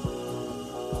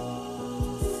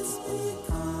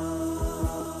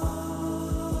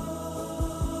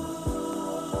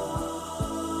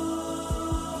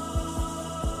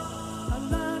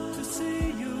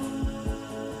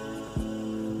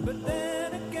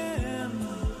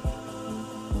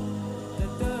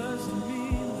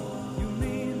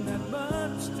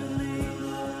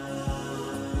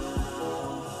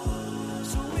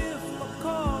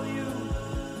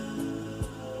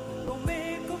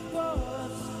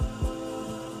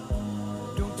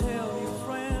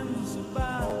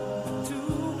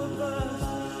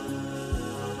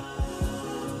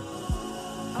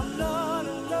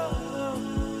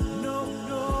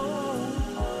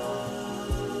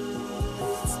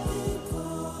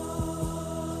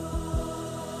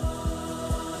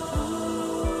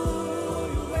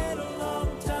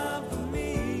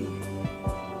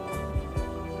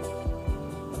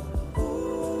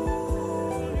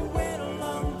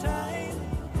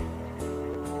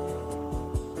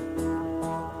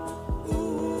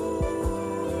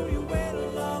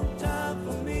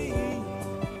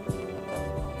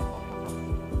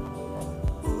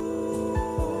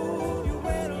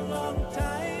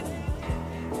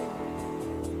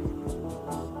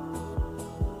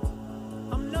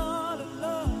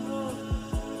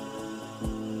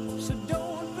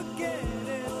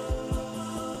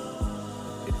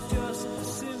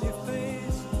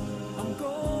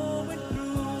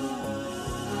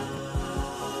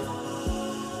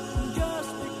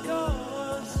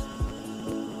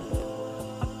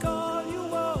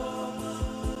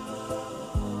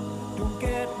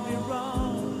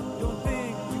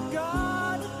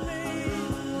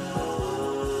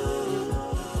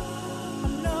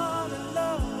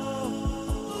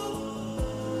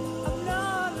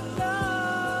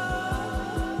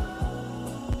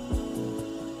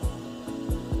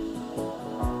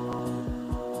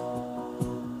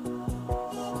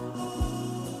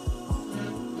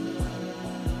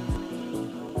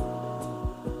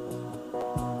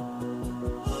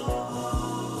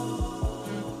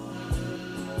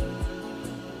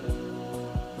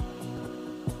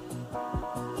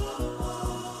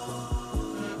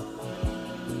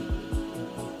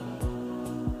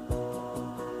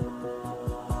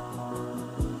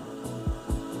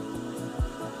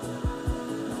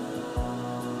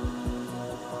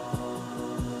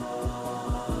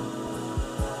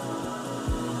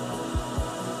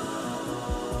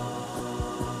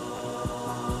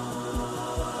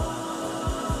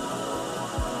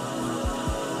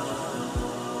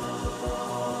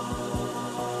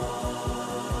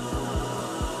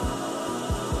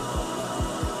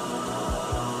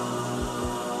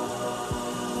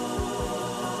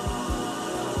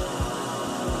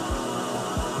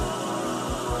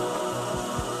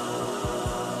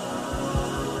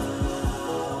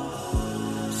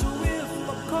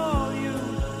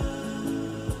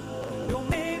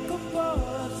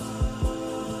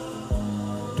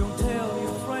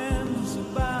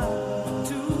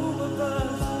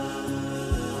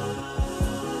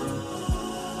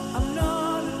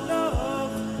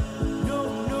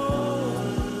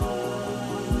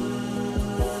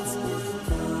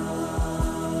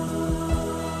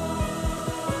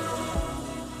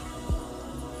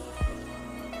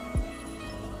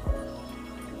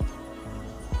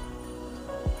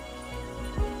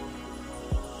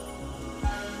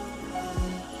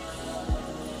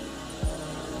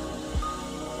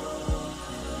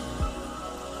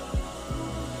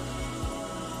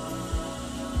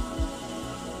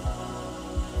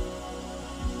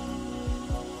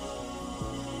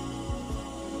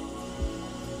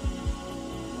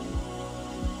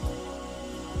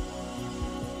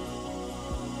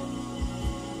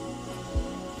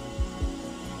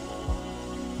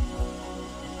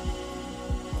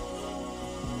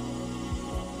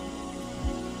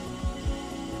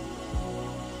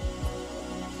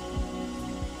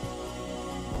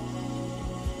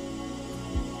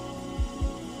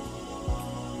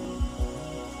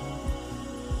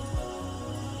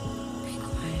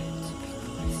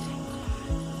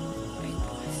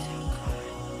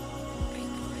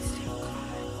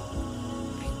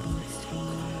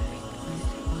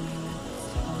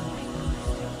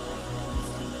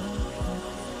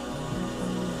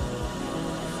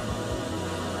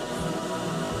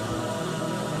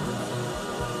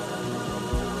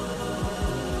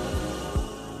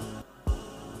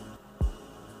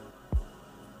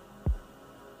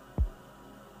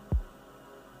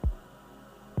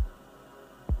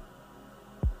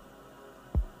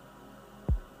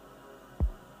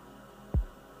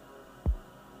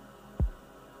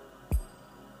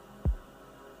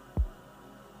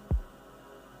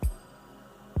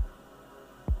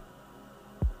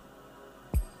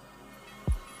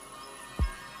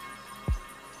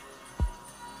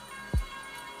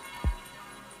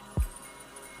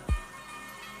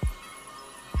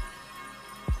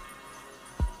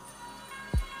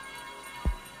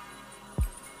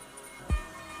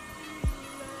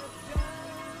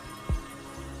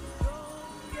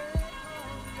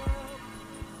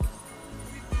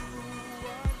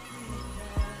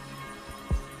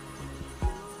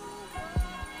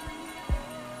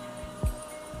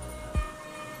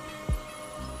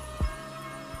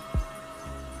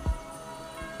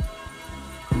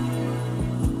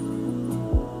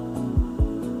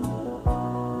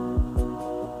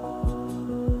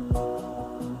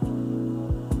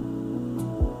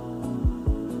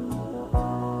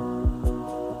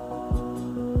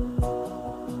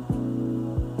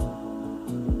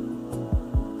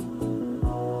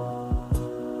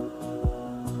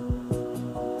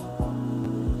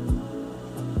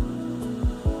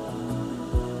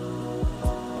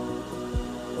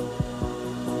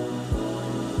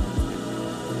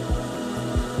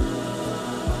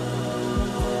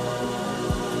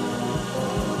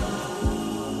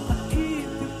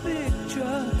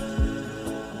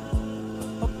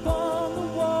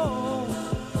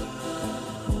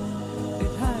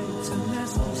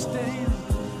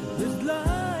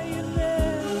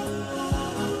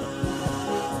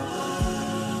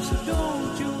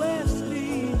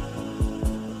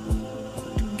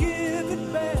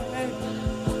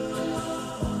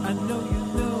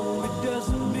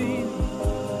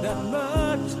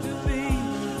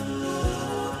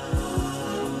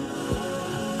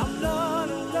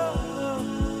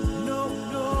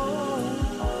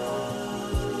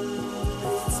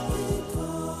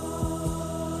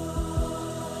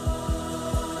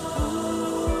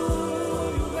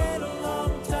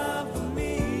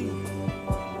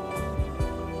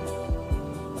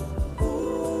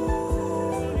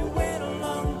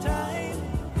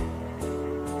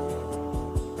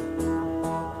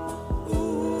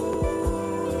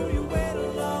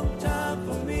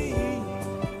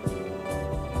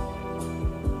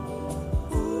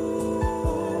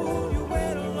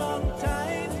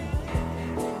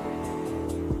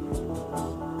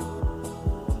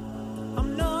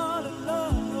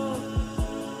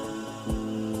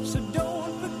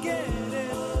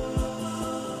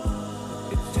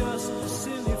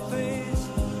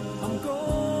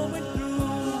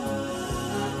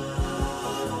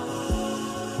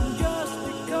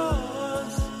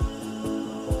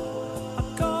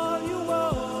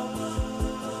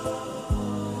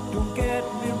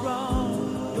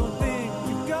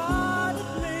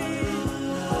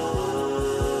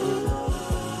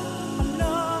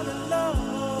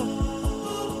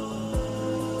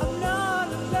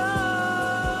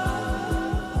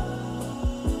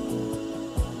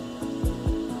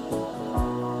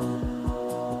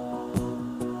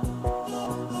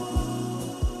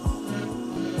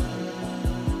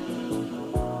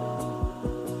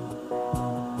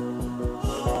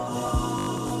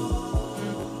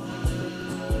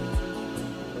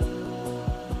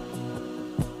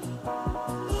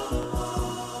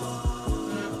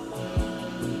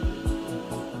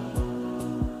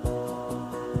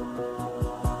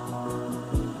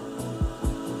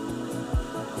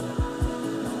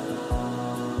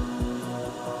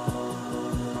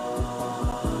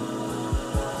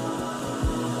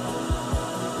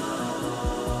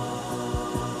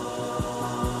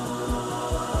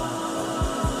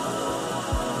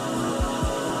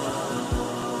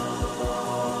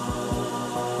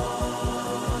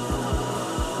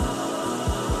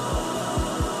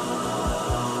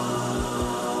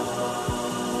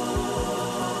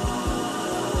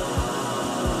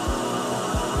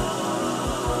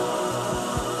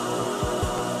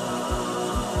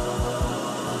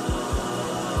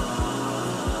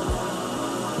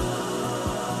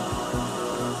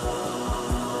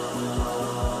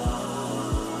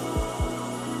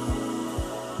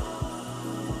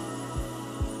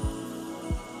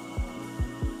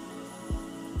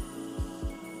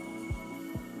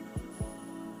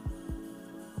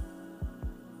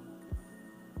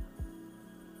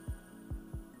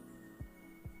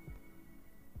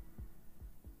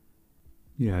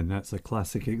 Yeah, and that's a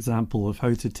classic example of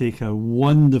how to take a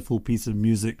wonderful piece of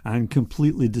music and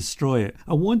completely destroy it.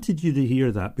 I wanted you to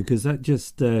hear that because that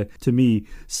just, to me,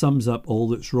 sums up all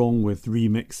that's wrong with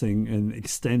remixing and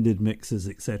extended mixes,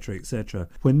 etc., etc.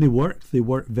 When they work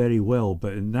very well,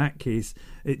 but in that case,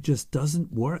 it just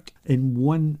doesn't work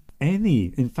in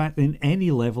any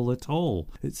level at all.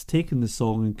 It's taken the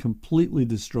song and completely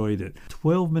destroyed it.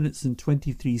 12 minutes and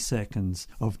 23 seconds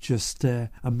of just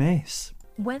a mess.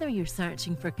 Whether you're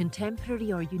searching for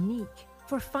contemporary or unique,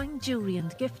 for fine jewellery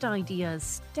and gift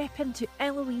ideas, step into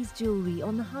Eloise Jewellery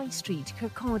on the High Street,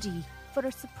 Kirkcaldy, for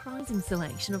a surprising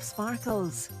selection of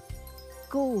sparkles.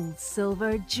 Gold,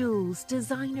 silver, jewels,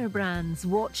 designer brands,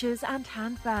 watches and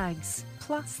handbags,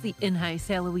 plus the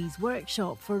in-house Eloise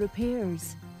workshop for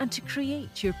repairs, and to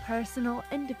create your personal,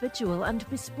 individual and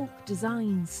bespoke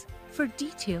designs. For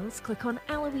details, click on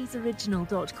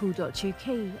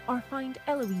eloiseoriginal.co.uk or find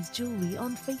Eloise Jewellery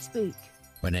on Facebook.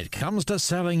 When it comes to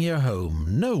selling your home,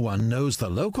 no one knows the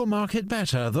local market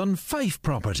better than Fife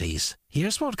Properties.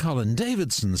 Here's what Colin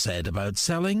Davidson said about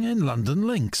selling in London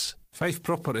Links. Fife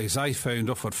Properties, I found,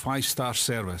 offered 5-star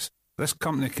service. This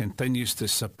company continues to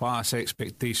surpass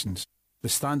expectations. The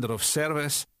standard of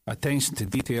service, attention to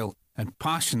detail and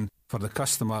passion for the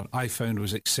customer I found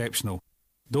was exceptional.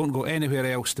 Don't go anywhere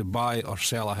else to buy or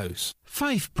sell a house.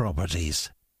 Fife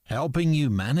Properties, helping you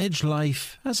manage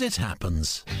life as it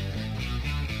happens.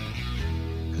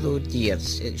 Hello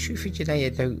dears, it's Shuford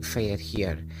United Doubtfire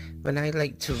here. When I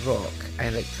like to rock, I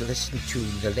like to listen to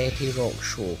the Letty Rock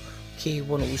Show,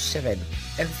 K107,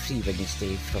 every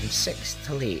Wednesday from 6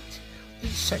 till 8.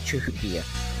 It's such a hoot here.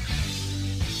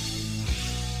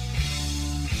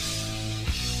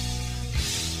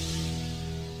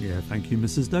 Yeah, thank you,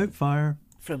 Mrs. Doubtfire.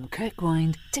 From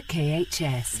Kirkwind to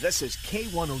KHS. This is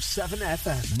K107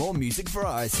 FM. More music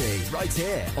variety right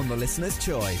here on the Listener's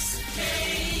Choice.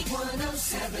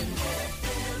 K107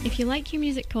 FM. If you like your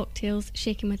music cocktails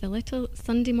shaken with a little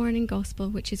Sunday morning gospel,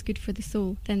 which is good for the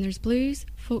soul, then there's blues,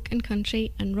 folk and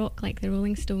country and rock like the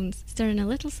Rolling Stones. Stir in a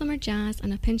little summer jazz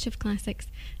and a pinch of classics,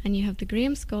 and you have the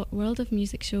Graham Scott World of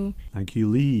Music Show. Thank you,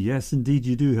 Lee. Yes, indeed,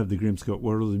 you do have the Graham Scott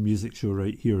World of Music Show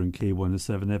right here on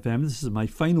K107 FM. This is my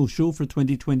final show for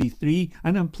 2023,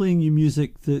 and I'm playing you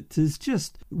music that is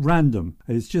just random.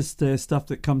 It's just stuff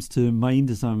that comes to mind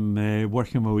as I'm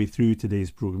working my way through today's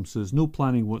programme, so there's no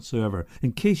planning whatsoever.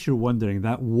 In case you're wondering,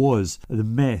 that was the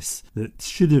mess that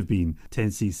should have been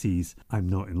 10cc's I'm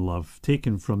Not in Love,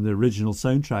 taken from the original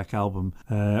soundtrack album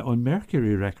on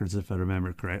Mercury Records, if I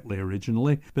remember correctly,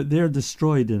 originally, but they're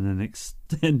destroyed in an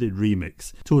extended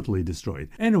remix. Totally destroyed.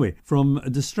 Anyway, from a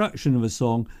destruction of a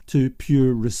song to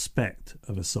pure respect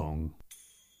of a song.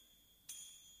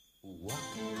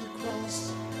 Walking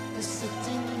across the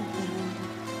sitting room,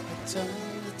 I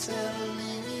turn the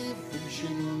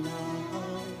television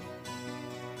on.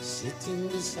 Sitting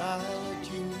beside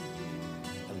you,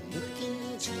 I look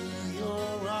into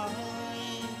your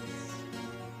eyes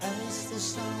as the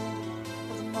sound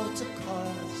of the motor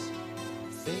cars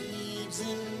fades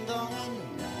in the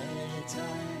night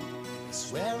time. I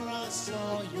swear I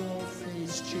saw your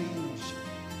face change.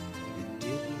 It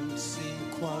didn't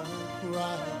seem quite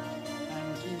right.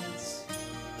 And it's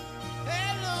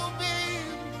hello,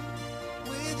 babe,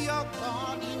 with your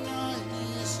guardian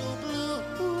eyes so blue.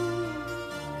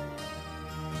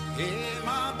 Hey,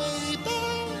 my baby,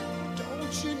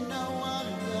 don't you know our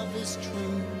love is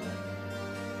true?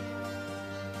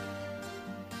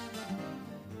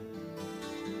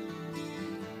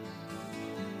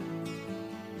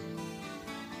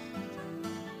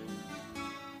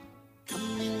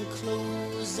 Coming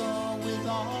closer with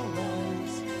our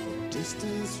arms,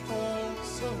 distance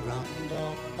falls around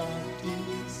our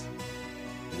bodies.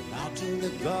 And out in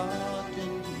the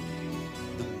garden,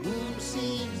 the moon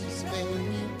seems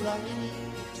very bright.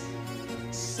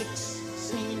 6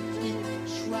 saintly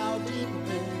shrouded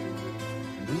men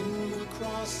move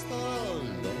across the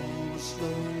lawn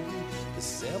slowly. The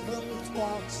 7th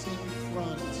walks in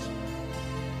front,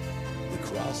 the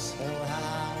cross held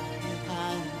high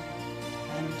behind,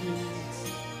 and it's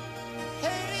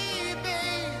hey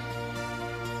babe,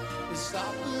 the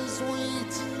stop is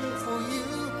waiting for you.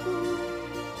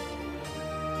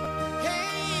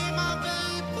 Hey my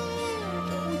baby,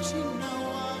 don't you know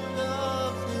our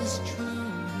love is true?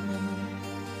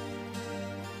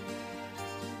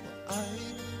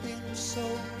 I've been so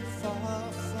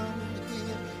far from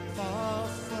here, far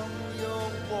from your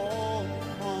warm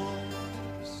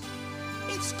arms.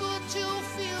 It's good to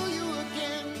feel you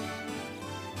again.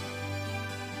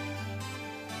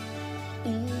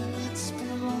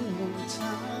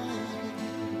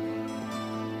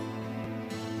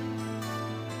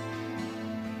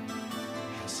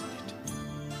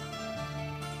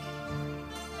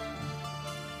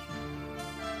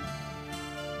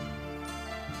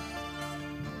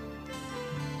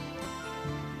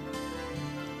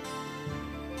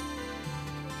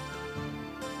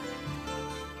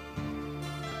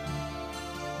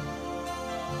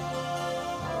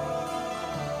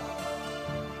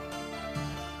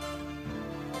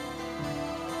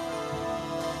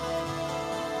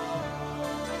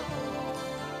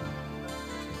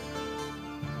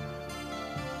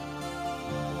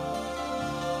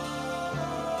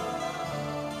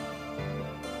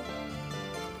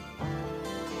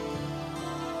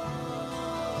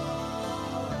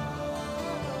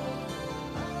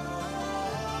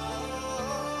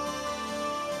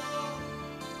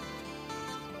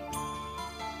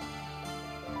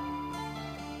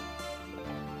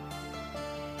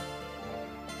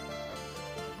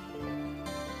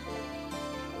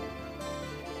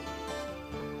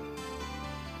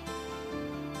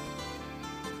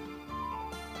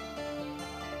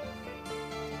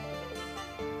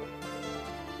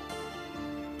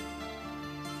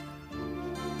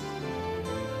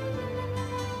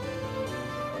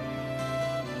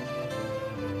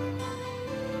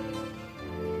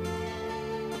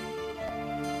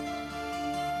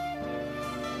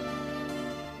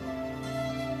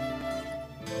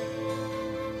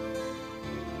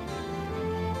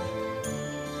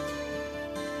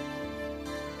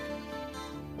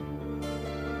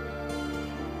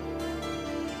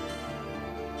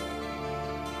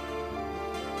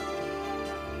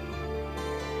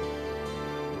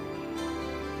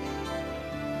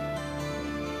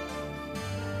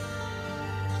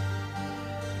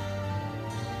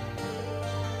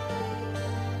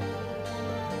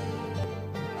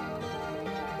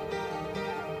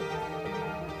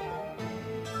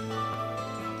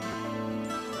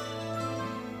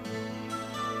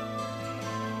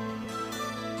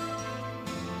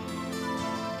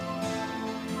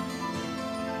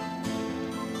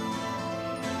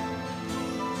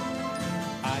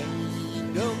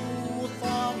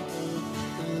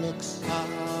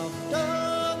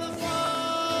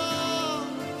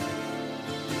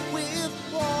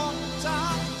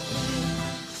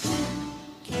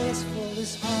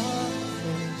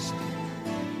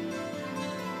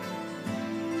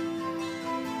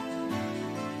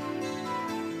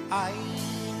 I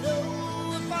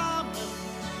know if I'm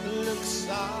look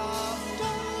soft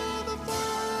on the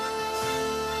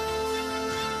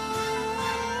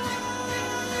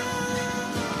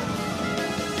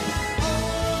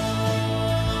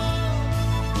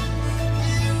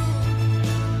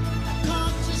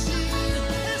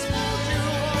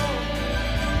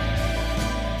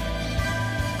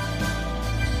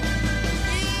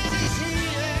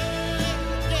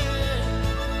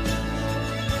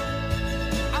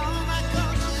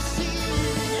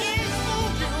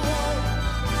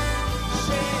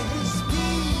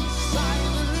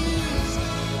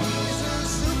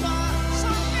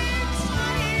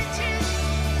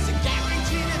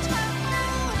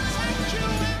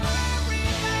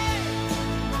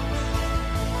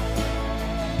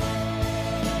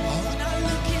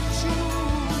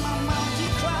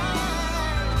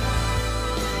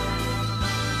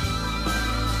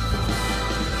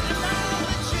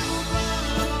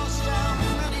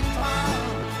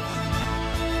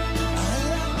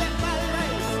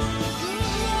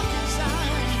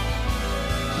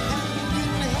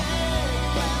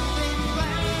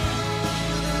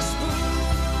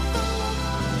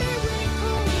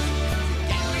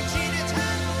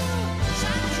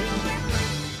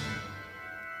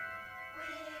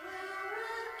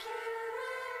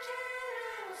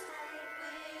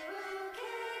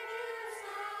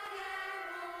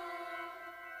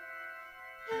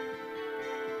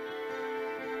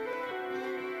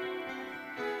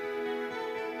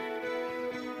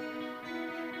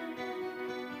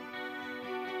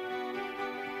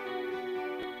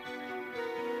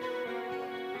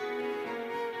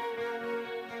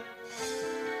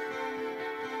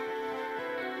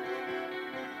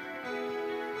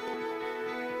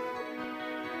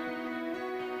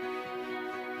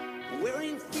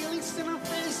wearing feelings in our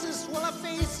faces while our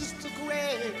faces took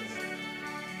rest.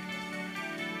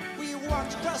 We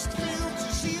watched dust fields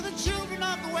to see the children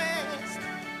of the West.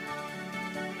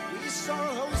 We saw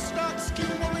a whole stark skin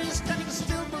warriors standing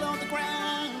still below the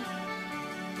ground.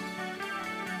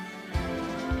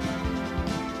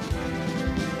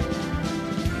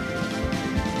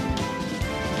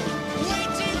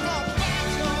 Waiting for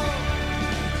battle.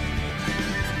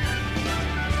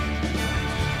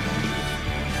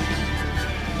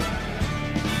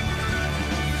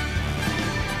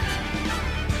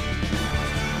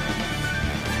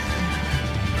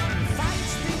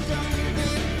 Fights begun,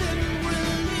 they've been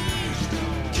released,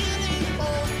 killing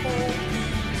all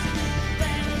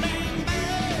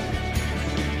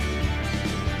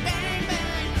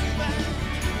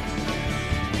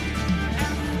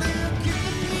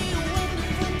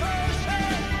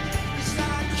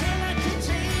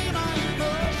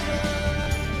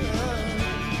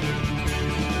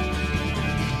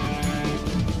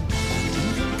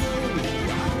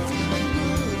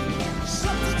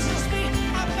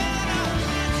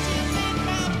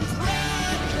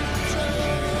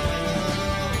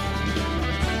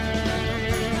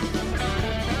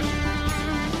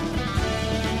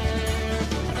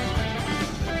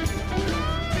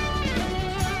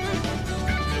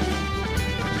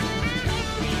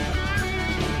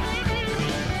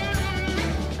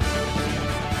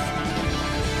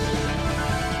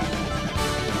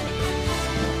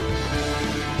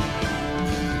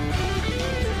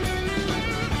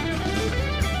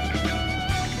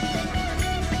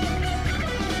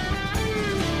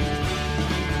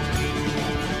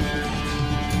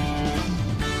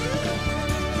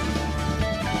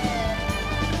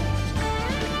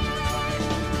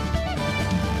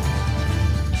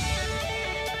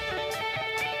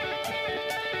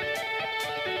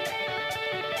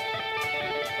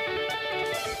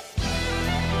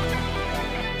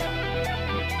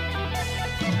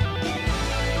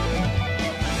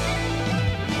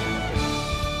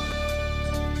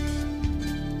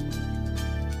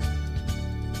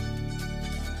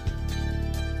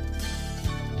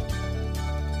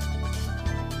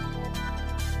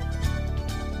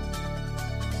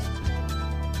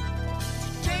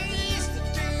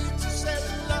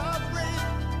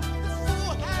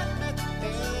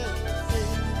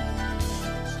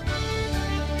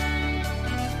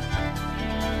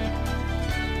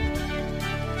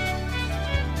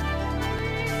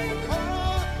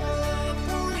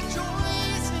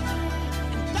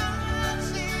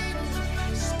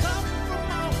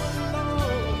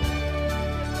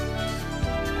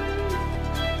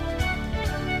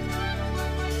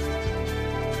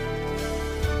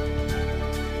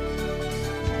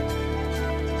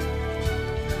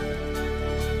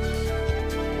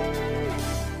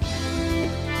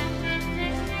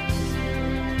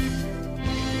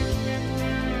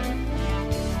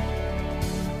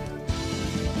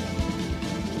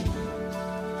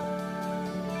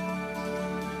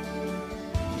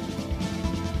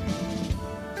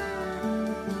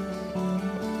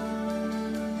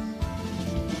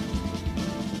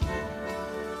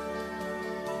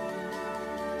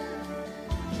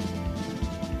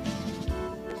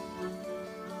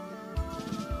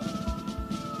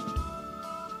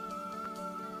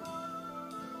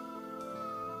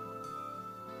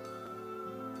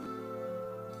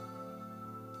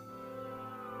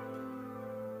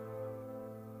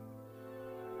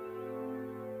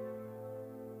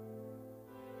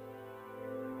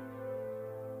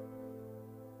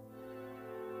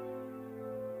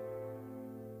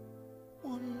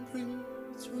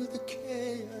Through the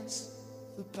chaos,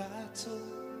 the battle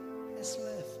has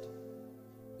left.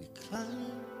 We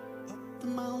climb up the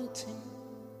mountain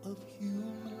of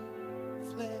human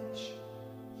flesh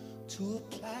to a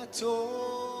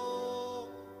plateau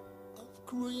of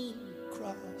green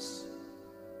grass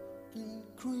and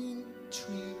green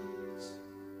trees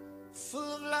full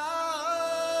of life.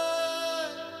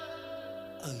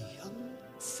 A young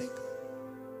figure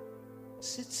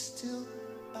sits still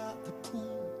by the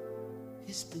pool.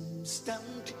 He's been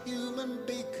stunned to human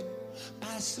bacon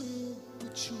by some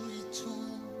butchery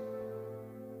tool.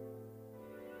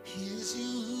 Here's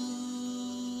you.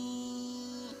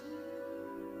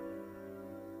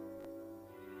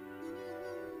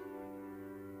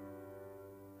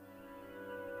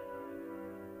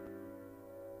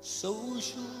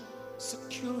 Social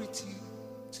security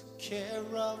took care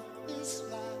of this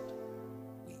lad.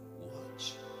 We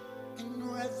watch in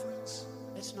reverence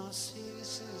as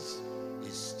Narcissus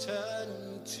is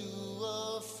turned to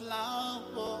a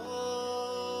flower.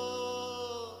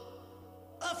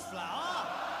 A flower?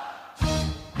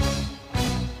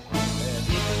 And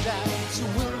even that you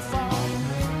will fall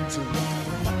to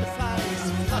butterflies,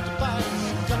 butterflies,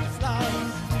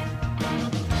 butterflies.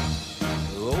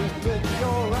 Open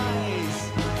your eyes,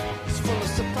 it's full of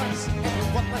surprise.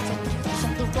 Everyone lights up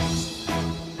on the rocks.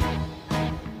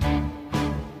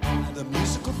 And the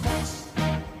musical box.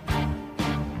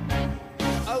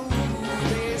 Oh,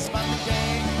 there's my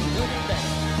gang, good and bad.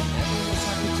 Everyone's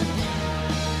happy to be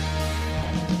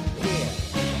here.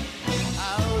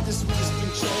 Oh, this was just in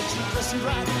church, and dressing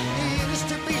right. It is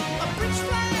to be a British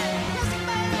flag, blessing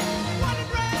man, white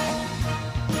and red.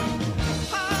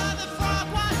 Ah, the flag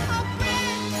was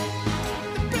open.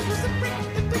 The bridge was a brick,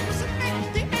 the brick was a brick,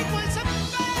 the egg was a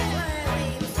bag.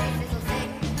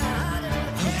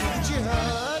 Haven't you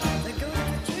heard? They're going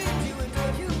to treat you and go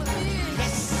human beings.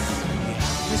 Yes,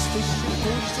 this fish and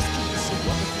goes just keep us a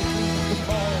wonderful the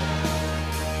ball.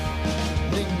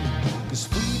 Because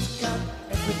we've got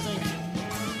everything,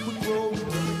 we roll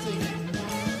everything.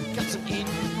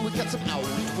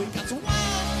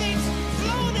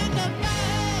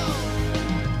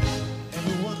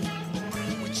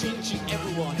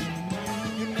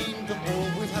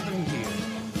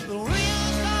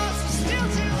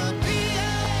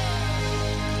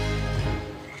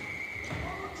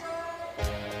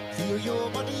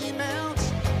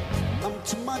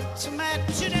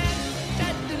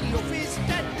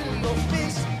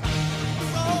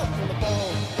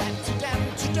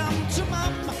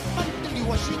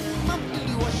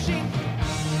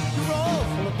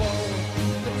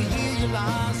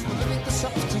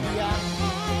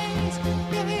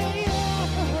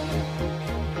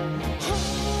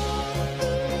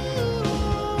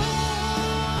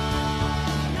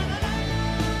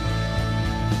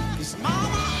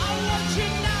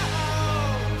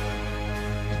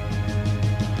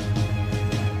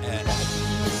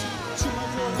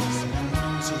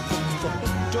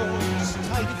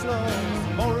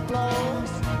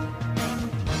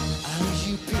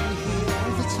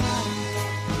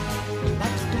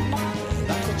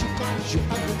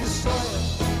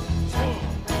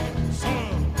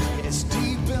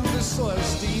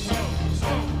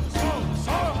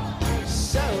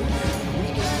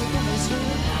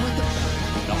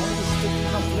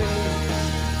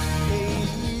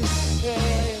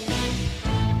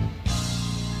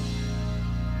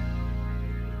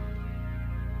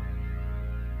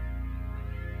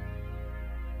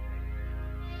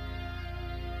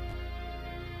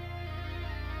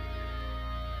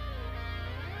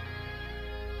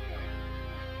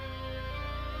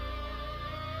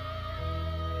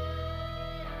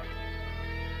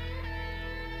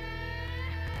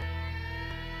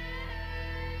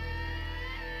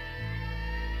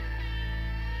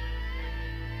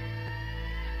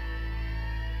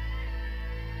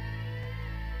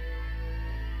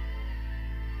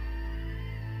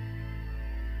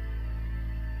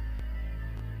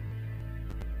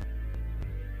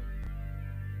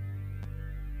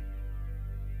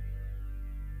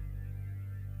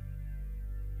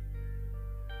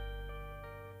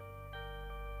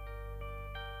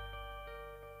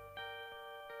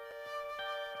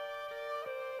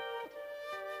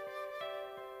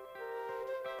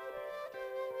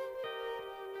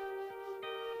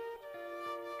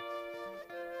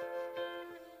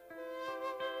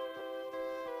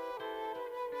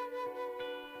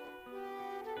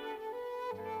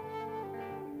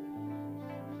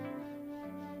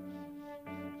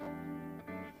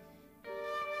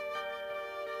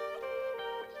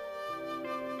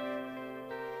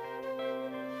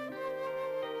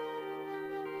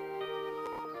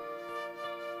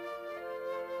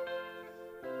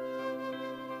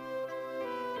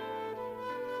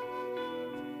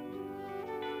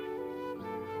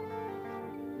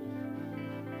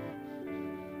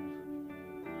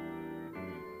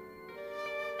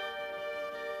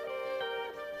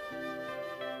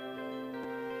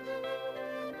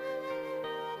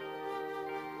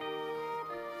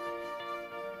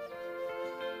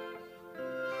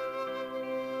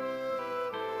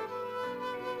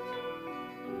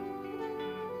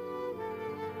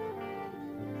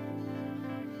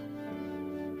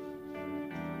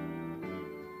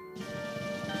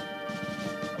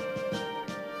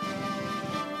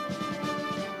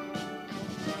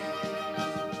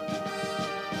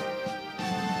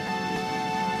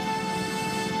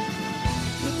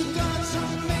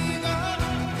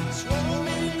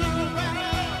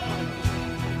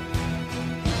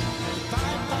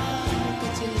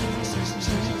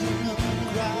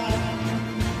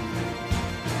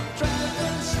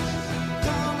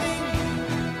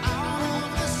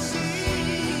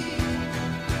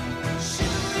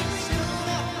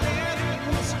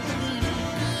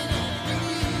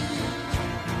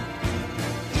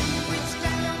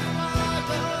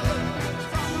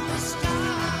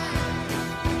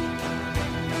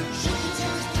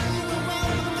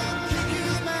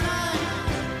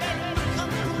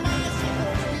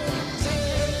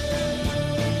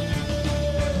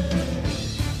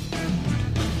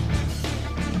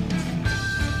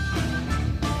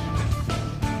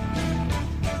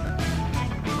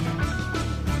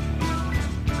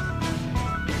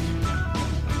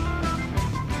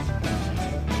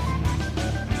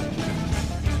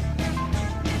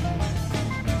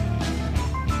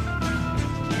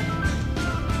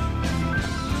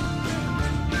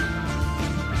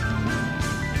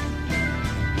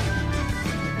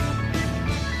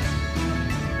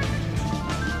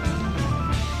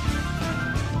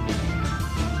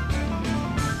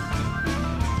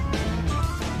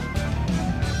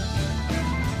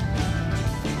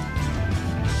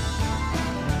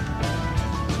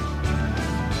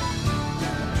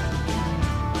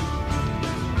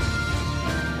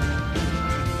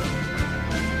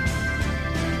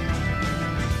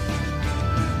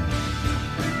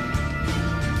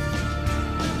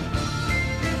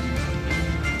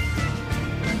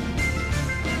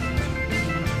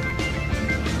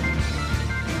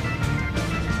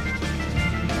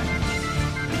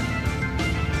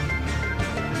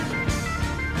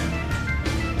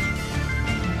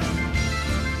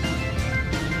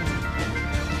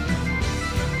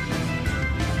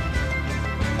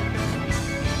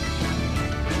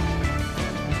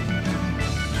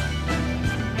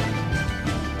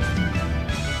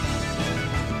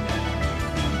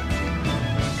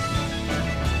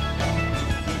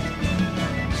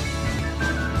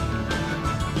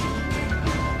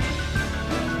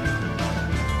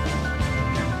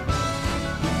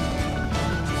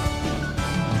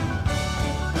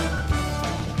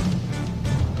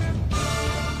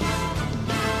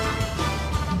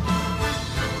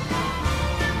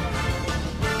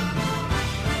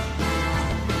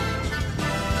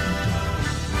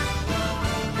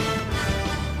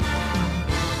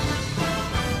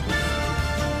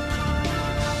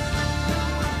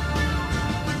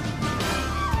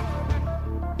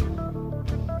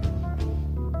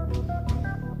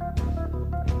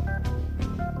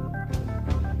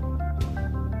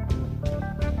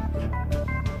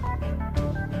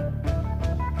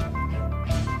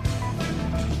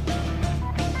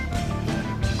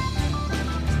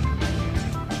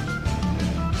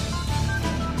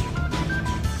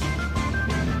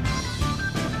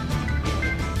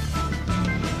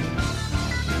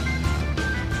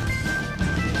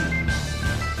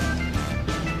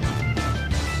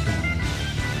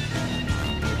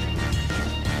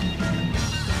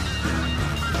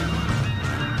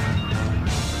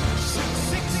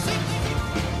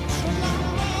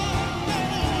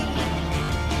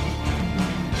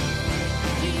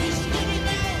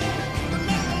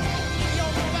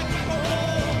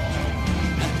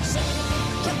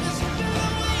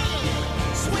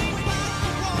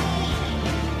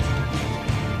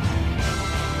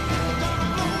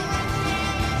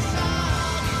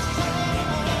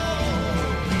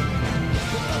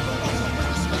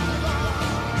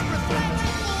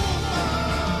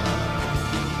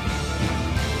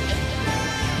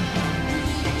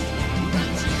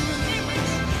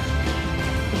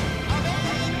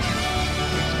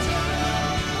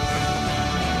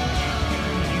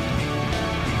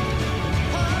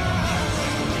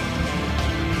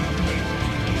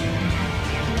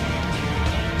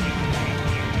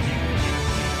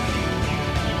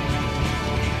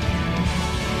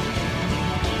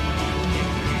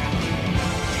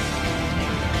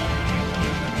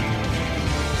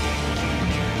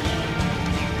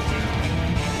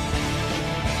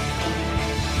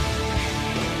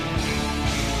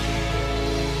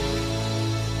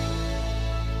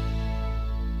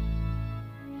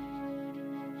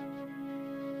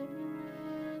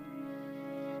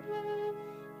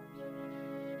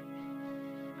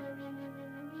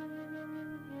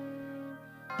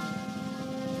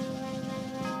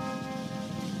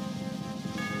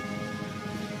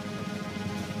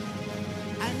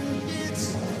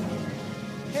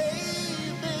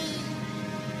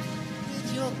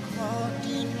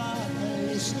 according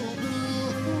lies so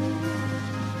blue.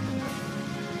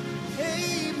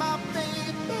 Hey, my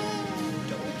baby,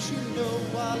 don't you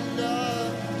know our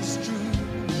love is true?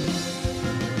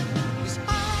 'Cause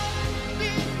I've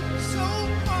been so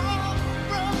far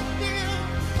from you,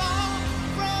 far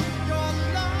from your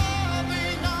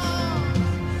loving arms.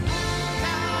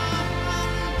 Now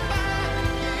I'm back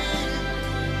again.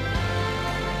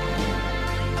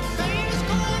 A thing's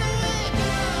gonna work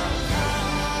out.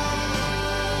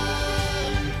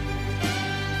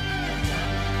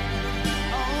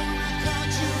 Only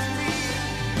can't you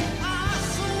feel our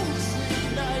souls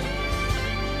unite?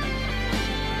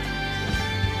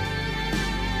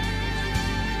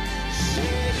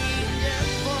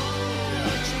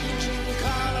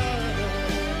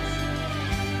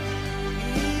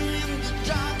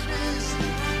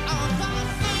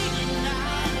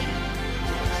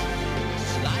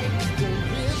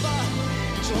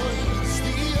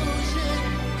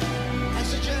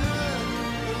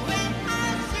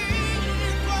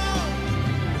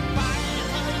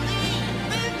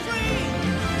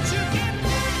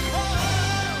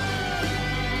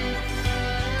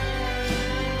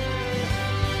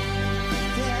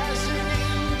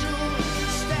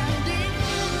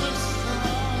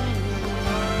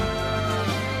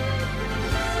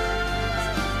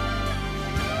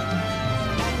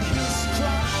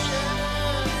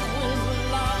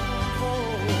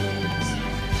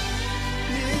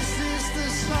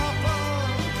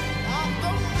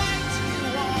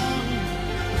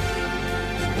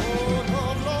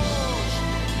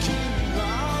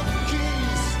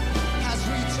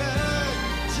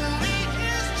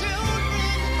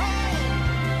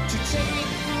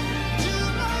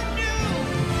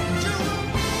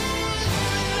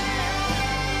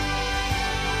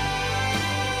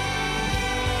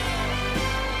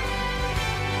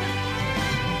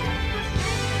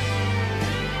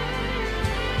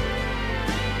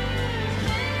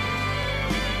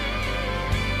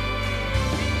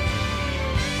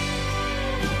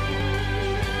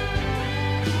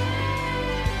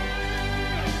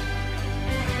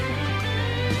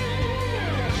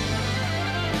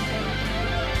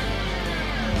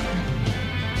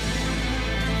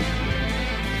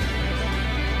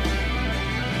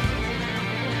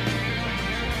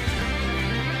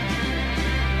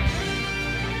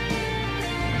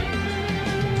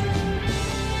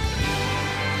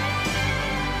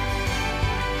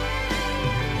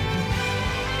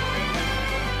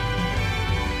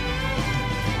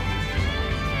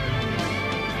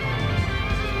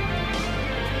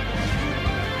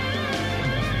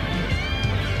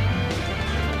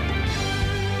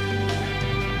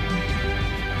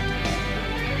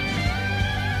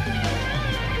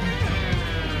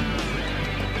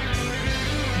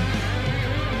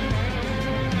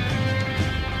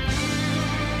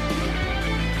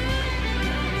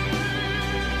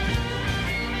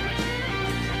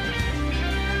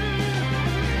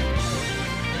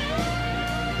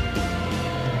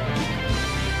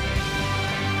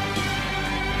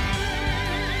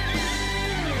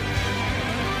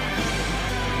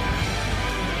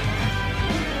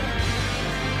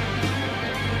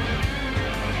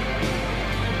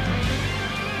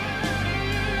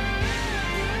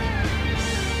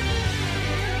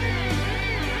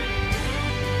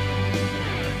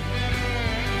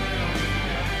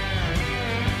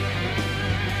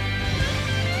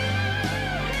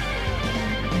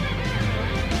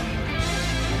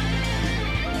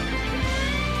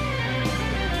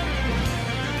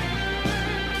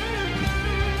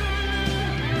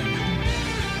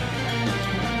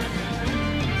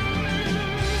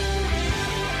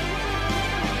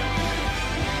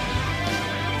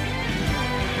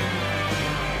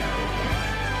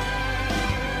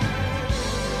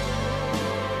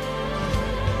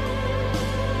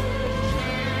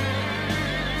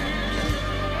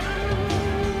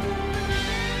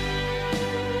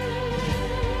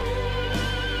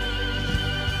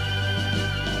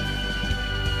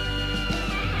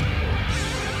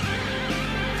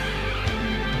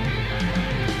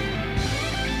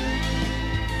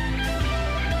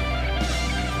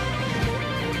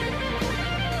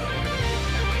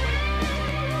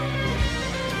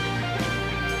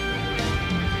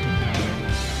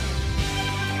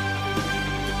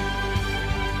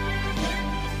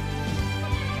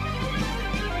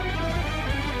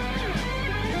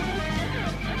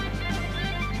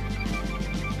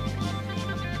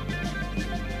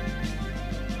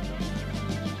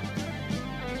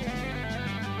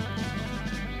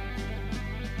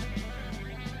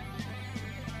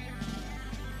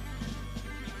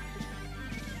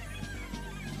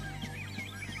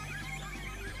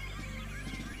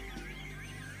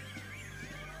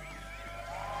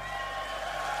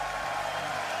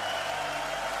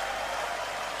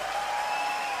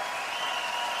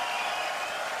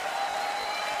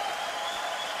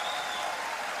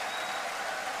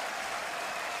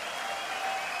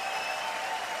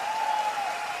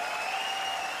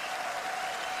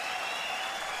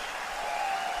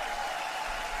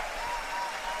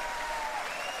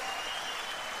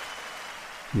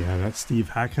 Yeah, that's Steve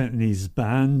Hackett and his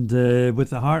band with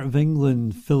the Heart of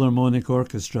England Philharmonic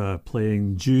Orchestra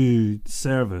playing due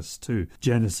service to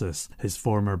Genesis, his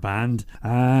former band,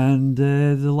 and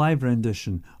the live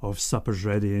rendition of Supper's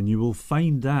Ready, and you will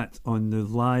find that on the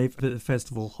Live at the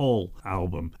Festival Hall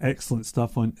album. Excellent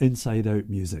stuff on Inside Out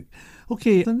Music.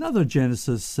 Okay, another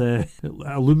Genesis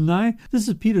alumni. This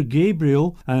is Peter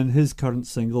Gabriel and his current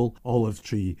single, Olive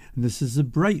Tree. And this is the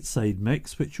Brightside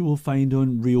mix, which you will find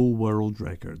on Real World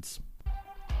Records.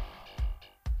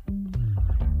 In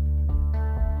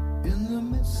the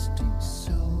misty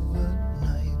silver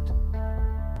night,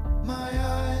 my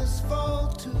eyes fall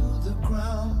to the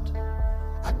ground.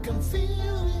 I can feel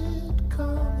it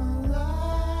come alive.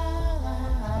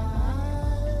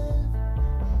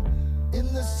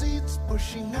 In the seeds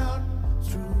pushing out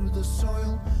through the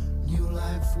soil, new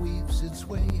life weaves its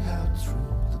way out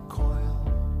through the coil.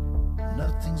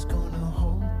 Nothing's gonna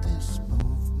hold this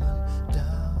movement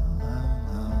down.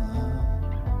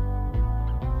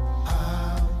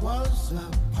 I was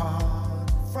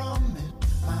apart from it,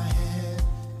 my head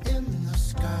in the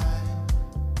sky,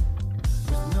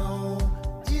 with no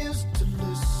ears to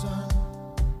listen,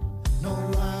 no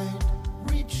light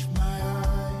reached my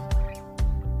eye.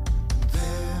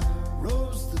 There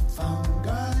rose the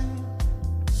fungi,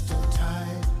 still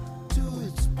tied to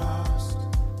its past,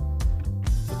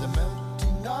 for the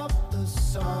melting of the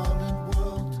solid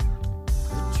world.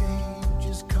 The change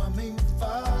is coming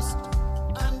fast,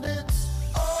 and it's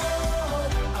all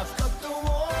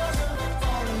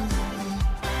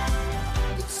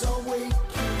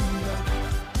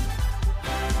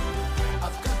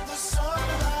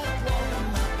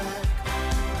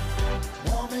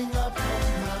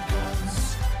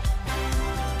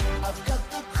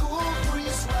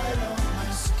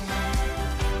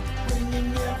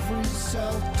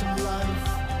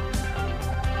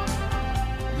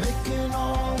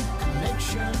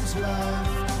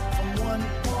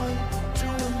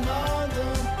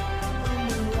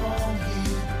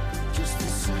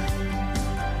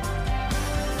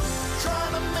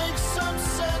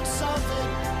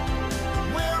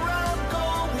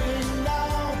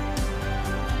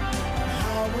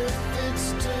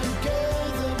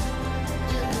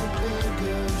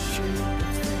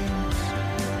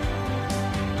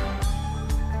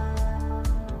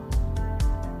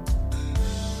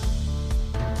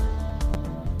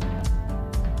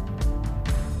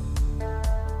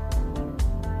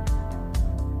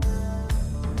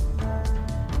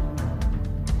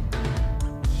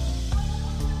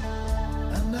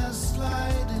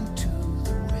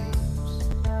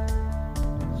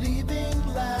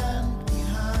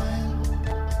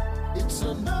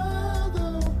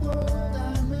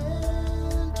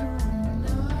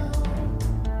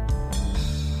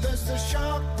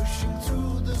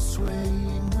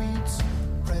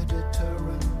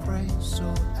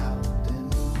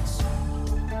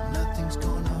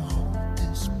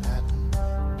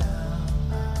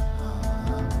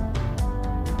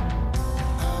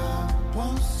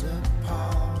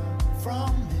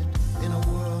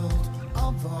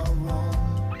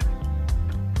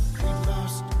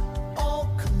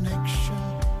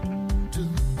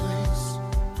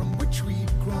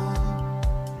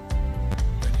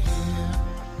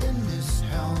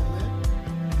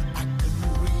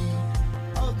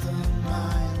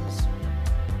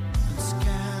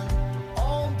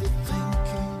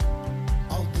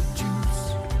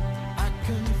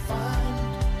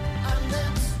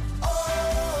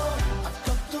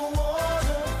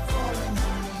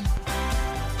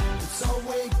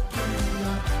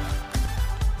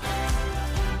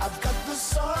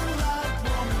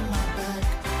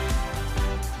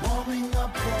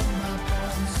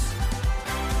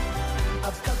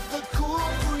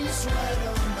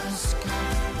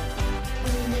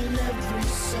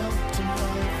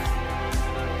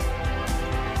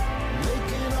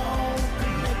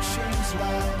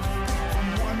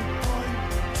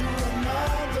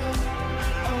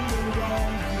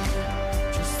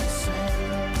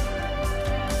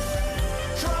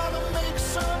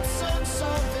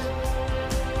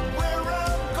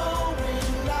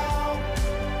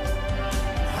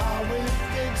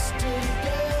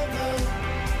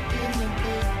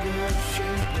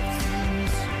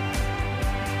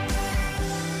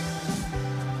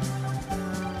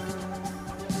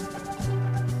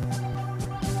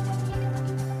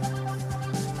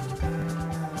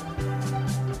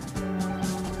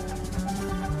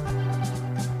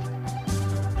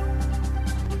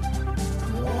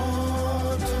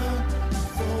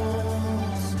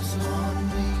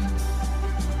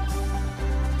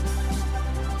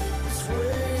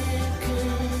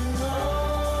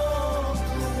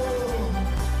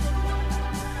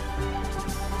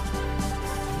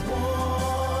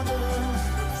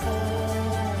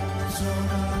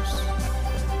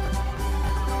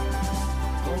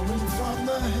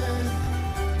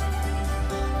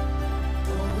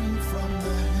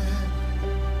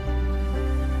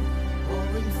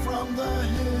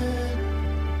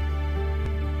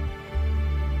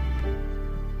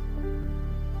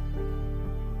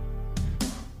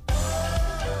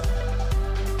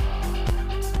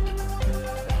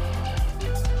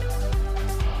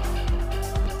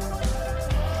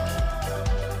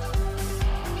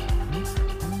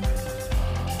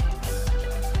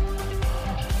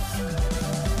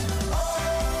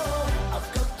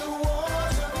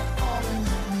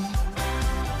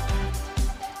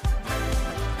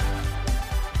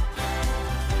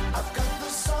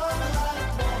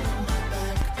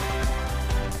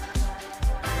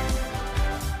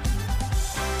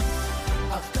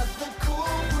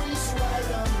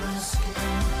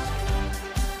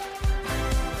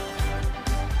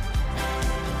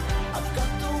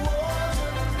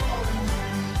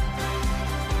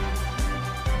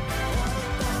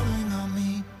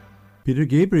Peter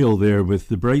Gabriel there with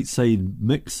the bright side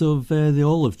mix of The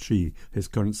Olive Tree, his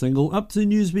current single. Up to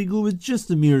news we go with just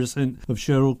the merest hint of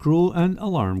Sheryl Crow and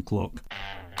Alarm Clock.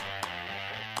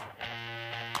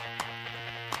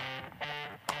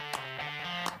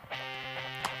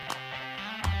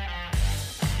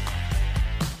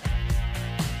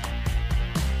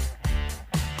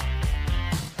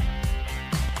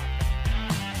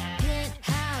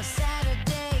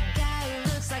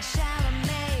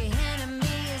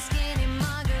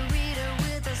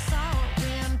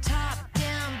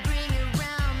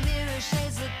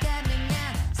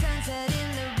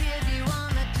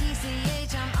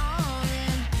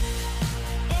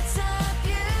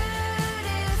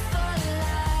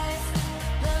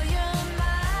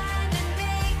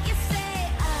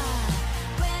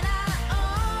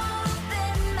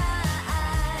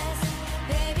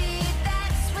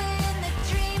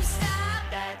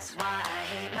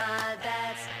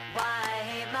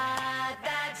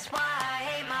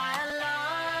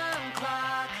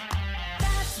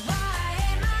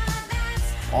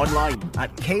 Online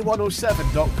at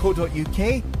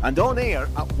k107.co.uk and on air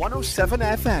at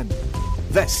 107FM.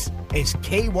 This is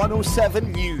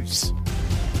K107 News.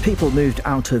 People moved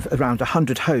out of around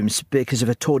 100 homes because of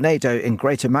a tornado in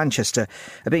Greater Manchester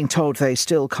are being told they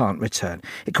still can't return.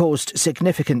 It caused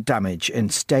significant damage in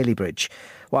Stalybridge,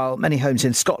 while many homes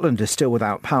in Scotland are still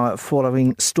without power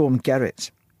following Storm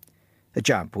Gerrit. A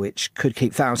jab which could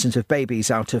keep thousands of babies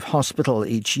out of hospital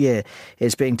each year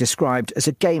is being described as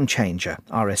a game changer.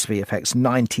 RSV affects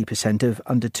 90% of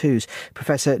under-2s.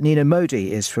 Professor Nina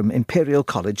Modi is from Imperial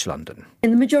College London.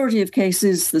 In the majority of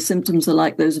cases, the symptoms are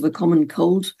like those of a common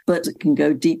cold, but it can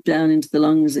go deep down into the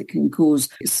lungs. It can cause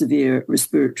severe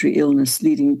respiratory illness,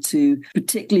 leading to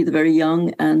particularly the very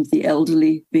young and the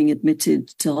elderly being admitted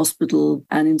to hospital,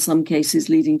 and in some cases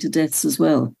leading to deaths as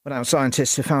well. Well, now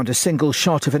scientists have found a single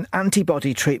shot of an antibody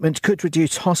treatment could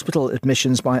reduce hospital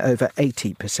admissions by over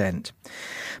 80%.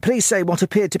 Police say what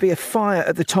appeared to be a fire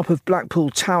at the top of Blackpool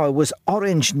Tower was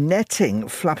orange netting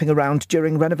flapping around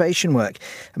during renovation work.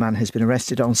 A man has been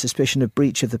arrested on suspicion of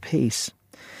breach of the peace.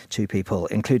 2 people,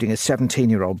 including a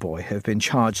 17-year-old boy, have been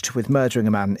charged with murdering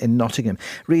a man in Nottingham.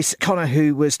 Reece Connor,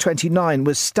 who was 29,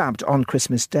 was stabbed on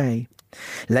Christmas Day.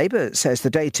 Labour says the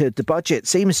date of the budget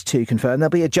seems to confirm there'll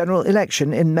be a general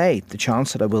election in May. The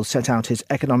Chancellor will set out his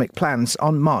economic plans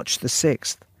on March the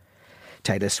 6th.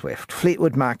 Taylor Swift,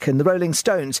 Fleetwood Mac and the Rolling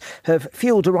Stones have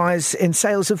fuelled a rise in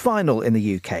sales of vinyl in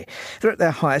the UK. They're at their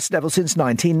highest level since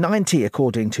 1990,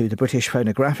 according to the British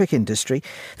phonographic industry.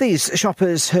 These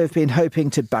shoppers have been hoping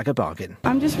to bag a bargain.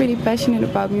 I'm just really passionate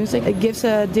about music. It gives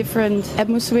a different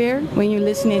atmosphere when you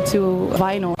listen it to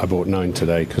vinyl. I bought 9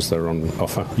 today because they're on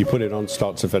offer. You put it on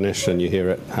start to finish and you hear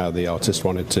it how the artist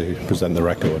wanted to present the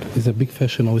record. It's a big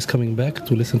fashion always coming back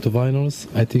to listen to vinyls.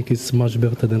 I think it's much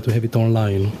better than to have it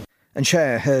online. And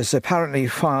Cher has apparently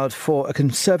filed for a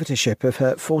conservatorship of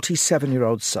her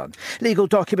 47-year-old son. Legal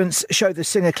documents show the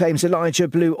singer claims Elijah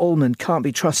Blue Allman can't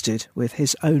be trusted with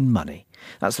his own money.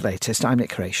 That's the latest. I'm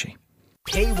Nick Qureshi.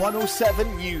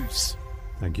 K107 News.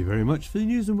 Thank you very much for the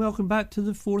news and welcome back to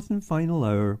the 4th and final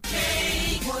hour.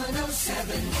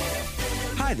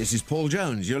 Hi, this is Paul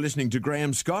Jones. You're listening to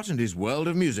Graham Scott and his World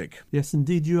of Music. Yes,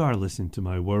 indeed, you are listening to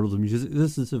my World of Music.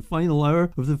 This is the final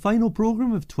hour of the final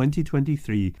programme of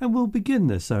 2023, and we'll begin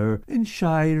this hour in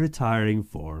shy, retiring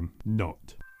form.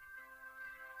 Not.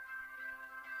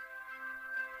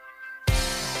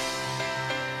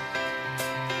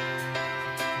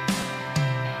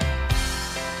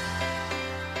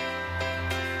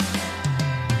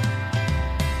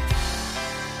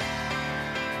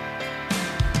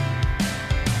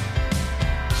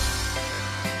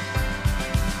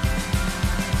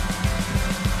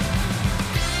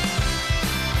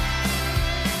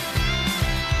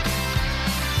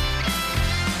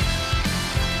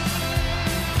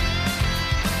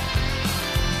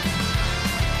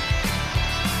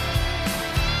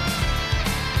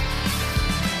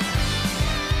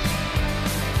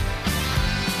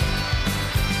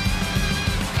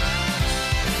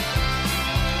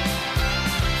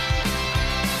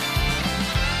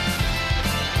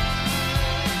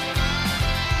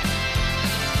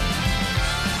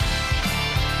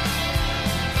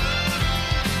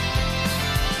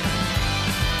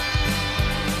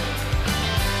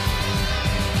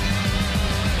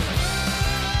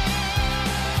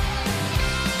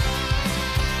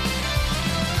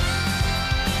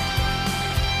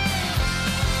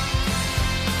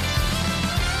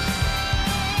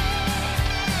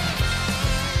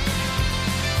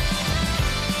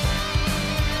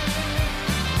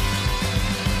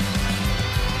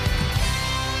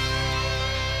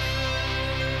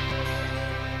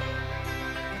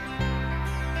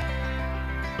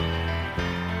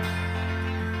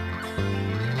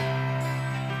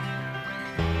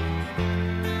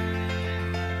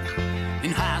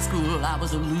 In high school, I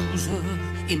was a loser.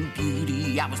 In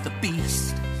beauty, I was the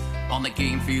beast. On the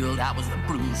game field, I was the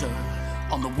bruiser.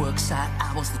 On the work site,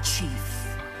 I was the chief.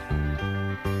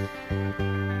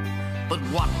 But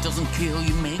what doesn't kill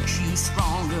you makes you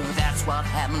stronger. That's what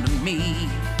happened to me.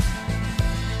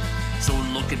 So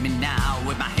look at me now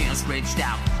with my hands stretched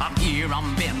out. I'm here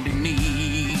on bended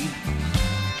knee.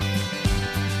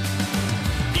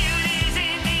 Beauty's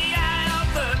in the eye of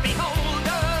the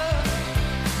beholder,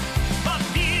 but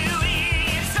beauty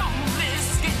is only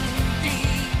skin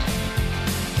deep.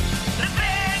 The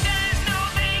beggars know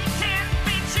they can't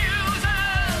be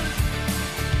choosers.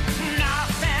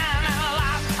 Nothing in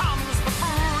life comes for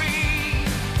free.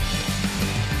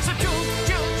 So don't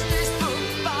judge this book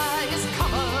by its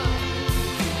cover.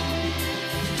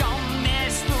 Don't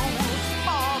mess the wood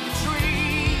for the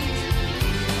tree.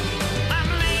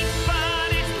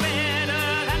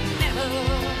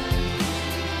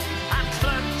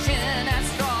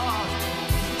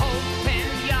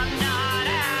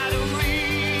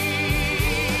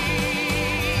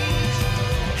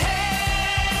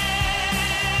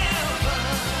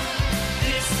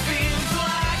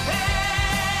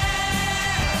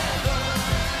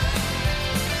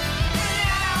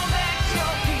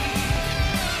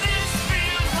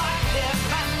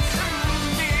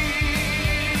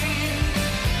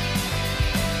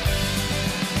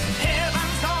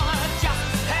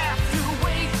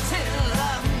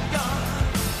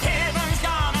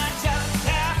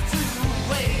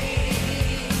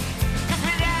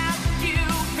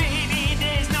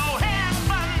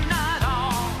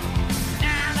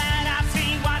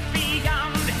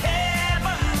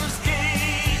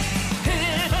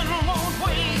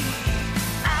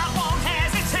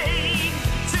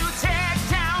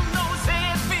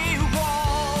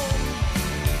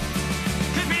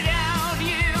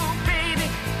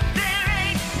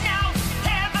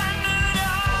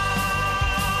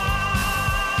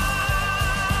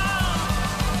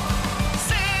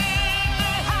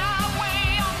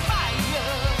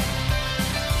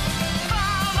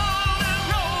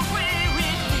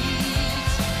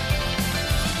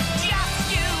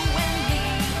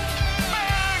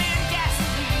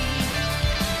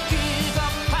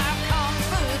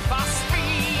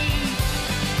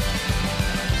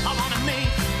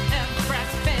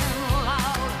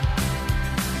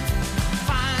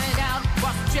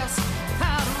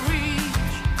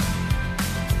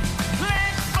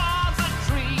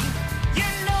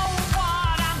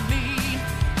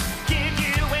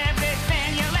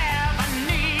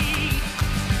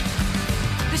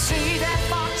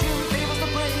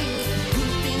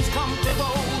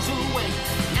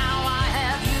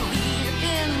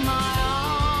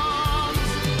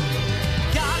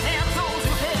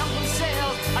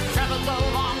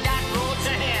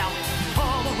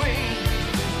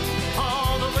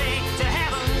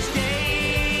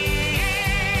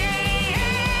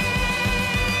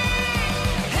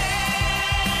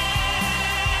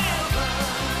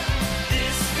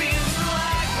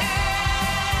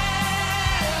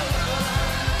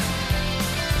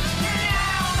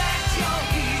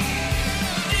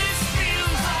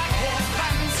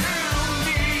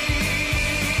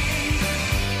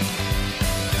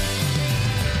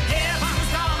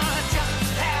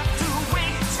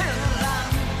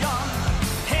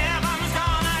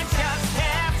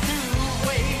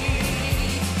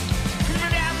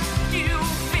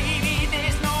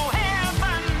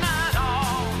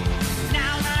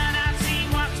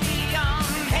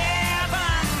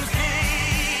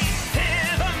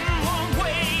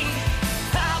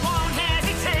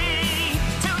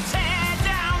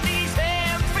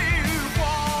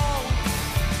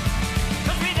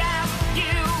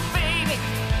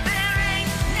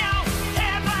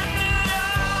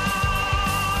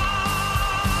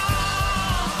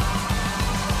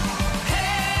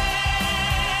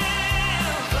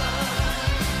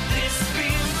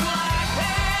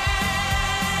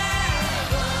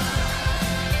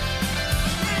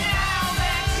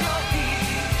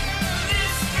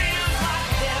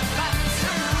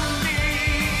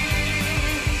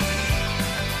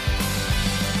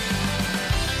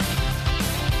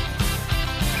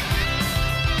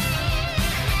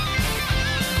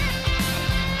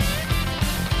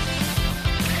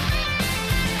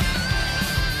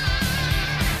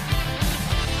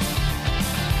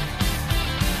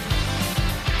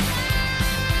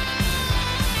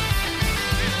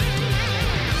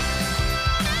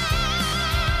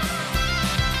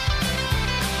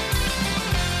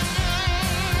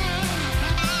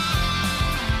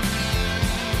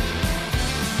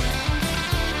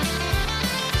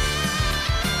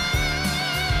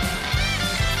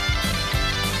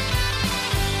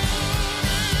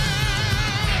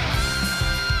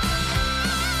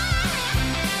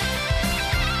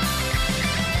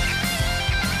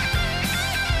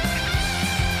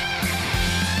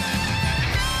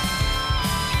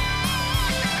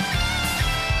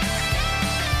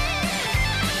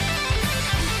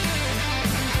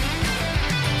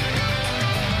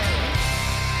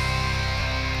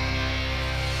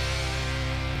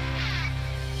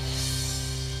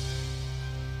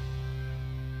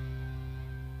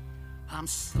 I'm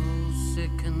so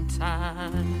sick and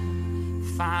tired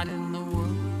fighting the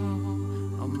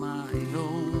world on my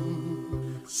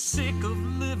own. Sick of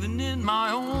living in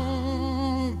my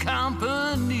own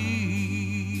company.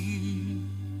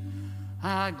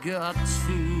 I got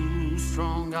 2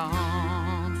 strong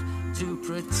arms to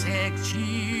protect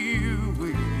you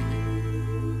with,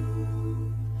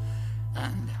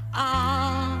 and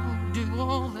I'll do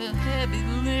all the heavy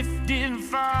lifting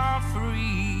for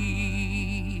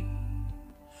free.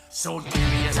 So give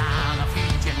me a sign, a few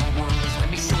gentle words. Let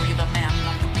me show you the man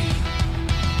like to be.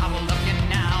 I will love you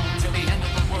now till the end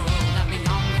of the world and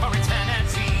beyond for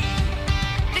eternity.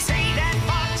 They say that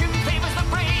fortune favors the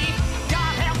brave.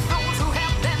 God helps those who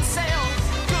help themselves.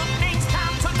 Good things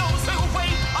come to those who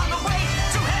wait on the way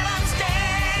to heaven's gate.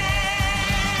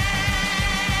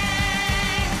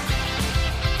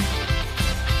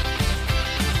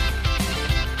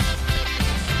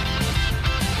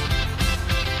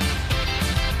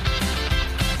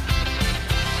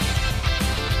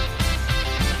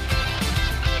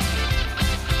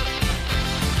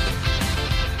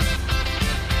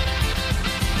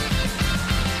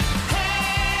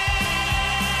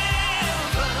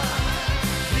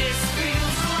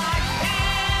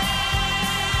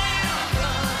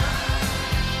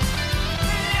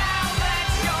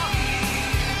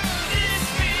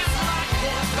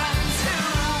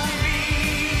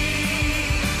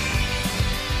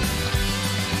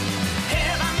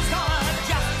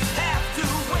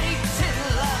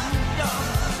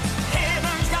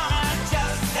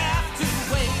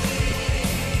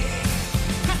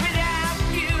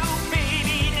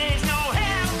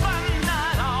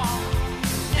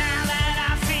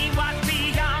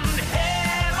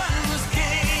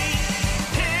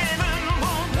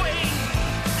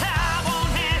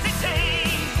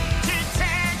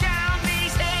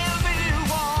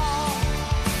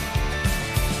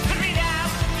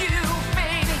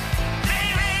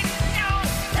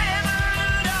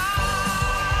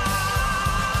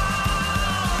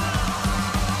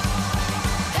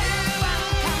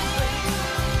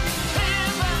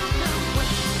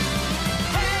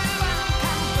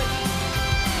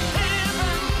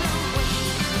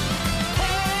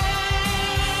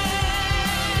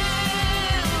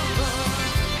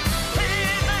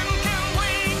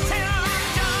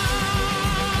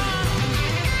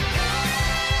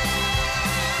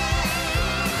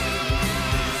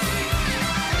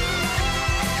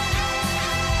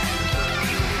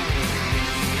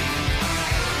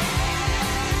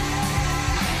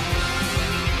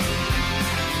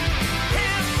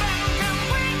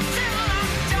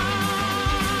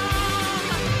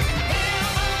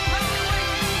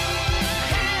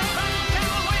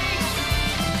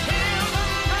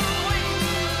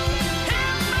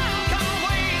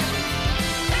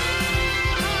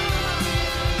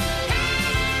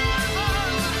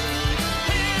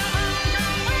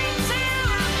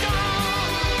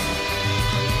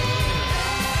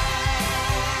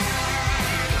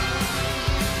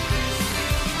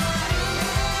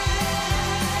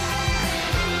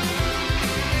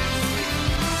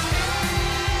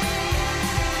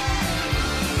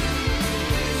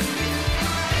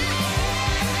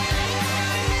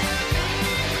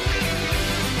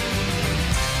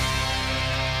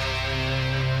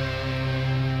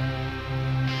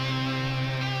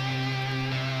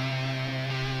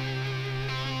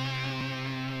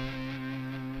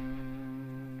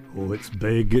 Oh, it's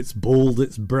big, it's bold,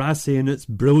 it's brassy and it's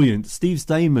brilliant. Steve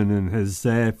Steinman and his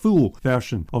full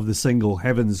version of the single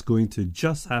Heaven's Going to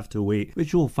Just Have to Wait,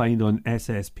 which you'll find on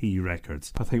SSP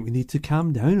Records. I think we need to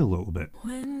calm down a little bit.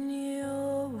 When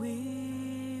you're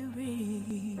weary,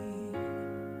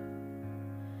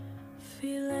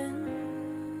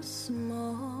 feeling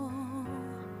small,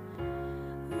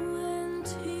 when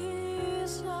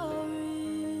tears are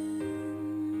in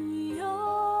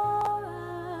your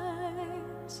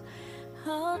eyes,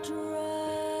 I'll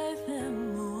dry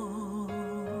them all.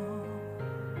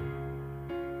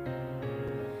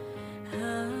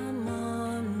 I'm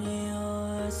on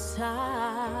your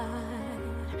side.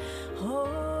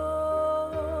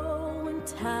 Oh, when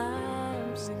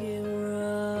times get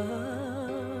rough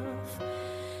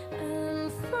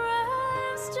and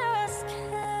friends just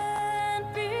can't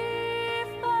be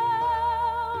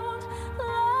found,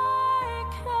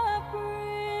 like a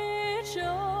bridge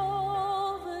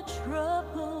over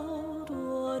troubled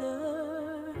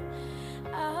water,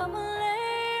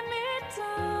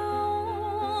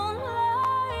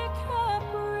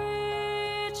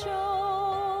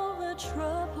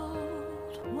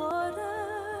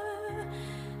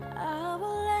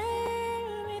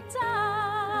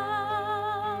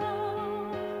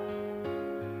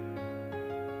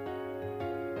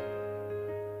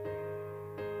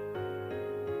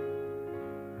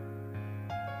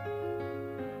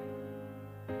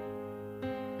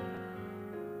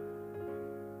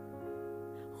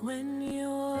 when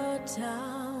you're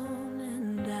down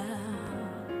and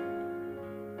out,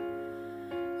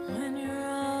 when you're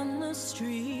on the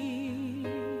street,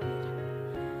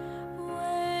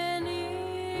 when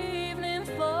evening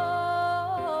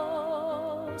falls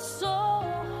so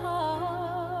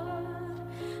hard,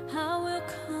 I will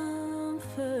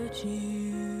comfort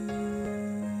you.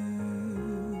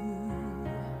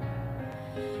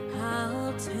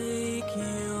 I'll take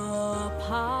your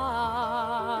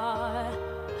part.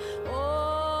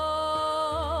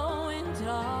 Oh, when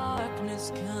darkness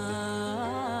comes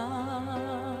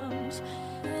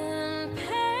and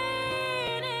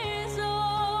pain is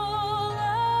all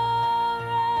around,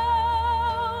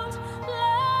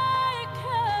 like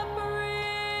a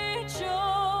bridge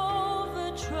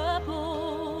over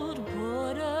troubled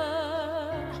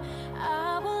water,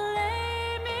 I will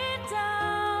lay me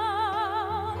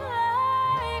down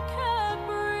like a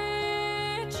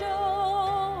bridge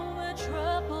over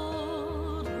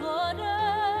troubled water.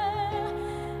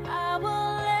 I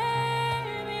will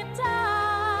lay me down.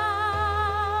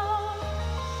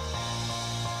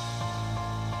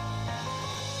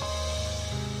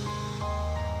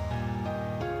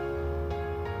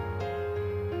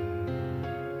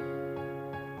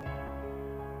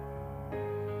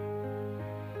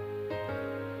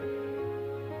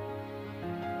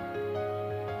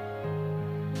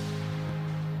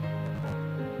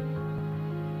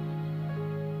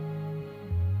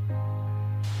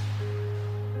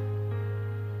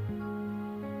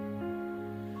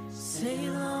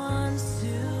 Sail on,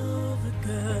 silver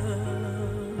girl,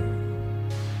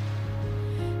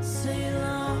 sail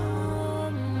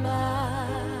on by.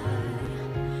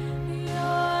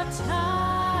 Your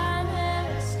time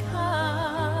has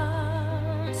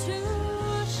come to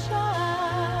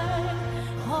shine.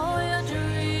 All your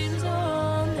dreams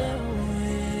on their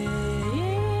way.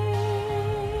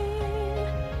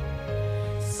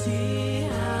 See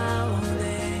how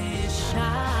they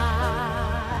shine.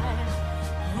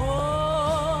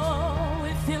 Oh,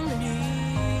 if you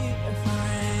need a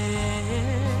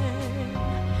friend,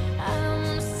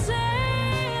 I'm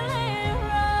sailing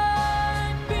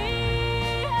right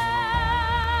behind,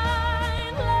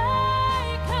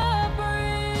 like a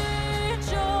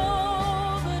bridge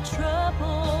over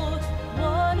troubled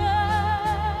water.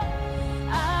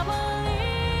 I will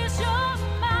ease your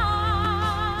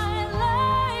mind,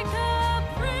 like a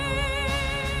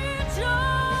bridge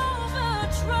over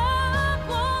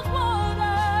troubled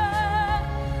water.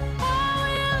 I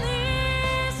will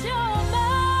ease your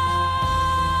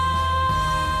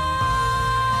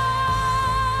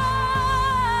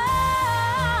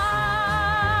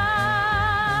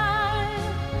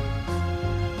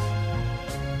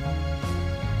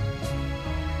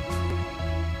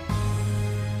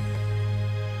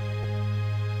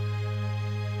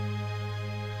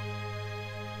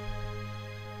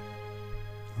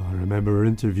I remember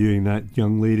interviewing that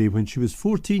young lady when she was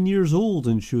 14 years old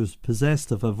and she was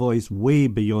possessed of a voice way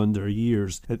beyond her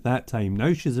years at that time.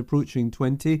 Now she's approaching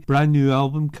 20, brand new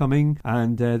album coming,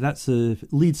 and that's a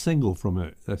lead single from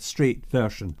it, a straight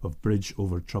version of Bridge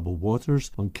Over Troubled Waters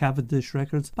on Cavendish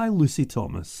Records by Lucy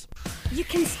Thomas. You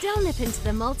can still nip into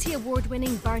the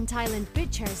multi-award-winning Burnt Island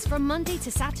Butchers from Monday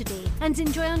to Saturday and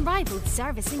enjoy unrivaled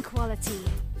service and quality.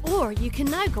 Or you can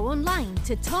now go online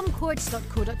to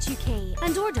tomcords.co.uk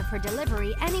and order for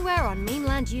delivery anywhere on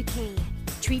mainland UK.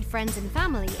 Treat friends and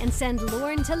family and send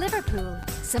Lauren to Liverpool,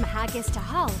 some haggis to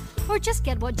Hull, or just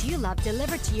get what you love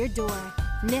delivered to your door.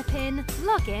 Nip in,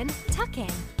 log in, tuck in.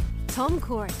 Tom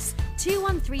Cords,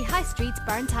 213 High Street,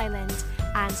 Burnt Island,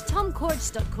 and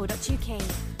tomcords.co.uk.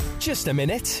 Just a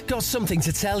minute. Got something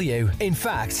to tell you. In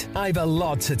fact, I've a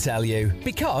lot to tell you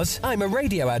because I'm a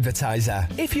radio advertiser.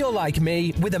 If you're like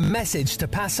me with a message to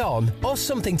pass on or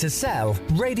something to sell,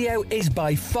 radio is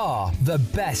by far the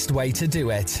best way to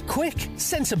do it. Quick,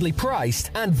 sensibly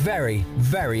priced, and very,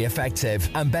 very effective.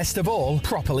 And best of all,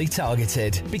 properly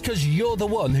targeted. Because you're the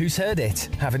one who's heard it,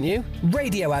 haven't you?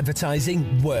 Radio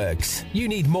advertising works. You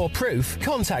need more proof?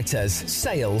 Contact us.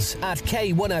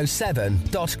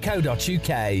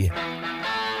 sales@k107.co.uk.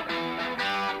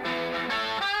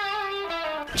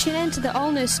 Tune in to the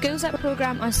all-new Schools Out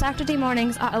programme on Saturday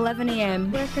mornings at 11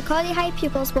 a.m. where Kirkcaldy High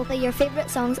pupils will play your favourite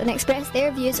songs and express their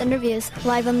views and reviews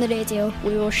live on the radio.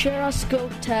 We will share our school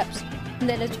tips, and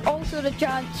then it's also the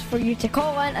chance for you to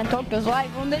call in and talk to us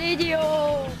live on the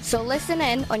radio. So listen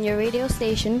in on your radio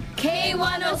station,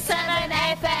 K107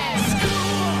 FM.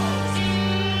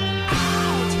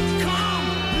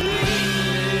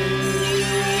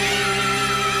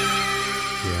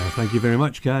 Thank you very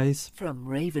much, guys. From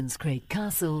Ravenscraig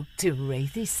Castle to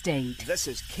Wraith Estate. This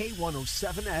is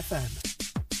K107 FM.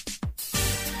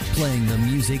 playing the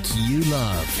music you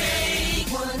love.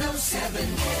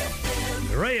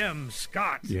 K107 Graham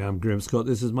Scott. Yeah, I'm Graham Scott.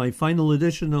 This is my final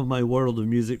edition of my World of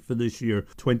Music for this year,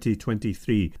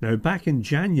 2023. Now, back in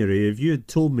January, if you had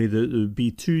told me that there would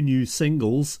be 2 new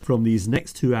singles from these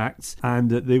next 2 acts and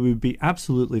that they would be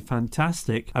absolutely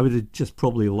fantastic, I would have just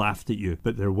probably laughed at you.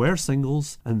 But there were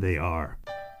singles, and they are.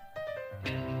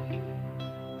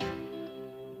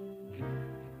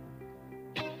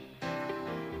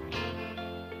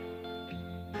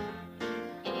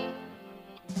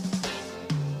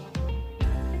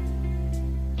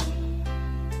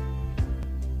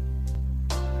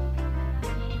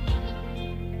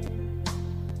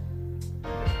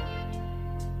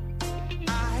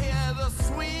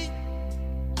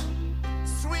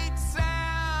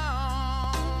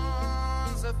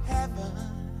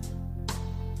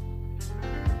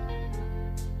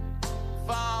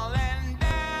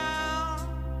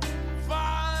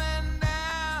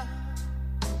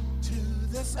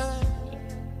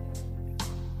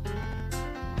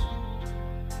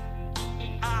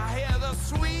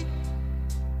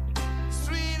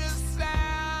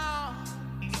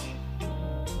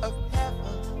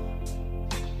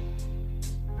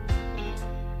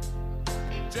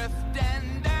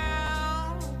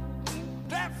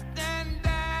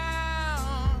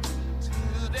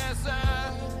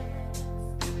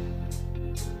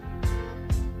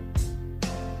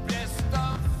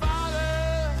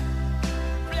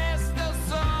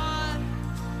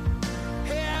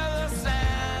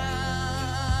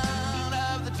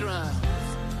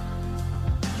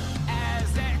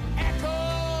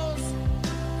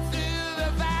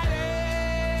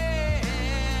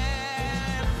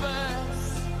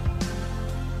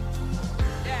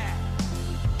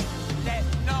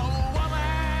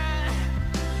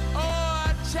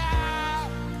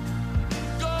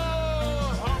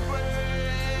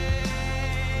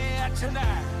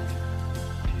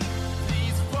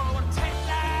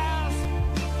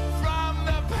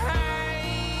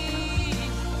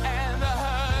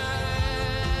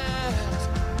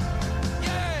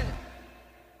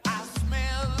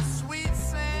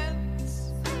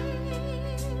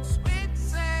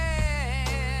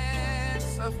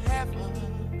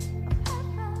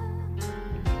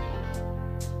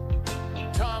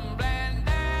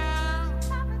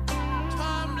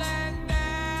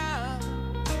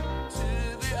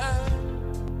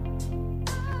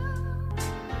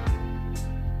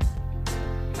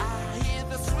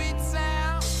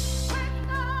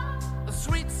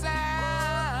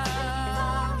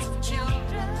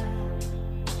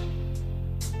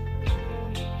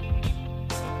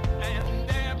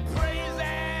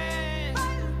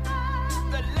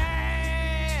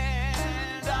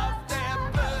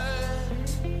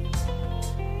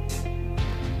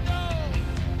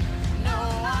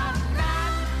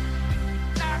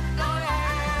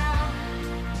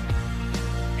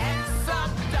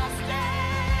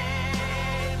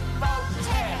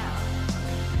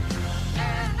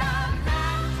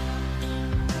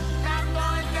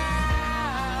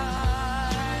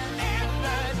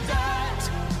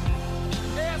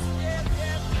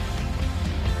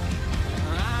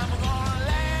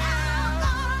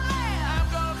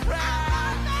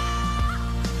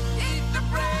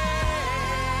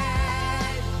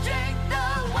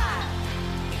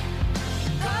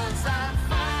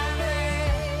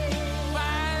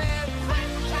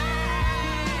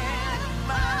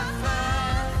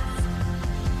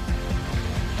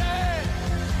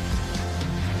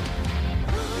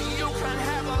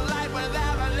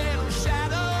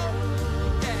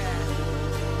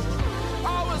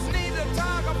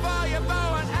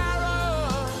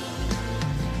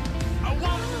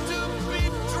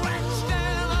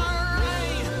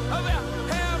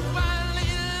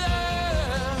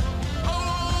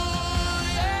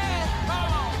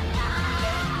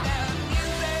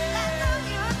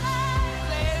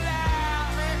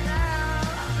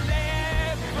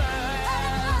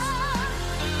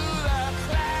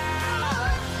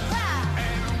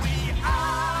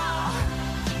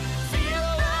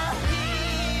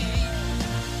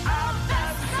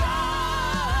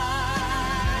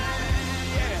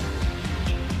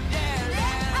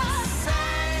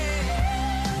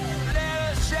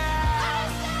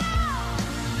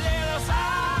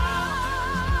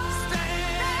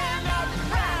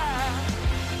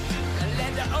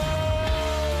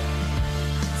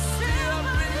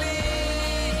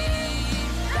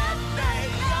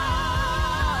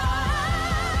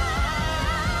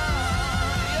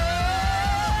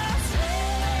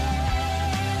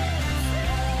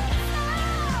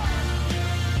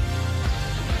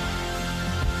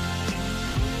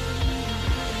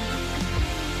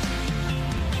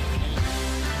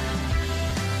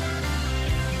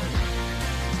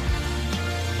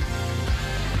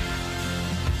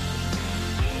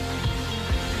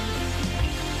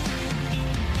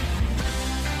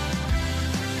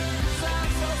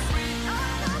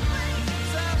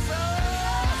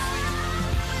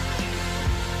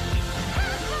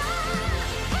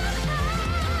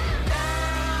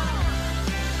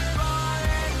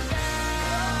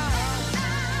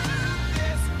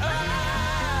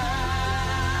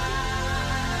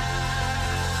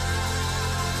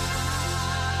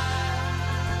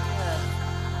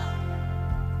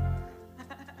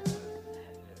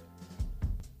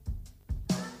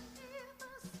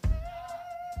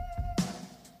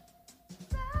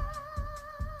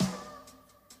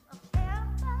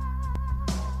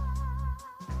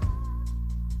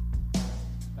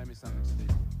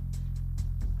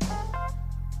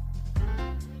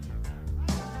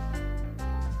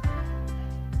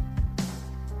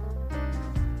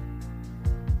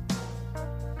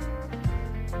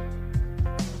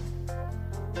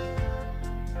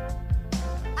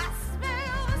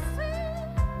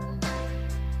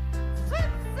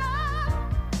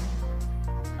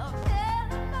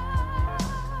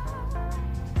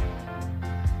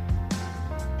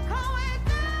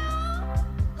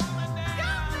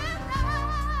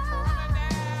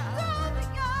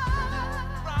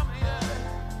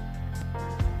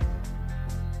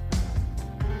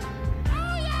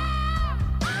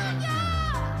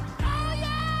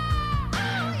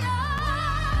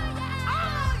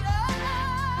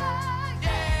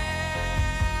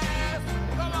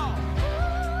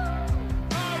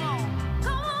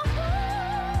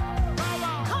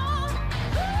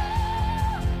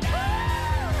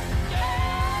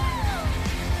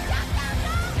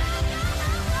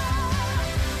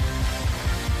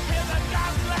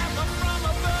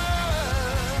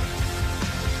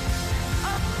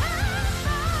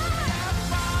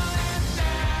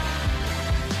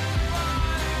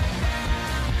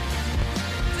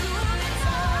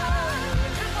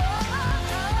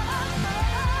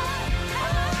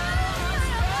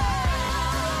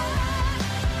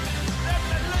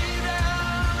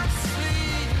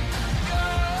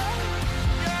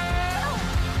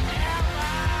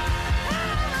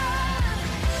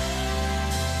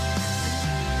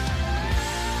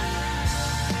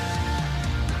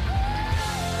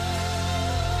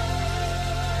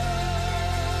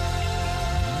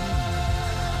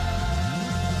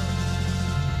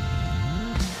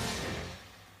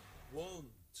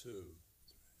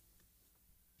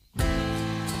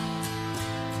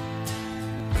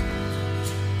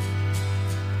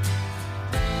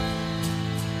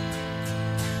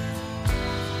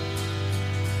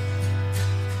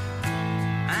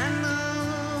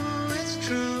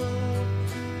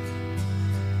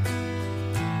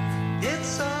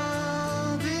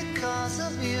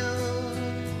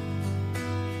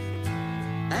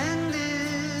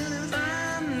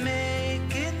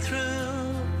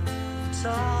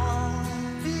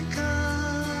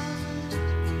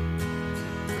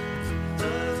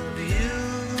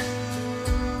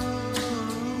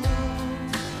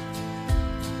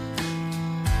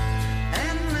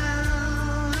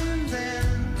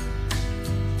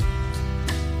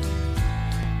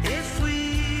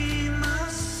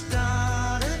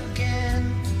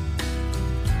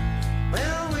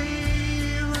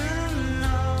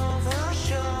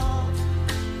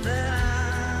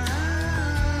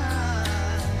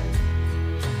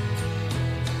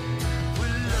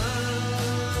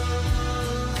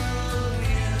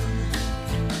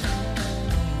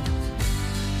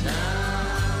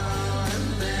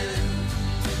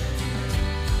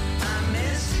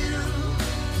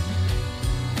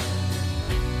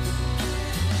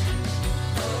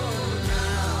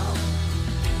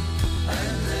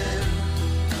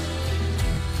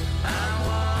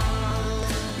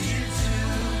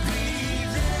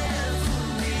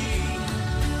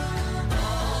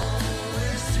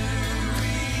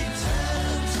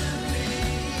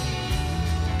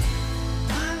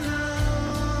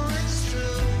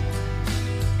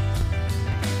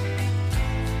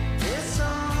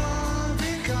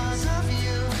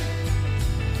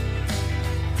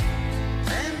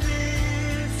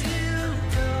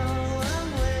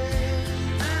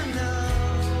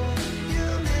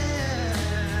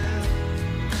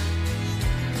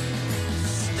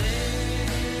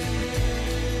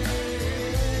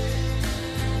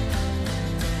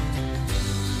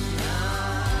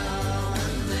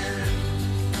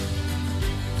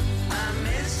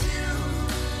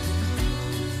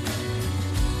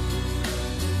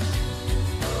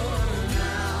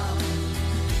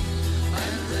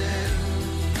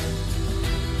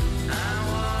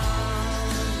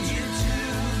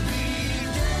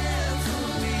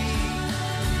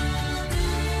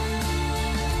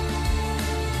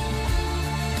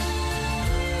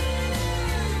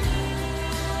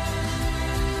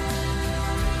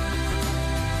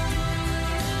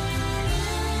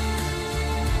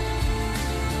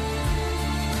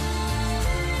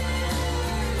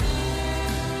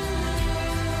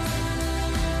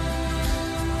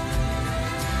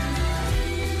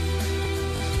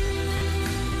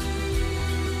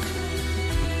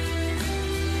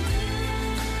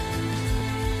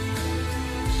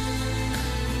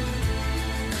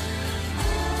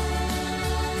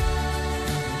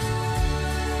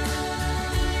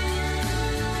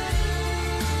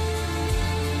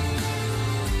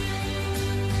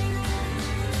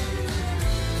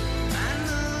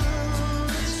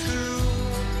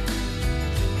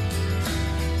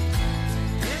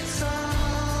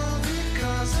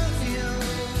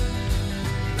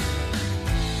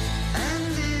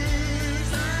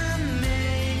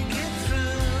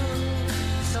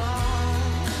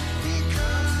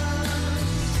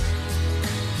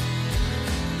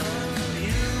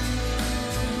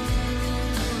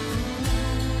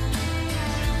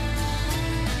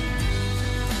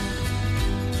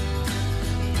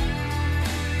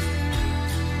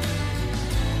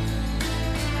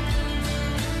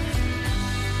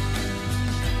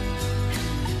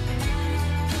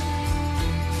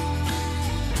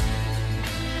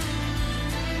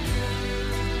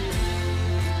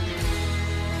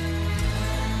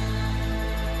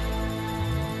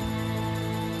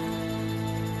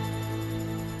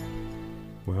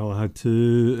 Well, I had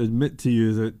to admit to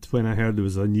you that when I heard there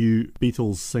was a new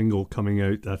Beatles single coming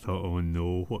out, I thought, oh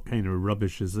no, what kind of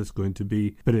rubbish is this going to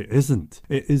be? But it isn't.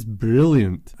 It is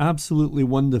brilliant. Absolutely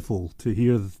wonderful to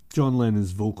hear John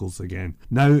Lennon's vocals again.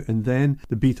 Now and Then,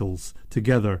 the Beatles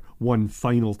together one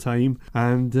final time,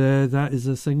 and that is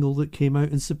a single that came out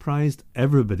and surprised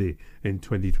everybody in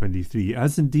 2023,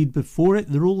 as indeed before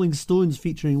it, the Rolling Stones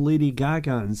featuring Lady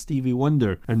Gaga and Stevie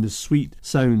Wonder and the Sweet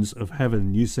Sounds of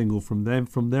Heaven, new single from them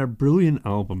from their brilliant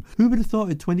album. Who would have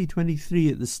thought in 2023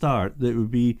 at the start that it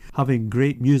would be having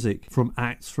great music from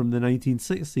acts from the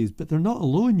 1960s? But they're not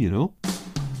alone, you know.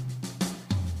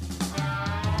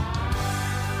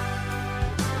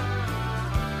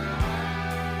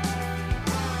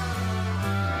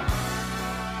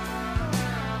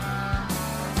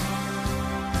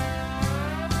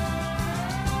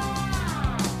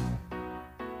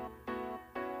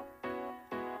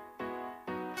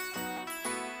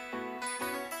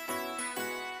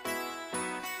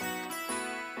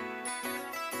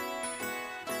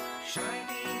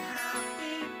 Shiny,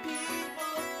 happy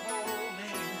people holding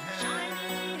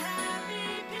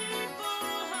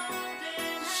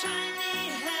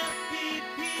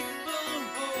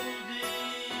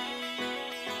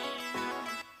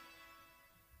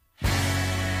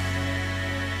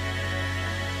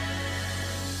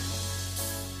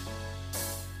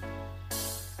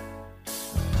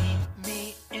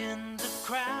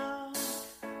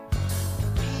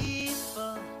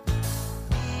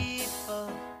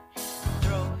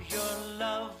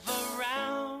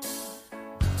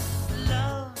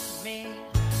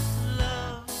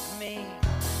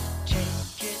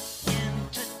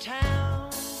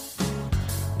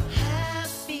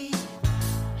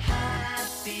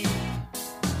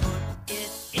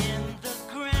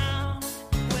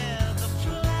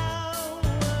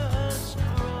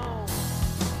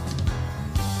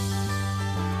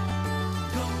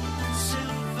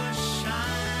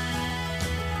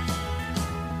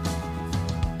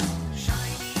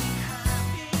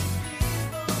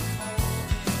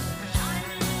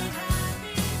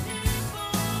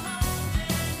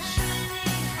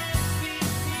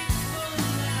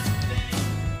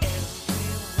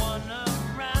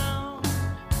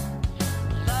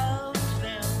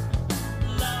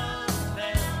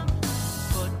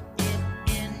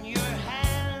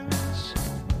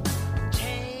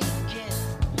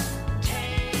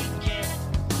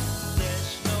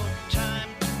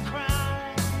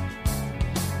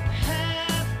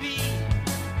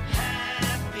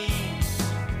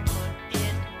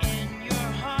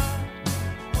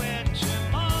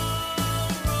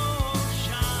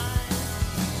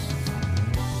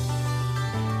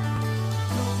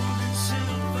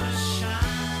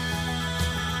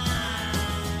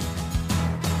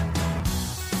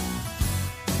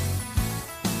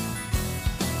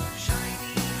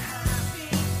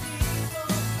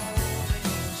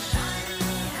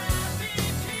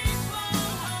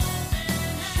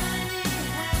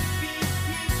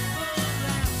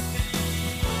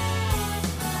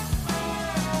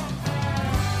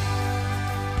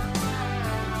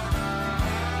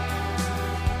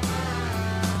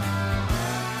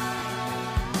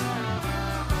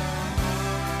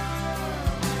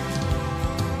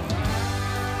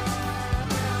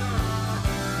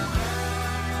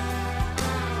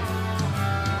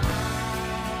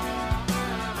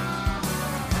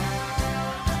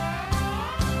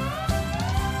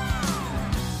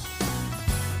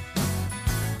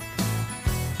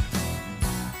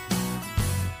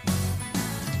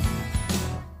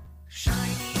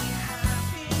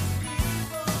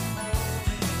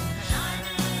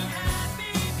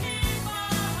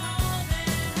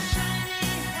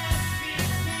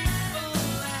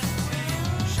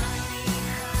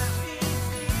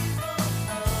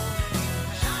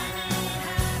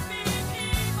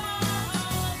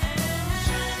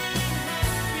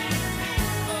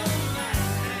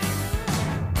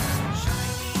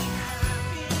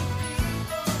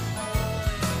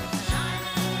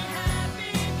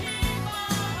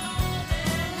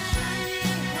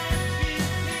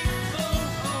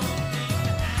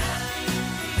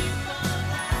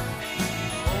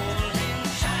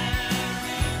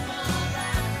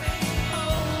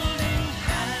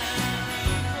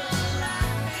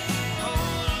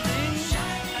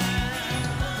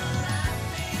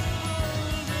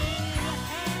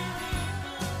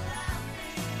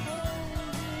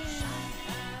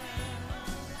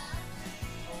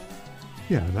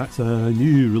Yeah, that's a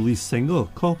new release single,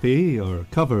 copy, or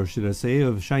cover should I say,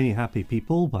 of Shiny Happy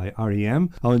People by R.E.M.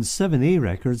 on 7A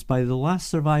Records by the last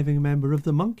surviving member of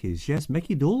the Monkees, yes,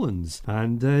 Mickey Dolenz,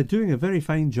 and doing a very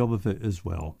fine job of it as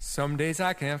well. Some days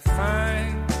I can't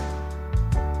find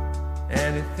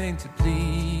anything to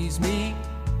please me.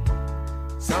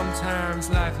 Sometimes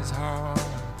life is hard,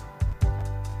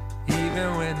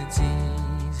 even when it's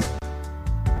easy.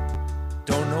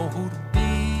 Don't know who to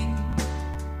be,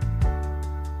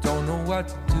 don't know what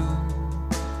to do,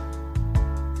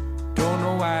 don't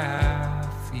know why I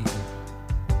feel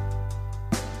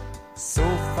so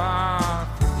far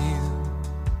from you.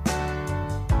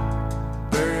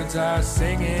 Birds are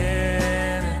singing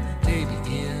and the day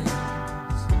begins.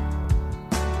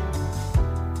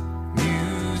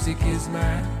 Music is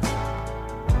my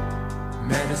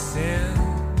medicine.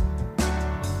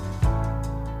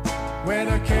 When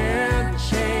I can't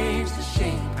change the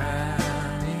shape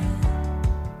I'm in,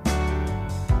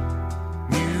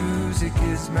 music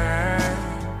is my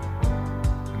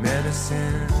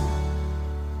medicine.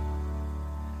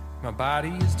 My body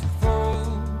is too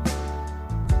full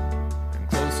and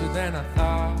closer than I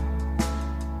thought.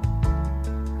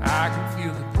 I can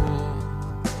feel the pull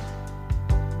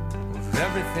of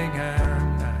everything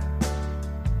I'm not.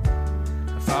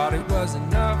 I thought it was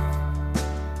enough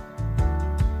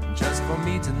just for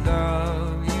me to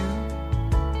love you.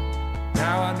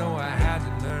 Now I know I had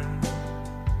to learn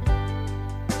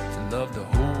to love the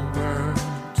whole world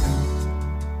too.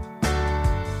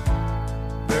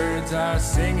 Birds are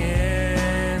singing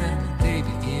and the day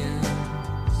begins.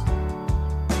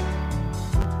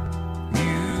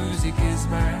 Music is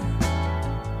my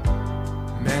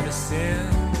medicine.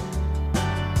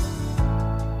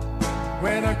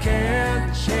 When I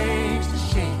can't change the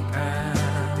shape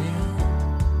I'm in,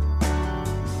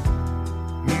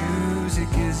 music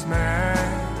is my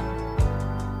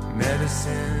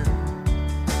medicine.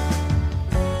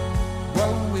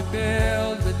 What we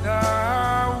build with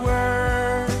our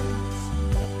words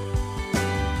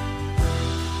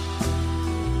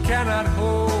cannot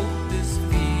hold this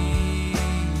feeling.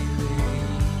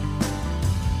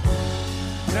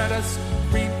 Let us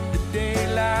reap the day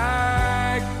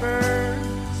like birds.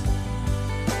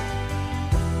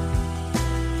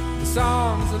 The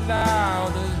songs allow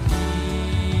the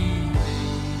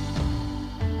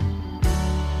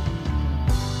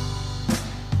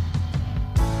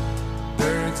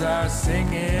birds are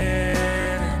singing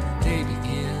and the day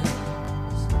begins.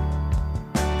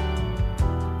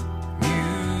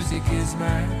 Music is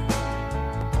my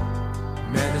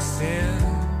medicine.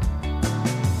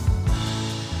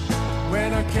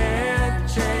 When I can't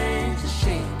change the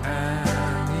shape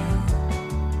I'm in,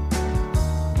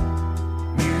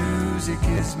 music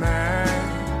is my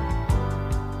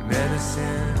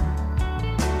medicine.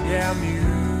 Yeah,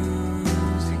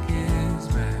 music is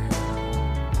my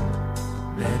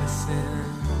medicine.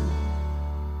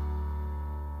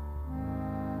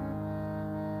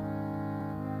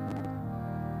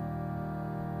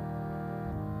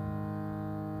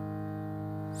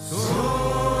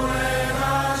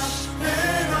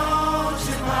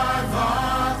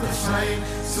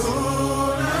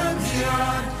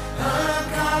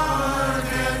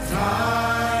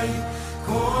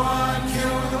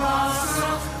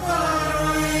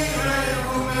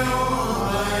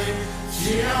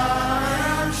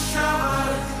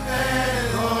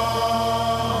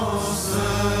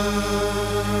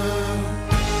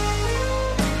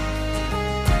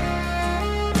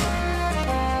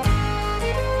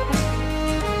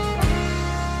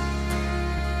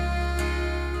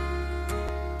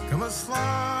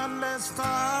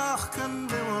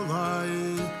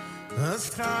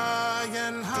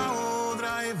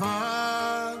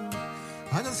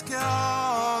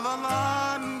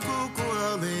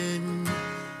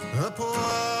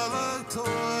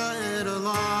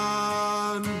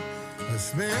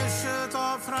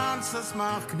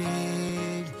 Mag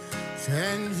niet,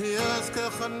 zijn je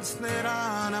kunstner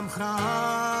aan hem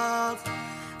graf.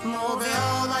 Maar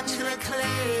wel wat je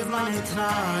kreeg, maar niet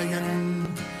draaien.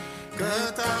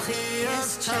 Gedag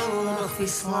is schuldig wie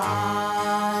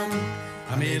slaan.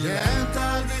 Amelie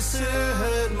al die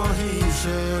zuid maar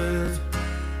hier.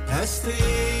 Es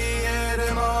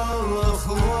die mal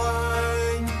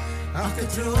gewoon. Ach de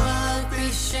troep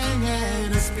bisschen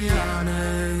in het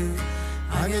piano.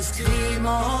 Agus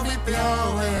klima vi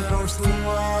blauer og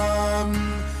slån.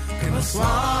 Kunne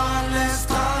svale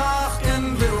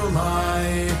staken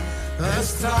blålai.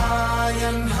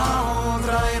 Østraien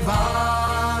havdrei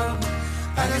var.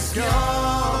 Agus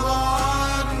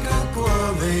gjøren gå på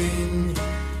ving.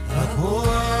 At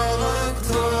hålet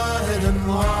tøren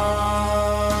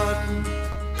var.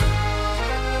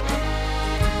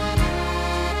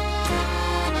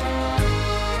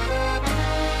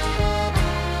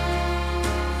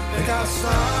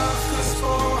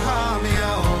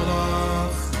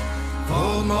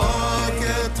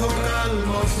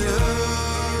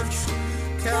 church.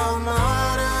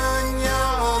 Kalmaran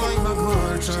yawai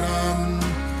magurcharam.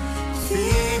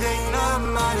 Feeding the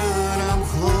maranam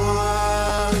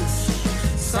chos.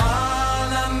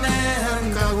 Salamen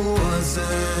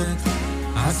kawazet.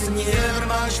 Asinyer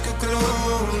mashka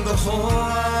klum the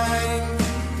hoin.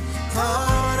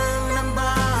 Taran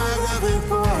nambaga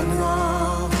vipuanwa.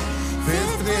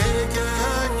 Fifth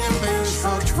bacon yam bench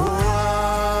for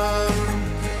chwan.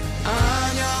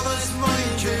 Anya was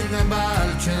moichin the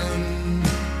balchin.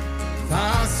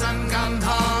 Fasan kan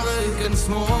tarik and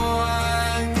smoy.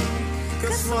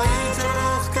 Later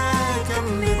of cake and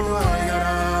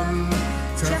midwagaram.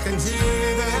 Checking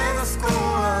the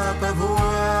score up of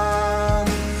one.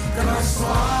 Gonna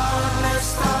swan is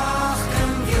stuck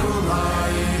in your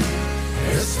life.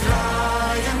 It's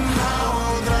dry and how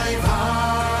drive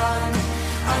on.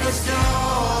 I just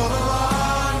all the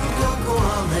one good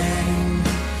going.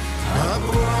 A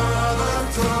brother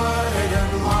toy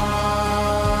and one.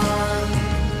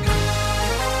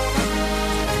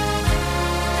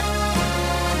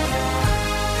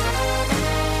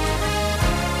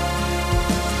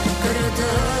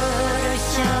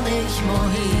 Ich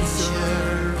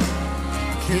mohischer,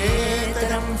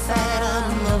 keteram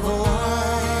faran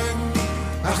lavon.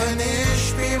 Ach en ich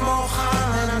bi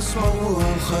mochan as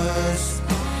mochas,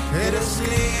 is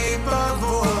lieb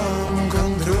avon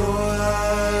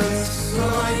kondroas.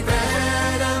 Noi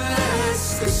bedem es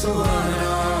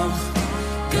gesorach,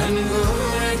 gen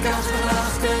gurik ach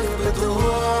nachtig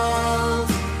bedroog.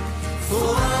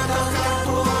 Voor de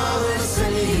kapoes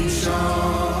en isha,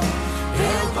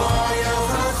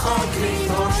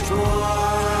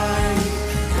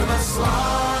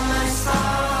 Swan is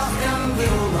stuck in the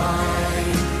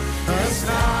light. It's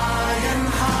dry and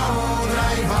how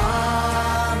drive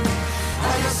on.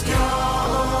 I just go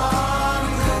on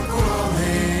the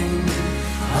calling.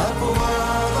 Up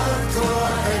over to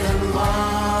and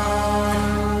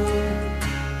line.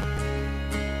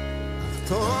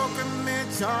 Talking me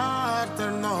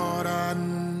charter noran.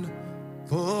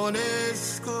 Punish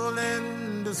school in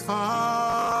the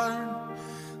farm.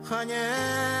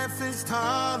 Hanef is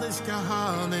talish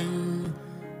gehaning.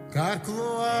 Gar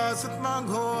kloas het man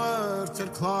hoort er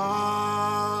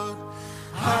klaar.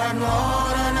 Haar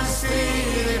noren is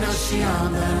stier in a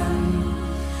shianen.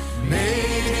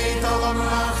 Meerit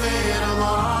allemaal geer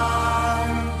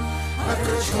alarm. Het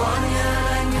kushwanje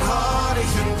en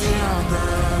harig en tjade.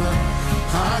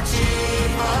 Haji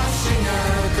bashinge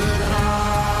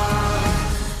gedraag.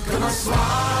 Kuma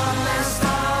swan is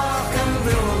stak en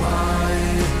wilai.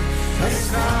 It's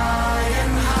dry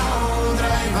and how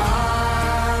drive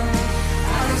on.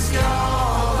 I just go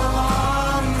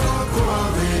along the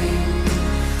clothing.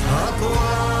 Up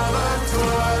over to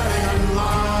and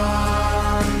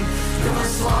long. You're a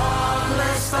swan,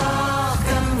 let's talk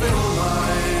and be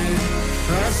light.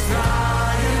 It's dry.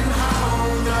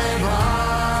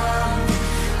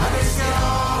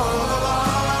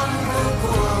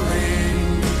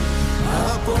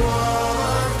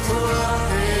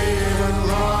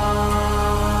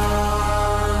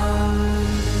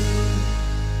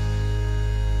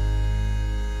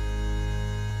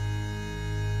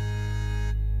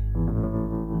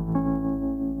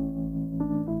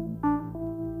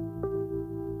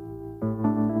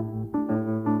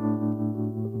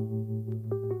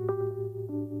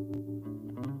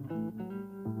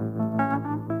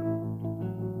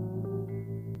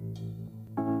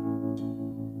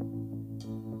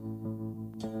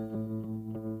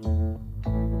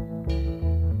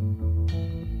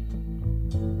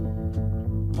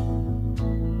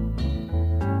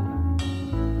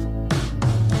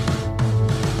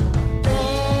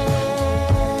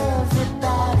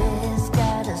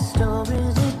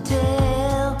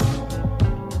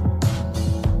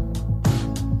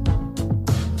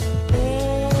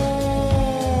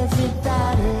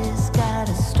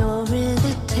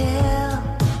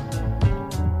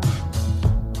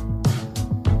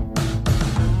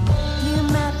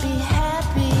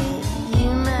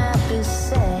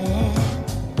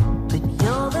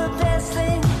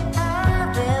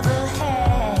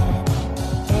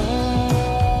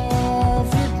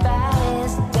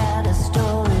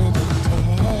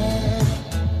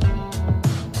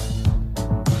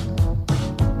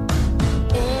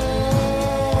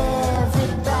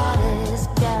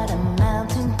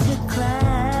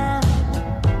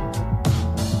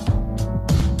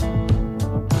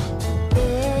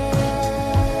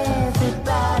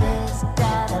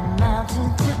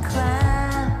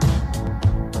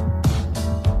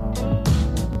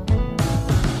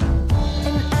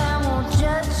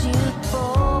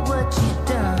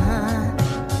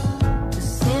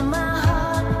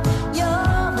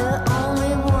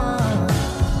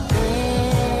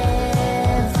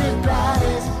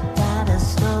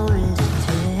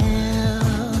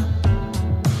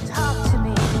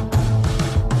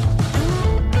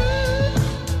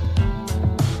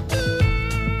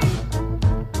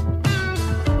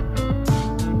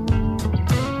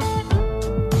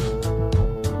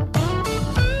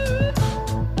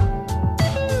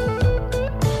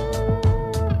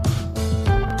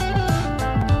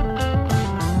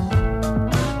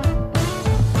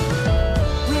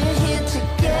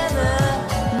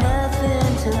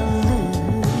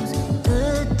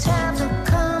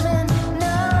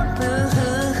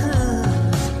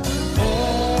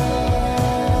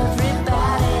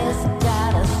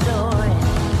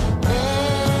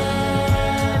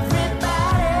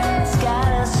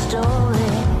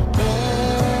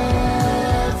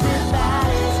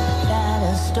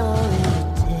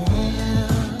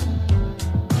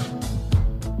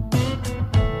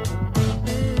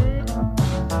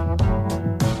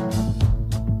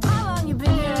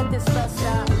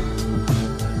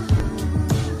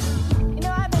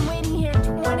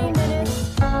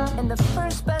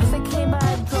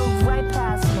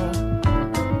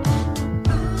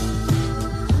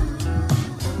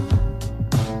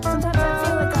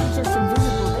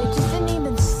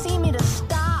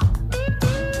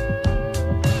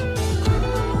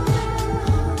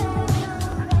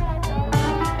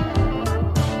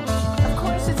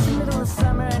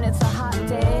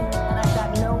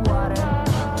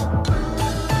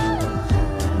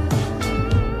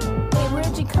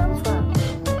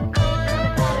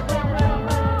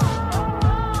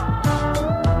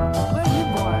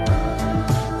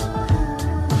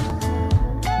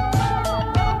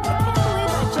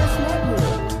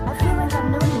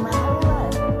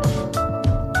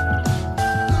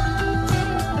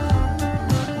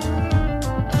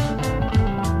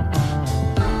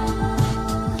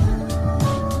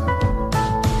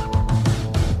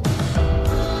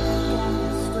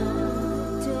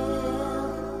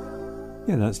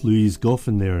 That's Louise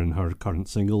Goffin there in her current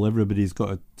single, Everybody's Got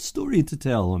a Story to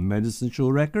Tell, on Medicine Show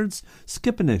Records.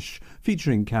 Skippinish,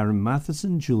 featuring Karen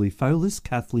Matheson, Julie Fowlis,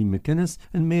 Kathleen McInnes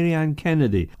and Marianne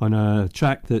Kennedy, on a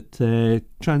track that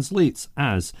translates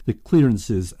as The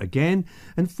Clearances Again.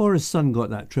 And Forrest Sun got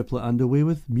that triplet underway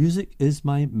with Music Is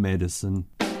My Medicine.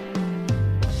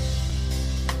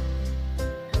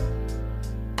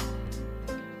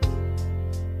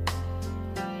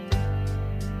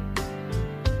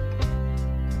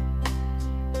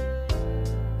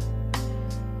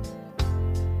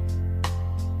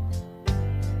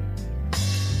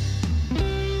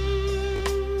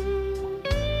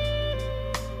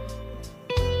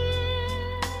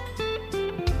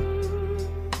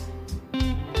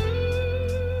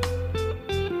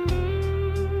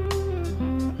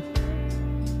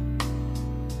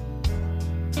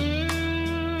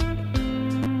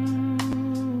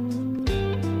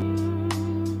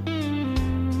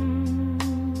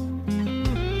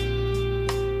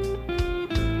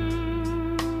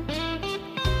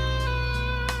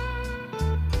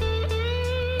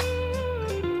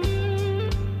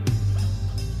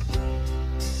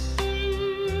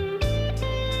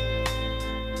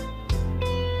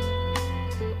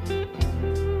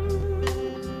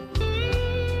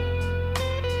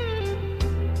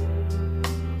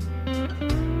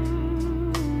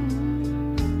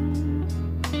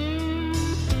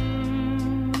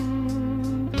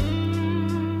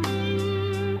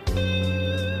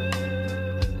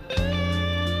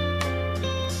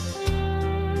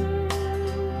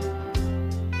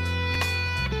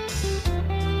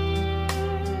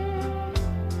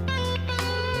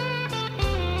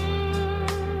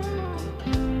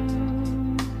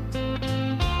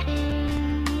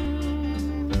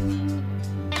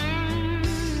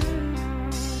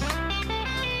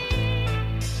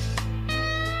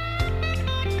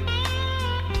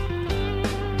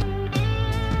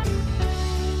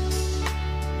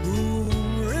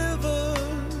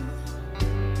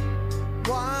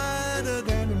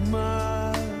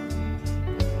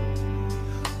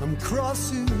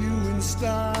 Crossing you in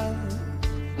style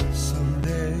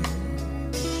someday.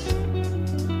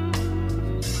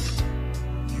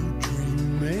 You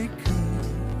dream maker,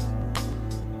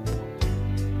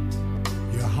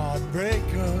 your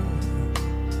heartbreaker.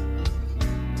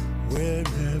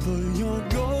 Wherever you're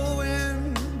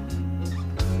going,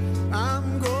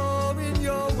 I'm going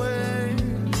your way.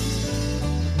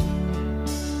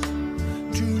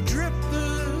 Two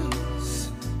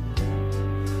drifters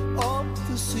off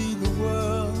to see the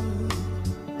world.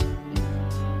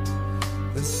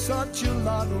 There's such a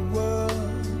lot of world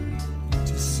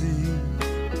to see.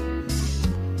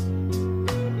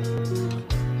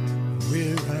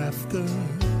 We're after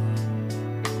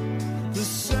the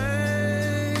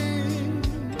same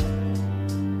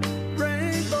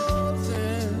rainbows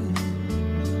and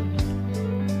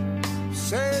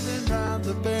sailing round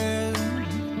the bend.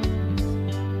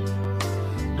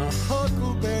 My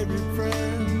huckleberry friend.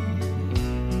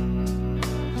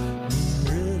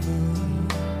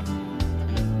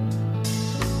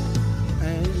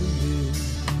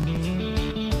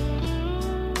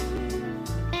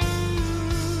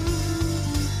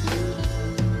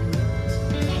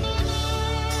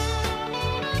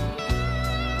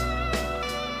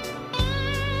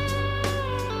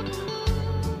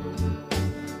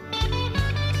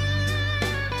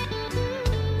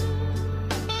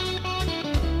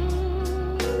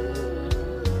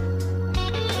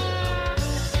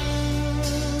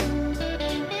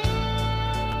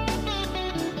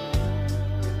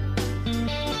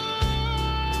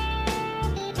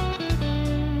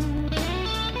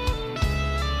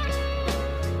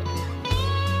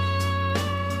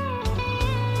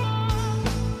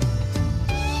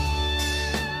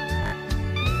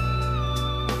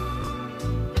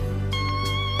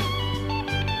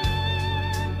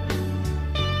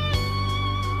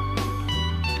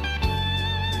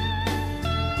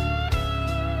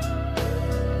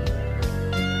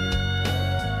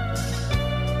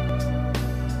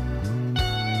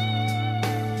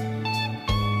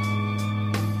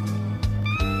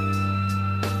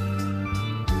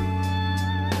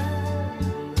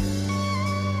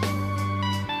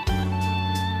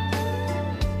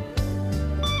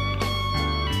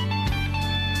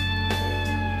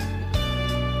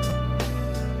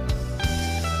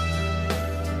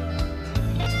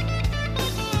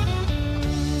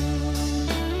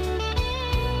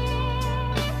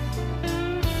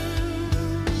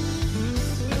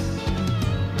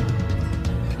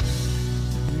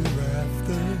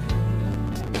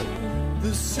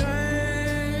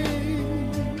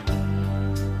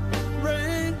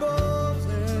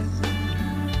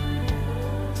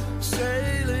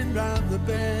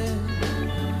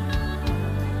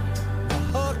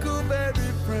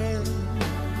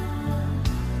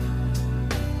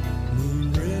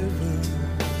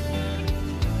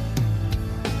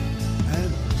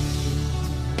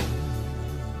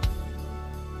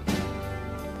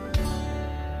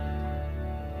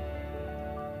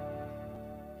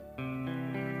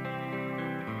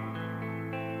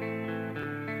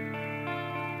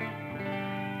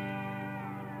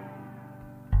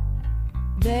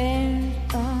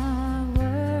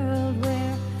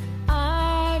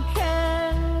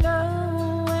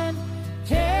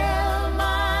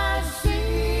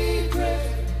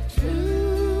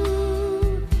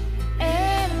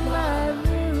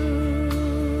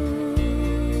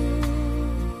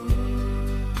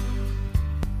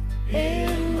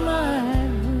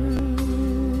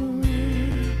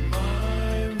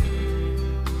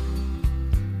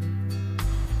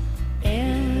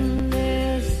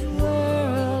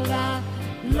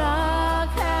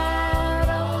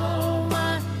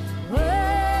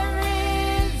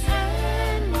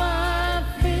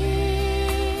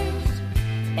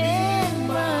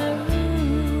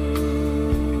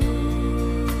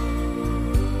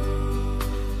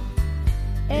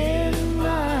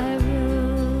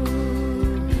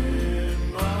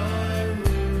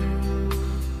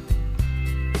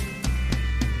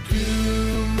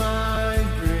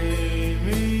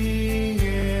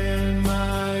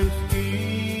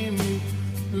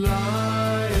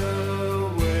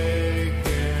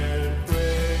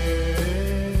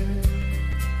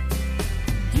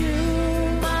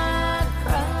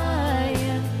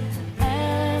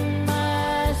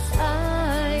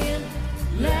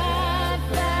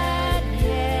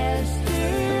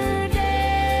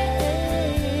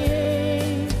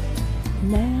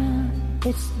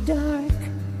 it's dark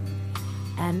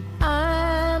and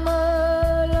I'm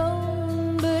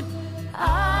alone, but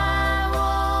I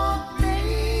won't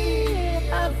be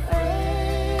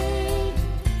afraid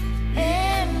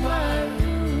in my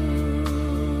room.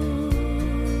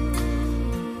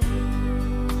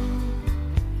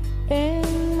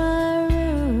 In my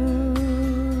room.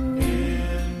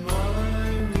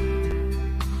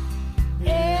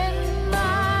 In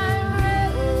my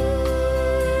room.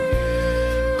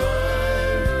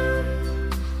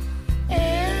 In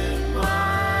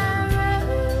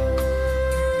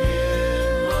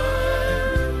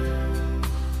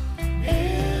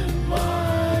my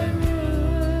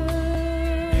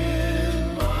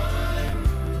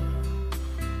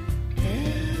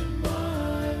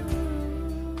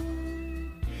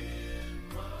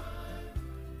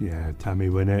Yeah, Tammy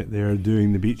Wynette there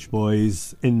doing the Beach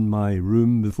Boys' In My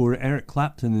Room before Eric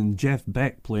Clapton and Jeff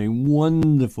Beck playing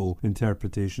wonderful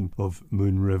interpretation of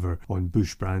Moon River on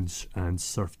Bush Branch and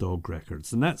Surf Dog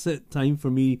Records. And that's it, time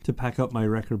for me to pack up my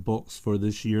record box for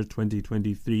this year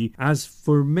 2023. As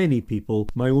for many people,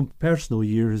 my own personal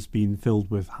year has been filled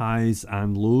with highs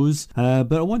and lows,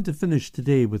 but I want to finish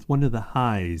today with one of the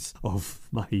highs of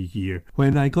my year,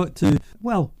 when I got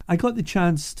the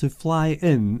chance to fly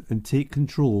in and take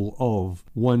control of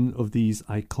one of these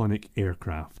iconic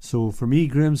aircraft. So for me,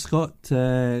 Graham Scott,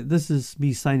 this is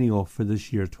me signing off for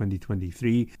this year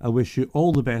 2023. I wish you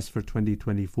all the best for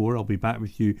 2024. I'll be back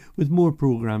with you with more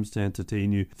programmes to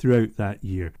entertain you throughout that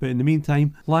year. But in the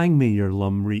meantime, lang may your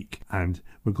lum reek, and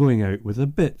we're going out with a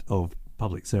bit of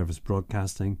public service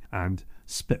broadcasting and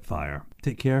Spitfire.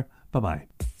 Take care. Bye-bye.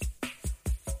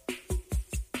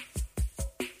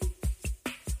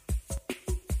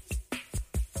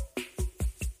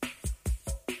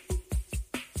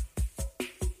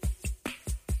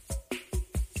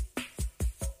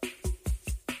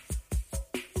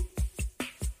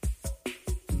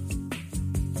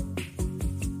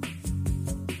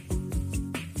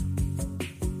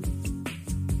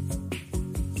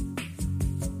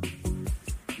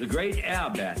 The great air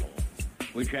battle,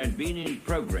 which has been in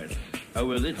progress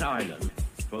over this island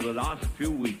for the last few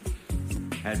weeks,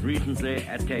 has recently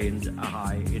attained a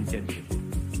high intensity.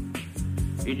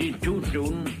 It is too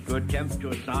soon to attempt to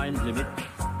assign limits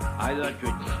either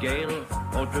to its scale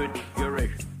or to its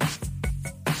duration.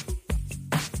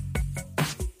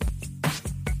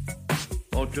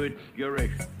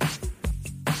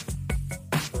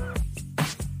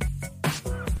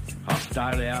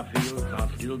 Hostile airfields are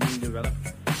still being developed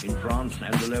in France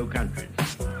and the Low Countries.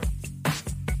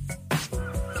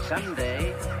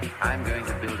 Someday, I'm going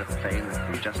to build a plane that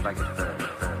will be just like a bird.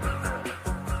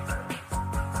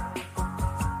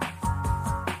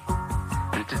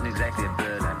 It isn't exactly a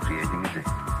bird I'm creating, is it?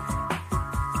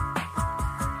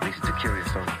 At least it's a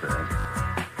curious sort of bird.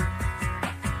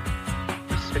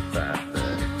 A Spitfire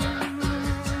bird.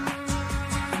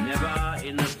 Never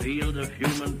in the field of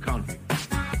human conflict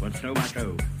was so much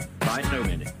owed by so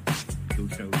many to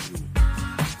so few.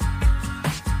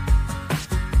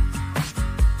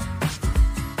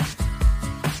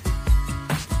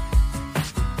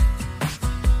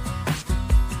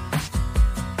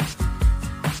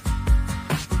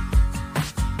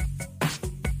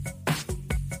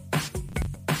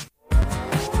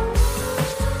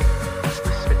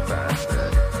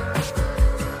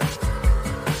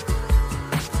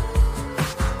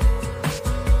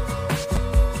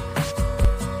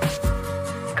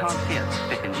 Can't see it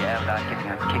stick in the air without getting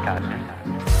a kick out of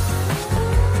it.